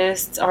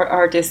artists, our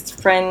artist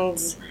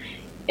friends,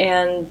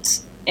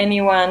 and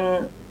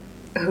anyone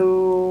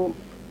who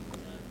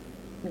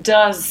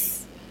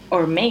does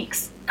or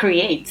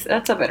creates,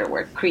 that's a better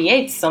word,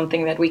 creates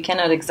something that we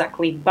cannot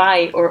exactly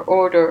buy or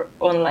order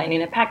online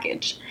in a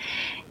package.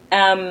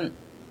 From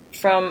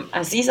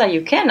Aziza,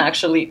 you can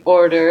actually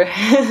order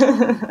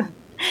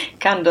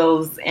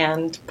candles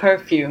and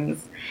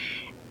perfumes.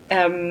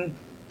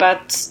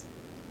 But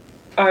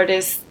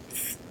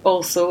artists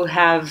also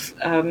have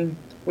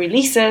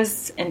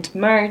releases and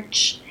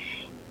merch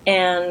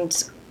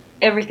and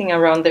everything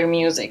around their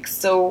music.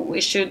 So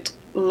we should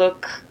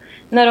look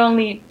not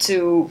only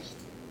to,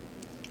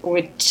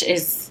 which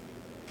is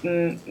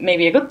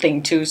maybe a good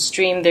thing, to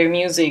stream their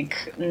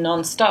music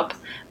non-stop,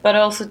 but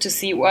also to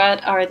see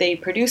what are they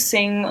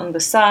producing on the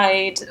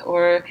side,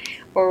 or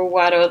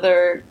what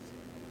other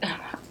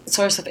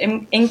source of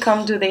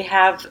income do they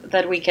have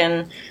that we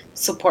can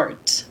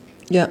support.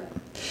 Yeah.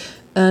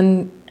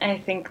 And I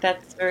think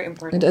that's very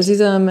important. And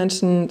Aziza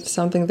mentioned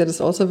something that is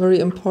also very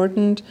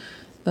important.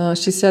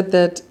 She said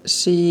that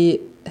she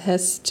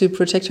has to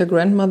protect her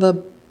grandmother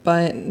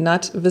by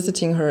not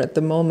visiting her at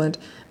the moment.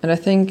 And I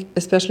think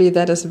especially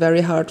that is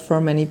very hard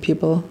for many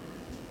people.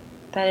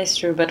 That is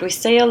true, but we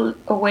stay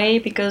away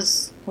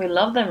because we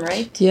love them,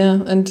 right?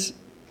 Yeah, and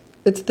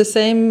it's the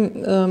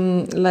same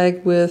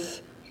like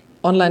with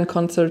online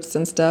concerts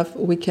and stuff.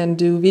 We can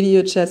do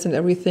video chats and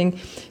everything.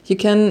 You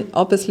can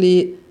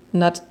obviously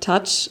not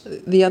touch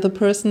the other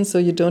person, so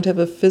you don't have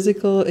a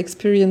physical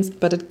experience,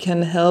 but it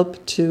can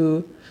help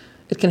you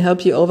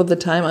over the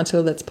time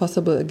until that's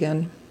possible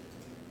again.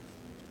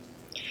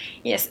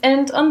 Yes,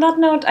 and on that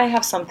note, I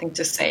have something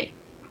to say.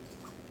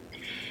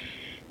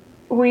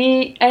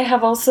 I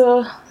have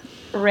also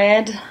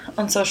read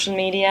on social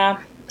media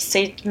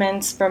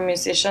statements from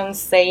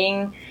musicians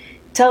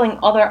telling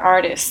other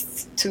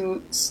artists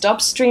to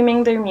stop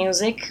streaming their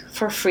music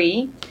for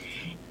free,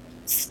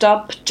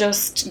 stop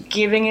just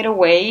giving it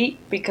away,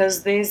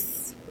 because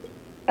this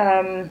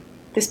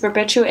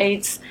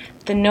perpetuates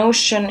the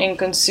notion in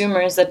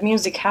consumers that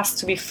music has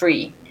to be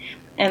free,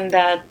 and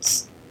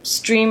that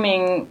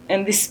streaming,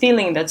 and this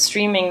feeling that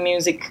streaming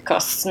music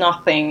costs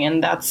nothing,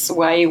 and that's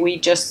why we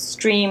just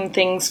stream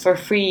things for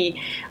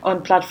free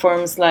on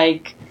platforms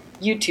like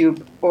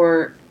YouTube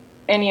or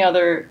any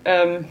other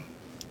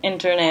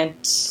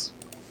internet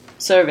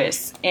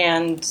service,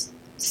 and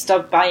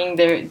stop buying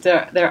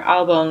their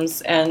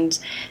albums, and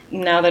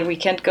now that we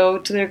can't go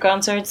to their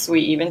concerts,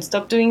 we even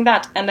stop doing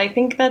that. And I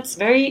think that's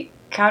very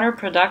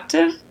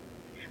counterproductive.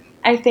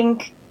 I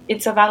think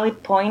it's a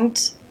valid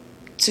point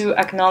to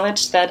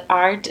acknowledge that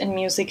art and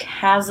music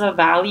has a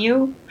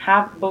value,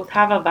 both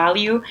have a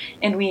value,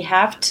 and we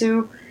have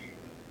to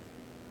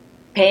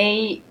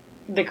pay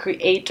the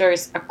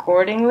creators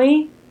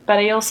accordingly. But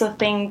I also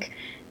think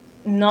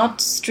not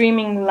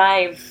streaming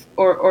live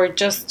or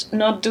just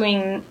not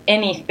doing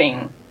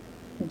anything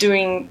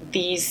during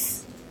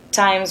these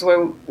times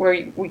where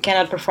we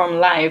cannot perform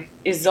live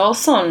is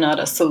also not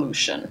a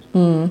solution.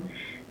 Mm.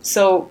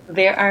 So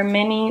there are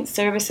many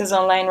services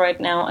online right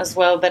now as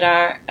well that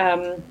are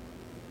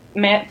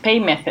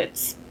paying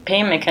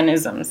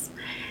mechanisms,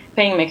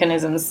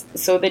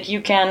 so that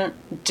you can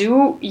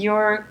do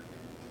your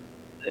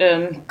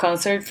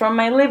concert from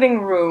my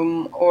living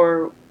room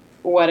or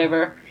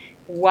whatever,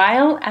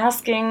 while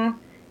asking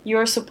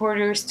your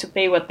supporters to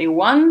pay what they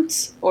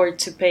want or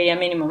to pay a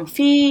minimum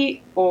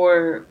fee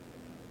or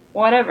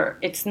whatever.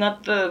 It's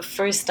not the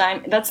first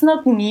time. That's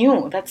not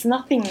new. That's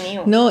nothing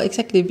new. No,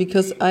 exactly,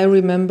 because I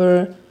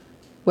remember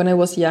when I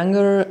was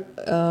younger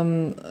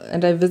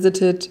and I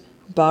visited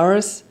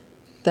bars,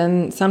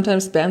 then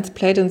sometimes bands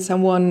played and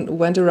someone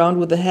went around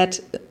with a hat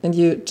and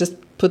you just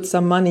put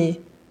some money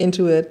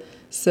into it.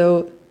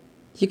 So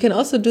you can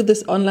also do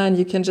this online.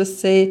 You can just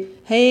say,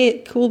 hey,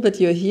 cool that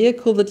you're here,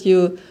 cool that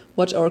you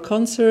watch our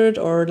concert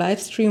or live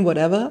stream,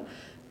 whatever.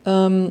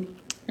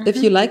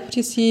 If you like what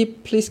you see,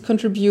 please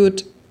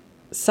contribute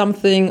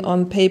something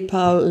on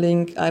PayPal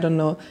link. I don't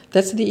know.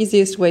 That's the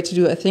easiest way to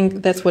do. I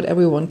think that's what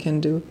everyone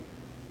can do.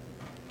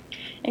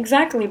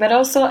 Exactly, but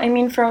also, I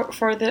mean, from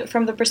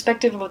the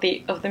perspective of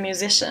the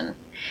musician,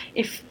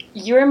 if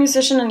you're a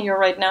musician and you're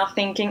right now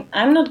thinking,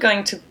 I'm not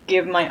going to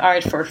give my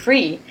art for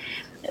free,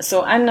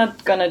 so I'm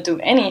not gonna do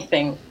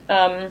anything.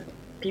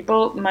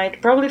 People might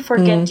probably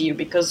forget you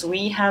because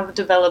we have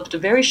developed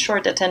very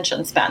short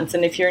attention spans,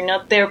 and if you're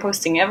not there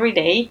posting every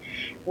day,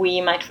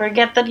 we might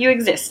forget that you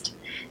exist.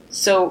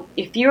 So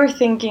if you're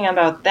thinking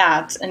about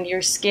that and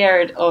you're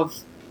scared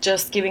of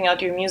just giving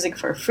out your music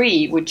for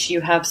free, which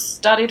you have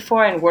studied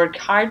for and worked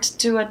hard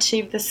to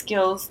achieve the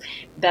skills,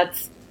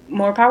 that's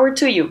more power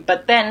to you.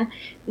 But then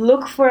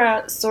look for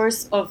a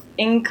source of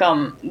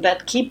income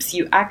that keeps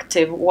you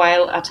active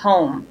while at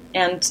home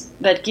and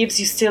that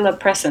gives you still a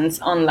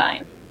presence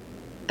online.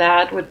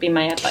 That would be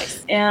my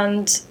advice.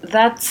 And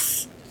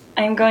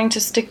I'm going to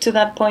stick to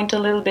that point a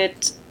little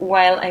bit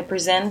while I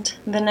present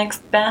the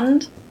next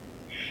band.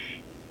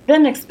 The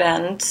next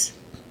band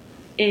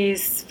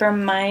is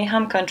from my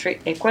home country,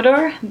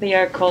 Ecuador. They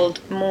are called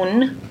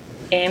Munn,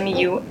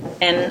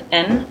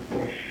 M-U-N-N.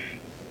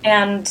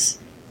 And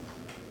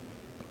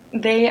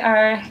they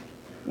are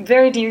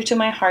very dear to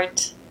my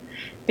heart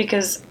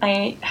because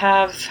I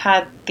have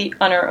had the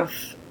honor of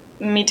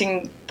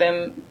meeting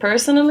them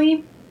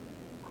personally,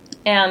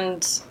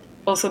 and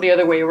also the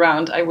other way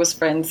around. I was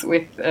friends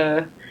with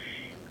the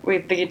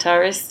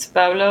guitarist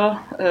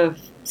Pablo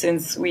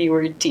since we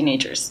were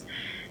teenagers.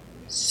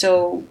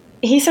 So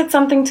he said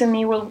something to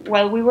me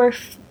while we were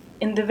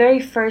in the very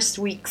first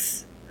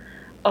weeks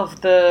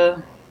of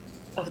the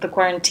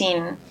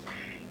quarantine,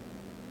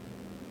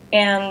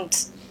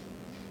 and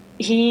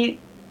he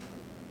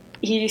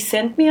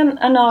sent me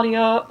an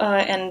audio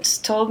and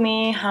told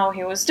me how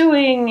he was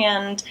doing,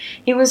 and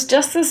he was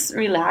just as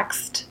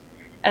relaxed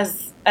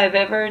as I've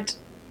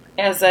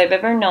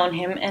ever known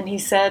him, and he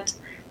said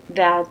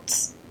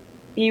that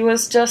he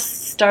was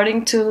just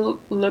starting to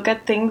look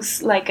at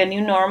things like a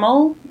new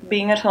normal,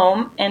 being at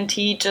home, and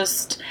he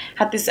just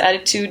had this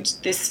attitude,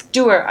 this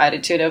doer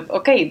attitude of,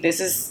 okay,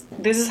 this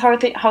is how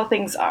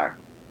things are.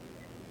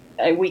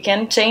 We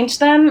can change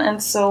them,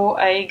 and so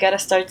I gotta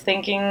start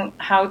thinking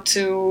how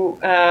to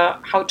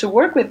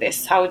work with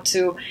this, how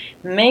to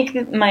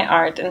make my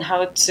art, and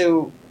how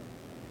to,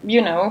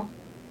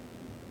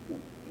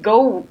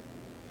 go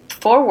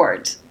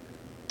forward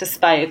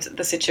despite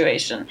the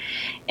situation.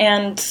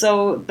 And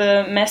so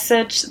the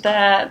messages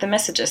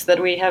that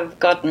we have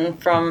gotten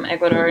from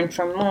Ecuador and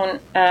from Munn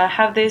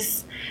have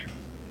this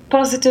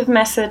positive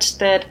message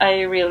that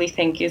I really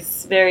think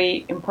is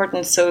very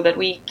important, so that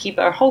we keep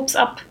our hopes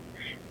up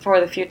for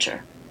the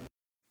future.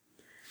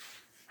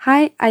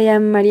 Hi, I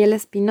am Mariela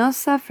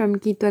Espinosa from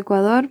Quito,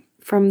 Ecuador,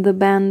 from the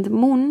band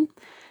Munn,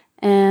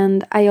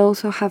 and I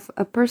also have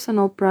a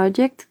personal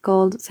project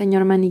called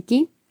Señor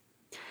Maniquí.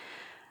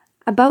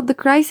 About the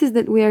crisis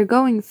that we are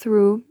going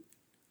through,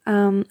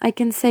 I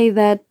can say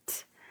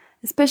that,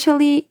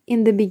 especially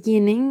in the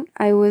beginning,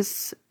 I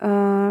was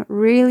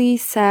really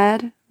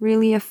sad,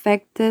 really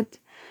affected,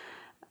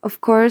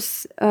 of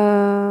course,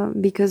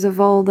 because of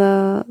all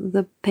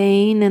the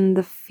pain and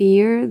the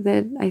fear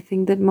that I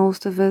think that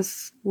most of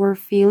us were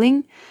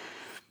feeling,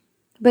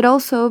 but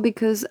also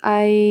because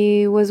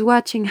I was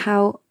watching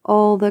how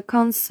all the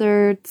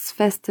concerts,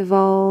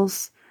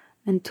 festivals,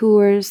 and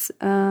tours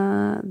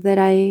that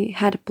I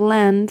had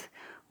planned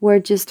were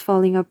just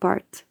falling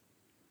apart.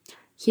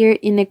 Here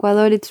in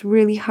Ecuador, it's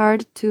really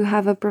hard to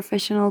have a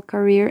professional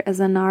career as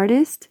an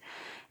artist,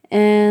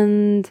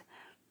 and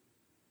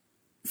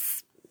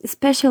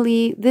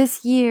especially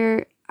this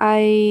year,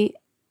 I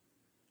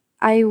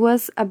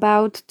was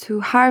about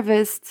to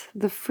harvest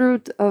the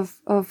fruit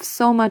of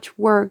so much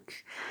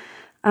work.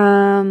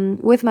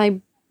 With my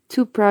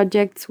two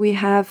projects, we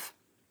have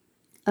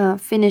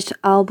finished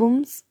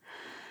albums,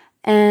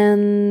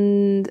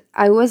 and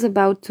I was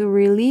about to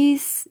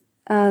release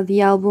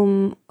the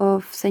album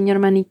of Señor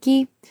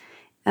Maniquí,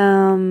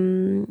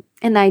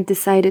 and I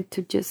decided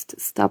to just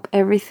stop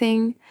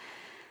everything.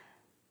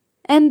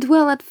 And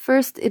well, at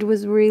first it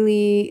was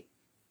really,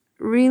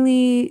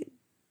 really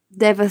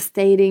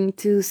devastating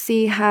to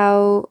see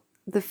how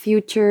the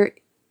future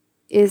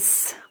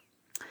is,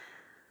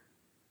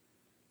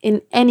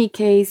 in any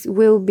case,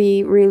 will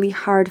be really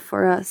hard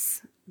for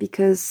us,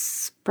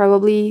 because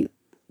probably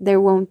there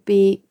won't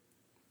be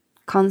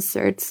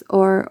concerts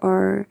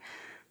or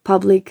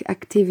public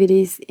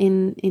activities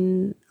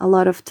in a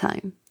lot of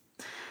time.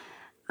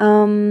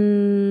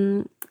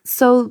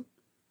 So,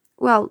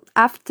 well,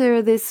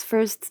 after this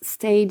first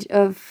stage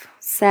of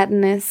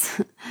sadness,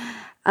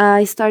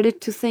 I started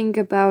to think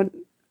about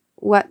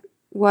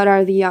what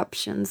are the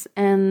options,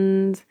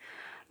 and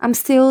I'm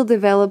still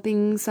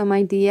developing some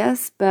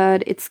ideas,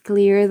 but it's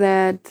clear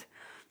that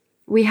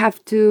we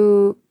have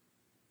to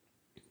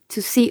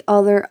see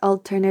other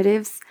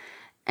alternatives.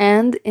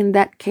 And in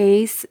that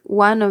case,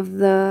 one of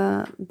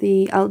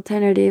the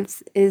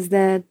alternatives is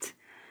that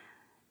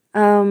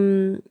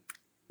the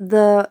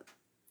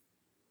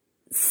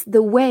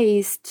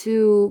ways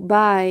to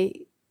buy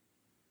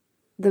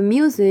the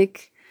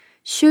music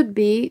should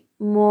be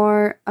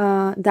more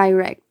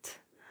direct.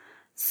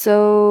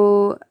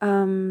 So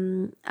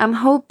I'm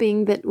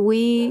hoping that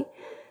we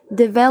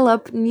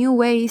develop new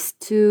ways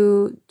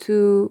to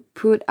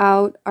put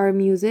out our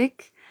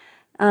music,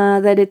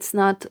 that it's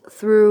not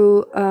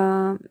through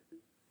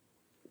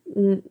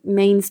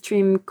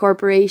mainstream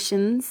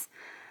corporations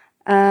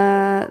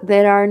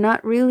that are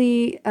not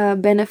really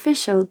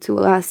beneficial to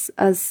us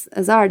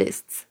as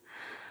artists.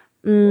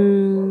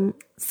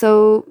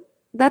 So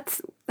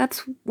that's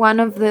one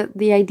of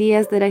the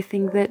ideas that I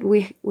think that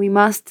we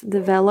must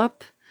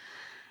develop.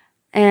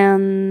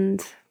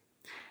 And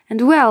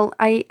well,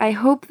 I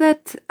hope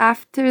that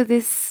after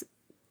this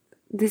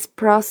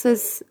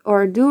process,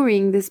 or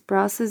during this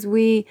process,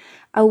 we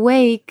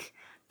awake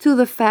to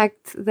the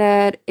fact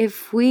that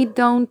if we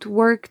don't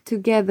work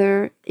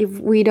together, if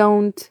we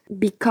don't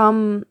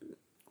become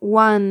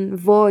one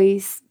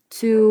voice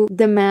to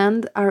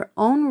demand our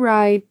own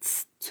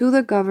rights to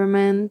the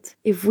government,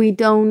 if we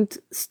don't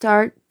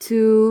start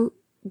to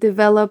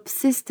develop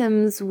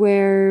systems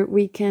where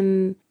we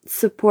can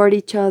support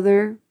each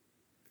other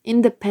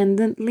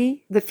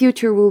independently, the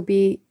future will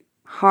be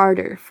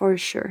harder for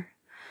sure.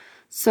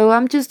 So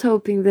I'm just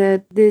hoping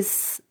that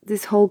this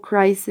whole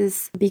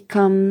crisis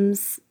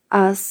becomes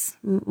us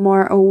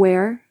more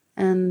aware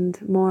and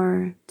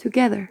more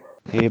together.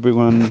 Hey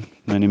everyone,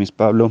 my name is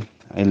Pablo.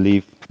 I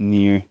live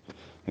near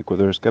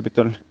Ecuador's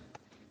capital,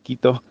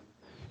 Quito,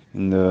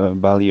 in the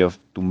valley of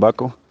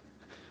Tumbaco.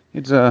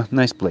 It's a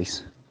nice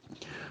place.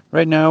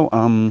 Right now,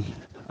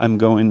 I'm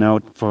going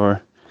out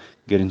for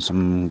getting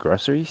some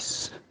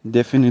groceries.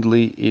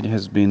 Definitely, it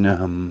has been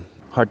a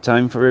hard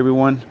time for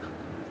everyone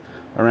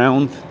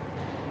around.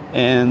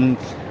 And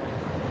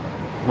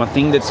one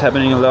thing that's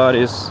happening a lot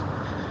is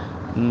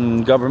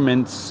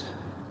governments,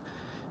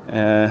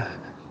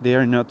 they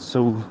are not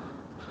so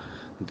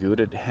good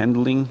at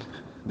handling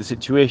the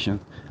situation.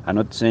 I'm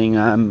not saying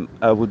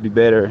I would be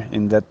better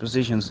in that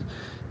positions.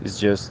 It's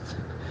just,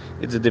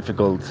 it's a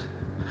difficult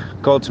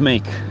call to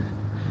make,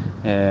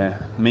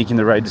 making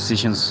the right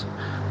decisions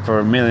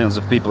for millions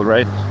of people,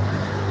 right?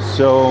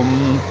 So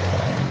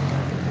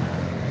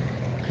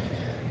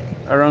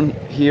around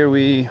here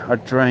we are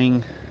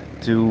trying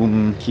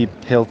to keep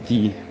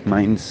healthy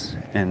minds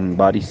and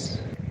bodies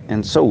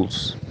and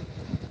souls.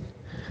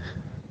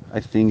 I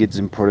think it's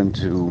important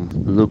to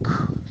look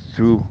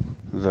through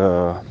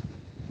the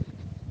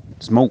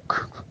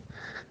smoke,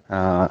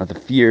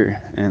 the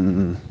fear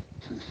and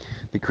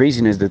the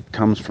craziness that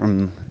comes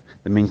from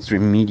the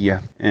mainstream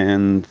media,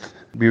 and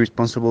be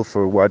responsible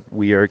for what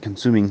we are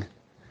consuming,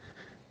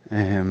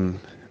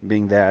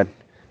 being that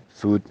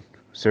food,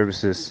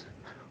 services,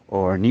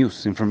 or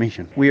news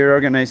information. We are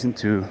organizing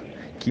to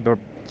keep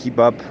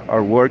up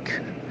our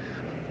work,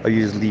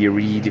 obviously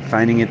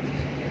redefining it,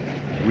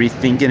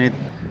 rethinking it.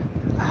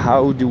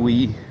 How do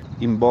we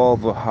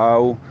involve,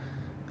 how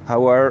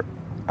are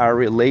our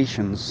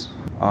relations,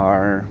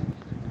 our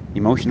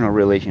emotional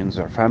relations,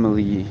 our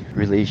family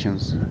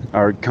relations,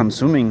 our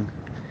consuming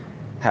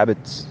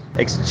habits,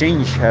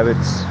 exchange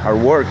habits, our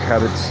work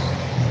habits.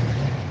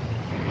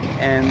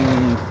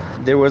 And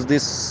there was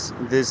this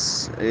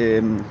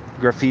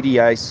graffiti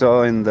I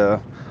saw in the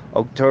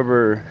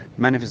October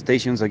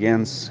manifestations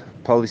against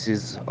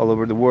policies all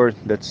over the world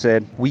that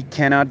said we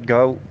cannot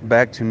go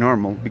back to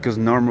normal because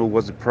normal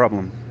was the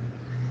problem.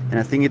 And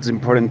I think it's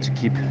important to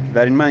keep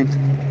that in mind.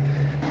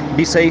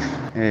 Be safe,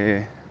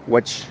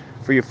 watch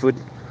for your food,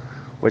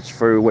 watch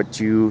for what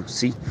you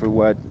see, for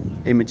what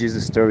images,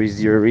 the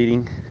stories you're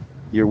reading,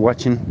 you're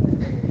watching,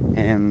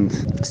 and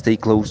stay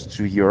close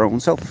to your own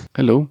self.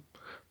 Hello,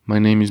 my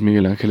name is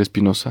Miguel Ángel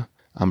Espinosa.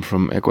 I'm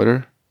from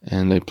Ecuador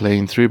and I play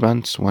in 3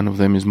 bands. One of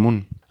them is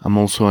Moon. I'm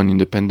also an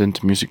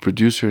independent music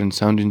producer and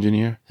sound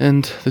engineer.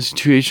 And the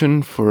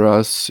situation for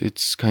us,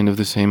 it's kind of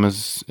the same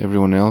as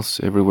everyone else,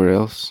 everywhere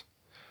else.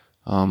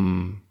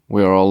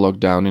 We are all locked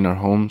down in our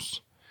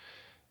homes.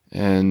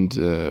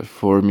 And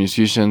for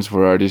musicians,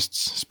 for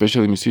artists,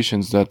 especially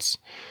musicians, that's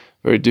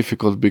very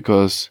difficult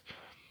because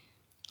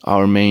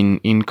our main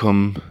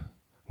income,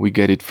 we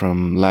get it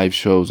from live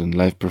shows and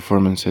live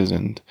performances,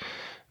 and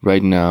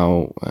right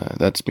now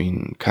that's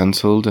been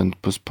cancelled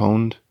and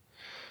postponed.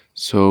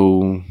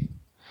 So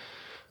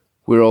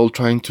we're all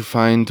trying to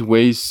find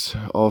ways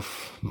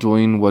of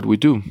doing what we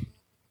do.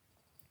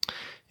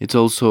 It's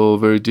also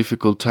very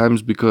difficult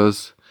times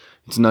because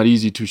it's not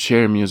easy to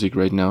share music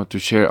right now, to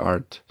share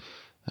art.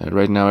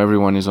 Right now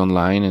everyone is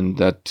online, and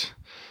that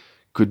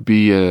could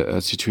be a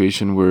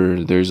situation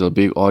where there's a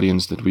big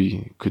audience that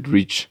we could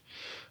reach.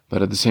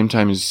 But at the same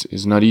time,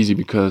 it's not easy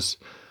because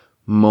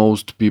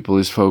most people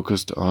is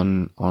focused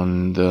on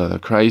the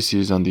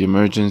crisis, on the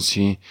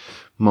emergency.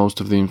 Most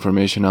of the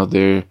information out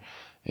there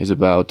is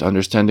about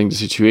understanding the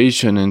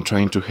situation and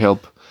trying to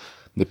help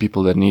the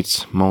people that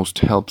needs most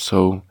help.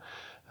 So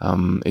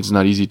it's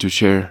not easy to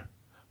share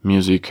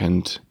music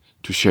and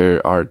to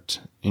share art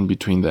in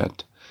between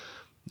that.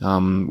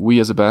 We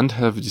as a band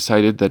have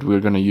decided that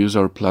we're going to use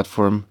our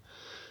platform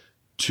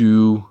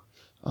to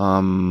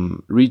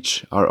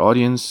reach our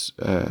audience,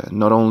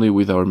 not only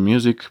with our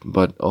music,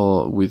 but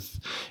all with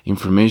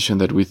information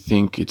that we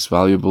think it's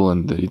valuable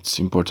and that it's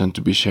important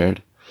to be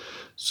shared.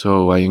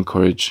 So I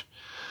encourage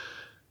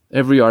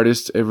every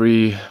artist,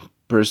 every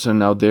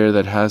person out there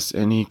that has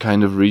any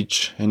kind of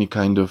reach, any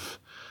kind of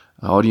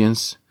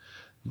audience,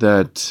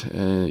 that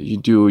you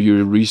do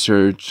your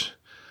research,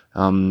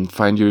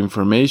 find your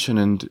information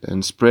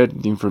and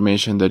spread the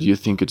information that you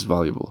think it's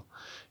valuable.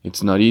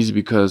 It's not easy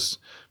because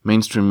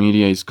mainstream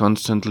media is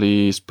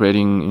constantly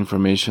spreading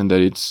information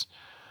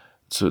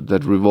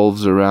that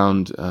revolves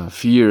around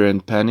fear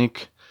and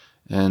panic,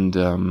 and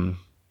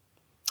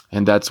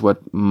that's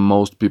what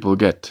most people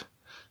get.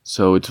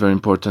 So it's very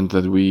important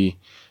that we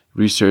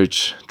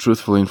research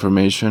truthful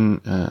information,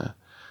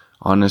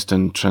 honest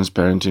and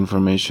transparent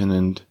information,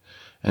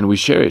 and we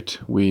share it.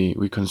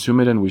 We consume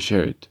it and we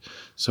share it.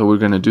 So we're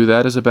going to do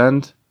that as a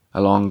band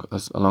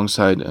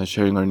alongside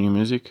sharing our new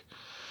music.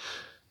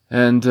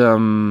 And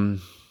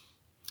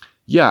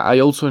I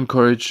also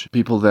encourage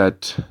people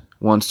that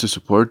wants to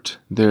support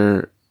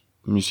their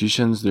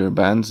musicians, their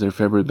bands, their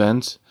favorite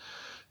bands,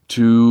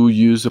 to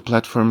use a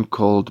platform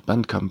called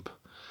Bandcamp.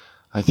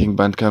 I think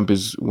Bandcamp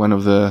is one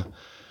of the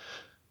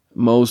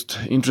most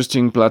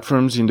interesting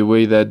platforms in the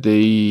way that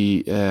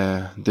the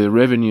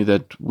revenue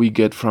that we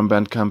get from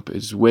Bandcamp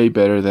is way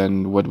better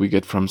than what we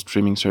get from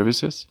streaming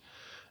services.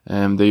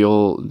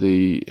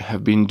 They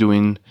have been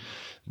doing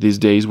these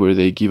days where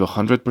they give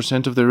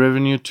 100% of the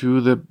revenue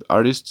to the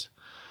artists,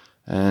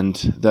 and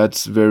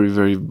that's very,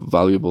 very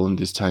valuable in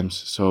these times.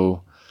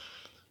 So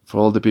for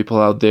all the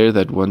people out there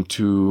that want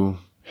to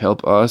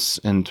help us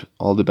and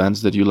all the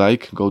bands that you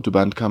like, go to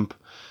Bandcamp,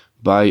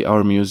 buy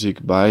our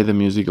music, buy the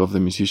music of the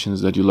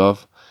musicians that you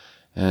love,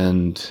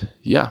 and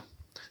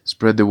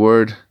spread the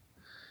word,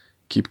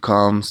 keep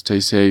calm, stay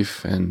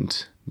safe,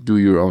 and do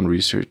your own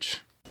research.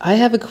 I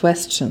have a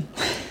question.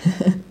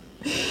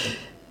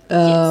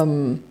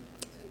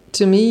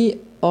 To me,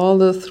 all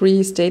the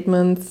three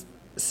statements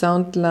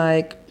sound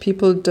like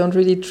people don't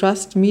really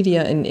trust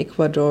media in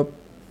Ecuador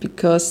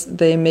because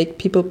they make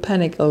people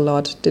panic a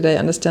lot. Did I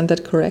understand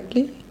that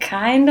correctly?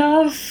 Kind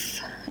of,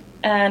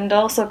 and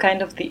also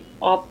kind of the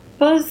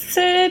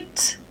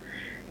opposite.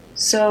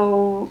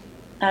 So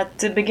at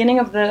the beginning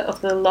of the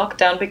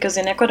lockdown, because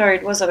in Ecuador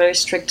it is a very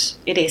strict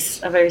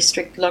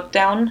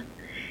lockdown,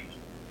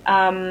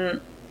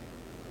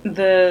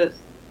 the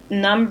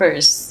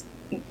numbers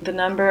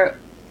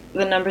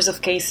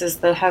of cases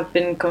that have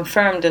been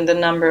confirmed and the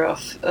number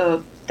of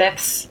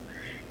deaths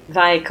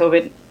by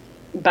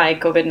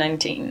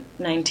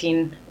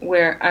COVID-19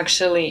 were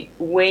actually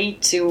way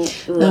too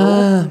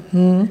low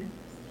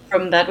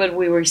from that what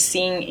we were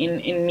seeing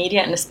in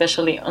media, and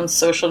especially on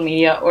social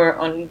media or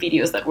on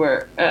videos that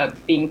were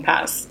being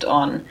passed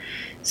on.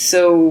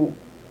 So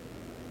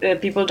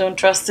people don't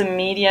trust the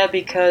media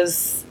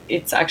because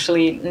it's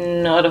actually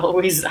not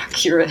always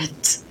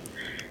accurate.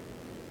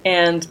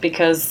 And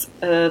because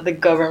the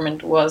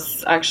government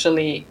was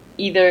actually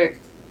either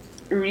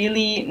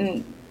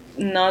really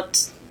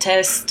not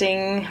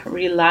testing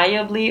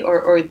reliably,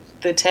 or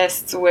the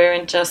tests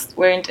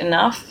weren't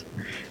enough,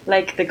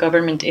 like the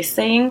government is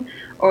saying,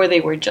 or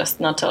they were just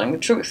not telling the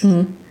truth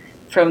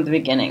from the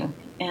beginning.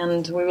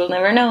 And we will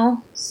never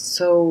know.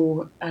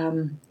 So,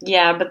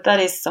 but that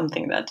is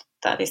something that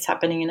is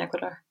happening in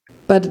Ecuador.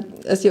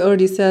 But as you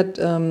already said,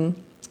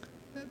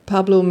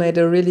 Pablo made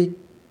a really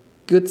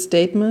good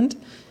statement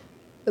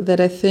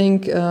that I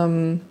think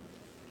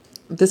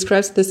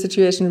describes the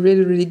situation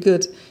really, really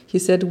good. He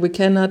said we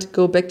cannot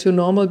go back to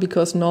normal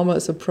because normal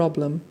is a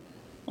problem.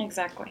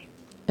 Exactly.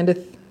 And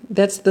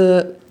that's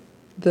the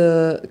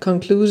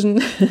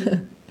conclusion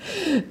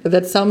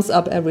that sums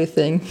up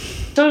everything.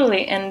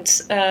 Totally, and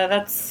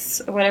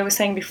that's what I was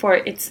saying before.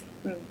 It's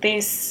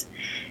this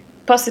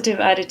positive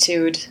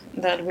attitude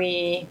that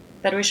we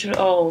should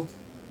all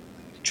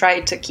try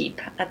to keep,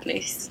 at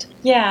least.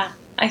 Yeah.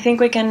 I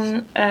think we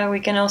can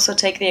also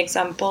take the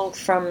example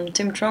from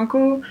Tim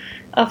Tronku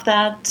of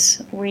that.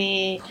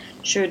 We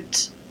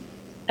should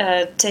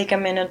take a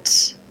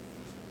minute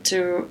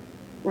to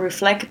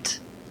reflect,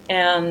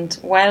 and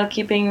while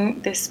keeping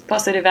this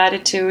positive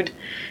attitude,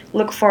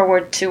 look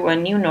forward to a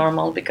new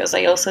normal, because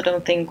I also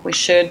don't think we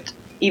should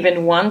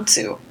even want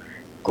to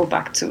go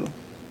back to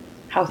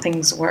how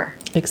things were.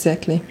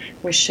 Exactly.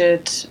 We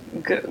should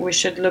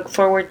look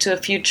forward to a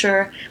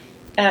future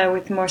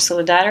with more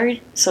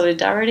solidarity,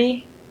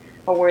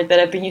 a word that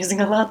I've been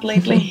using a lot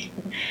lately,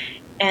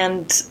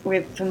 and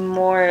with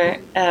more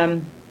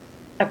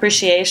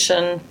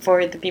appreciation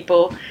for the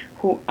people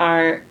who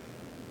are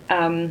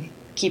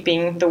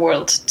keeping the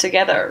world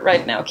together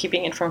right now,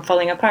 keeping it from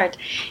falling apart.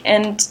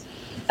 And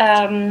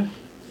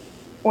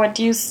what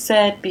you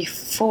said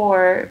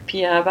before,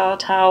 Pia,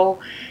 about how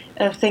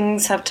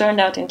things have turned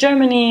out in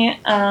Germany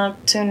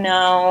to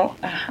now,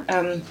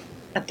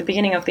 at the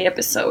beginning of the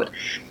episode,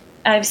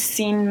 I've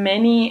seen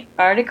many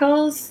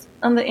articles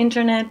on the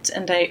internet,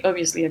 and I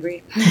obviously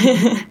agree,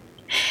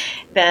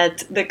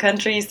 that the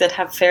countries that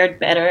have fared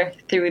better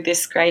through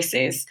this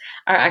crisis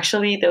are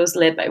actually those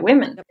led by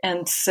women.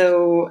 And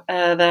so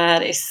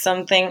that is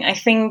something, I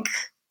think,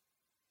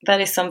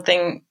 that is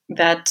something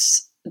that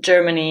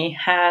Germany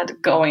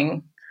had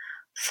going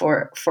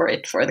for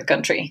the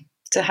country.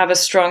 To have a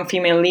strong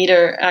female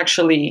leader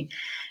actually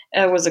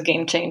was a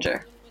game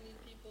changer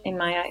in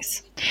my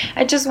eyes.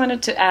 I just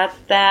wanted to add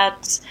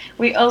that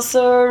we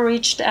also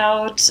reached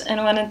out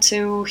and wanted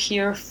to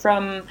hear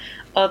from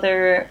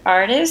other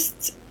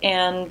artists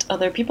and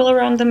other people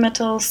around the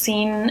metal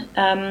scene.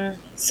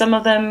 Some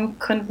of them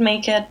couldn't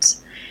make it,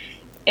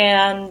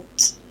 and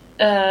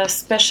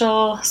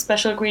special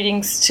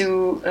greetings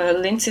to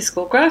Lindsay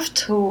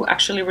Schoolcraft, who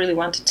actually really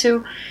wanted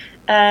to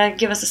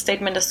give us a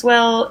statement as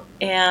well,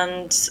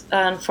 and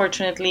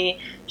unfortunately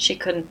she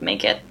couldn't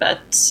make it.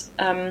 But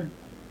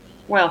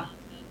well,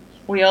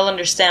 we all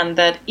understand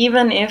that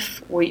even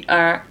if we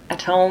are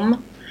at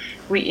home,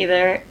 we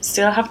either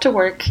still have to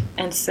work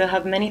and still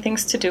have many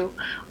things to do,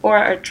 or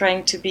are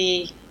trying to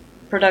be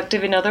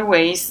productive in other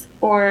ways,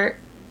 or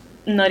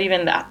not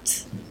even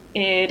that.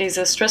 It is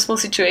a stressful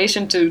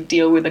situation to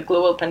deal with a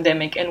global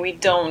pandemic, and we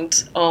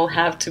don't all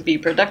have to be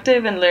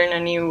productive and learn a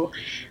new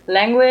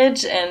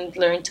language and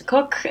learn to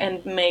cook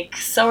and make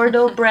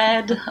sourdough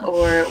bread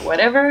or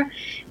whatever.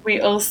 We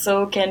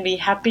also can be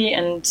happy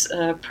and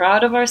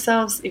proud of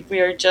ourselves if we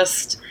are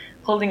just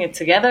holding it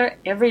together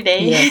every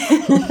day,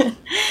 yes.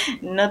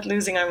 Not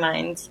losing our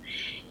minds,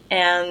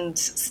 and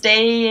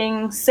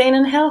staying sane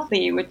and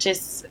healthy, which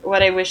is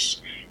what I wish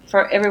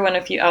for every one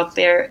of you out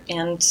there,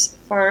 and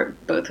for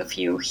both of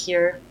you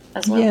here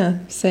as well. Yeah,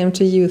 same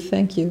to you.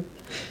 Thank you.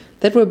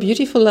 That were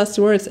beautiful last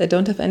words. I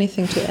don't have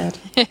anything to add.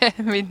 Yeah,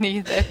 me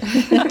neither.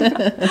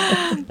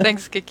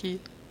 Thanks, Kiki.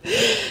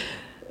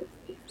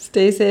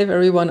 Stay safe,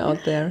 everyone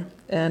out there.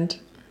 And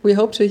we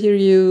hope to hear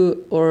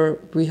you, or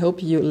we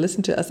hope you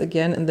listen to us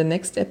again in the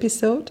next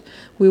episode.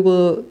 We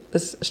will,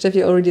 as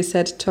Steffi already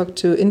said, talk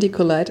to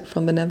Indicolite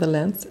from the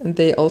Netherlands. And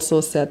they also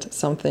said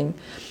something,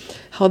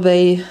 how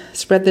they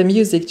spread their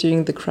music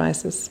during the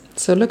crisis.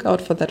 So look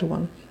out for that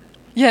one.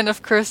 Yeah, and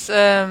of course,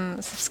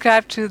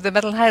 subscribe to the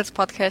Metal High Heels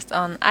podcast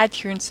on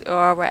iTunes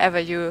or wherever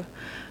you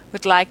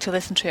would like to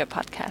listen to your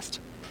podcast.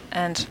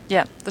 And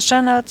yeah, the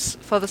show notes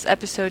for this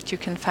episode you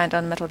can find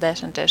on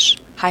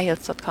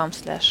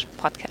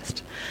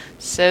metal-highheels.com/podcast.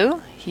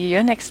 So, see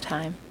you next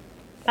time.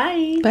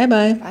 Bye.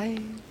 Bye-bye. Bye.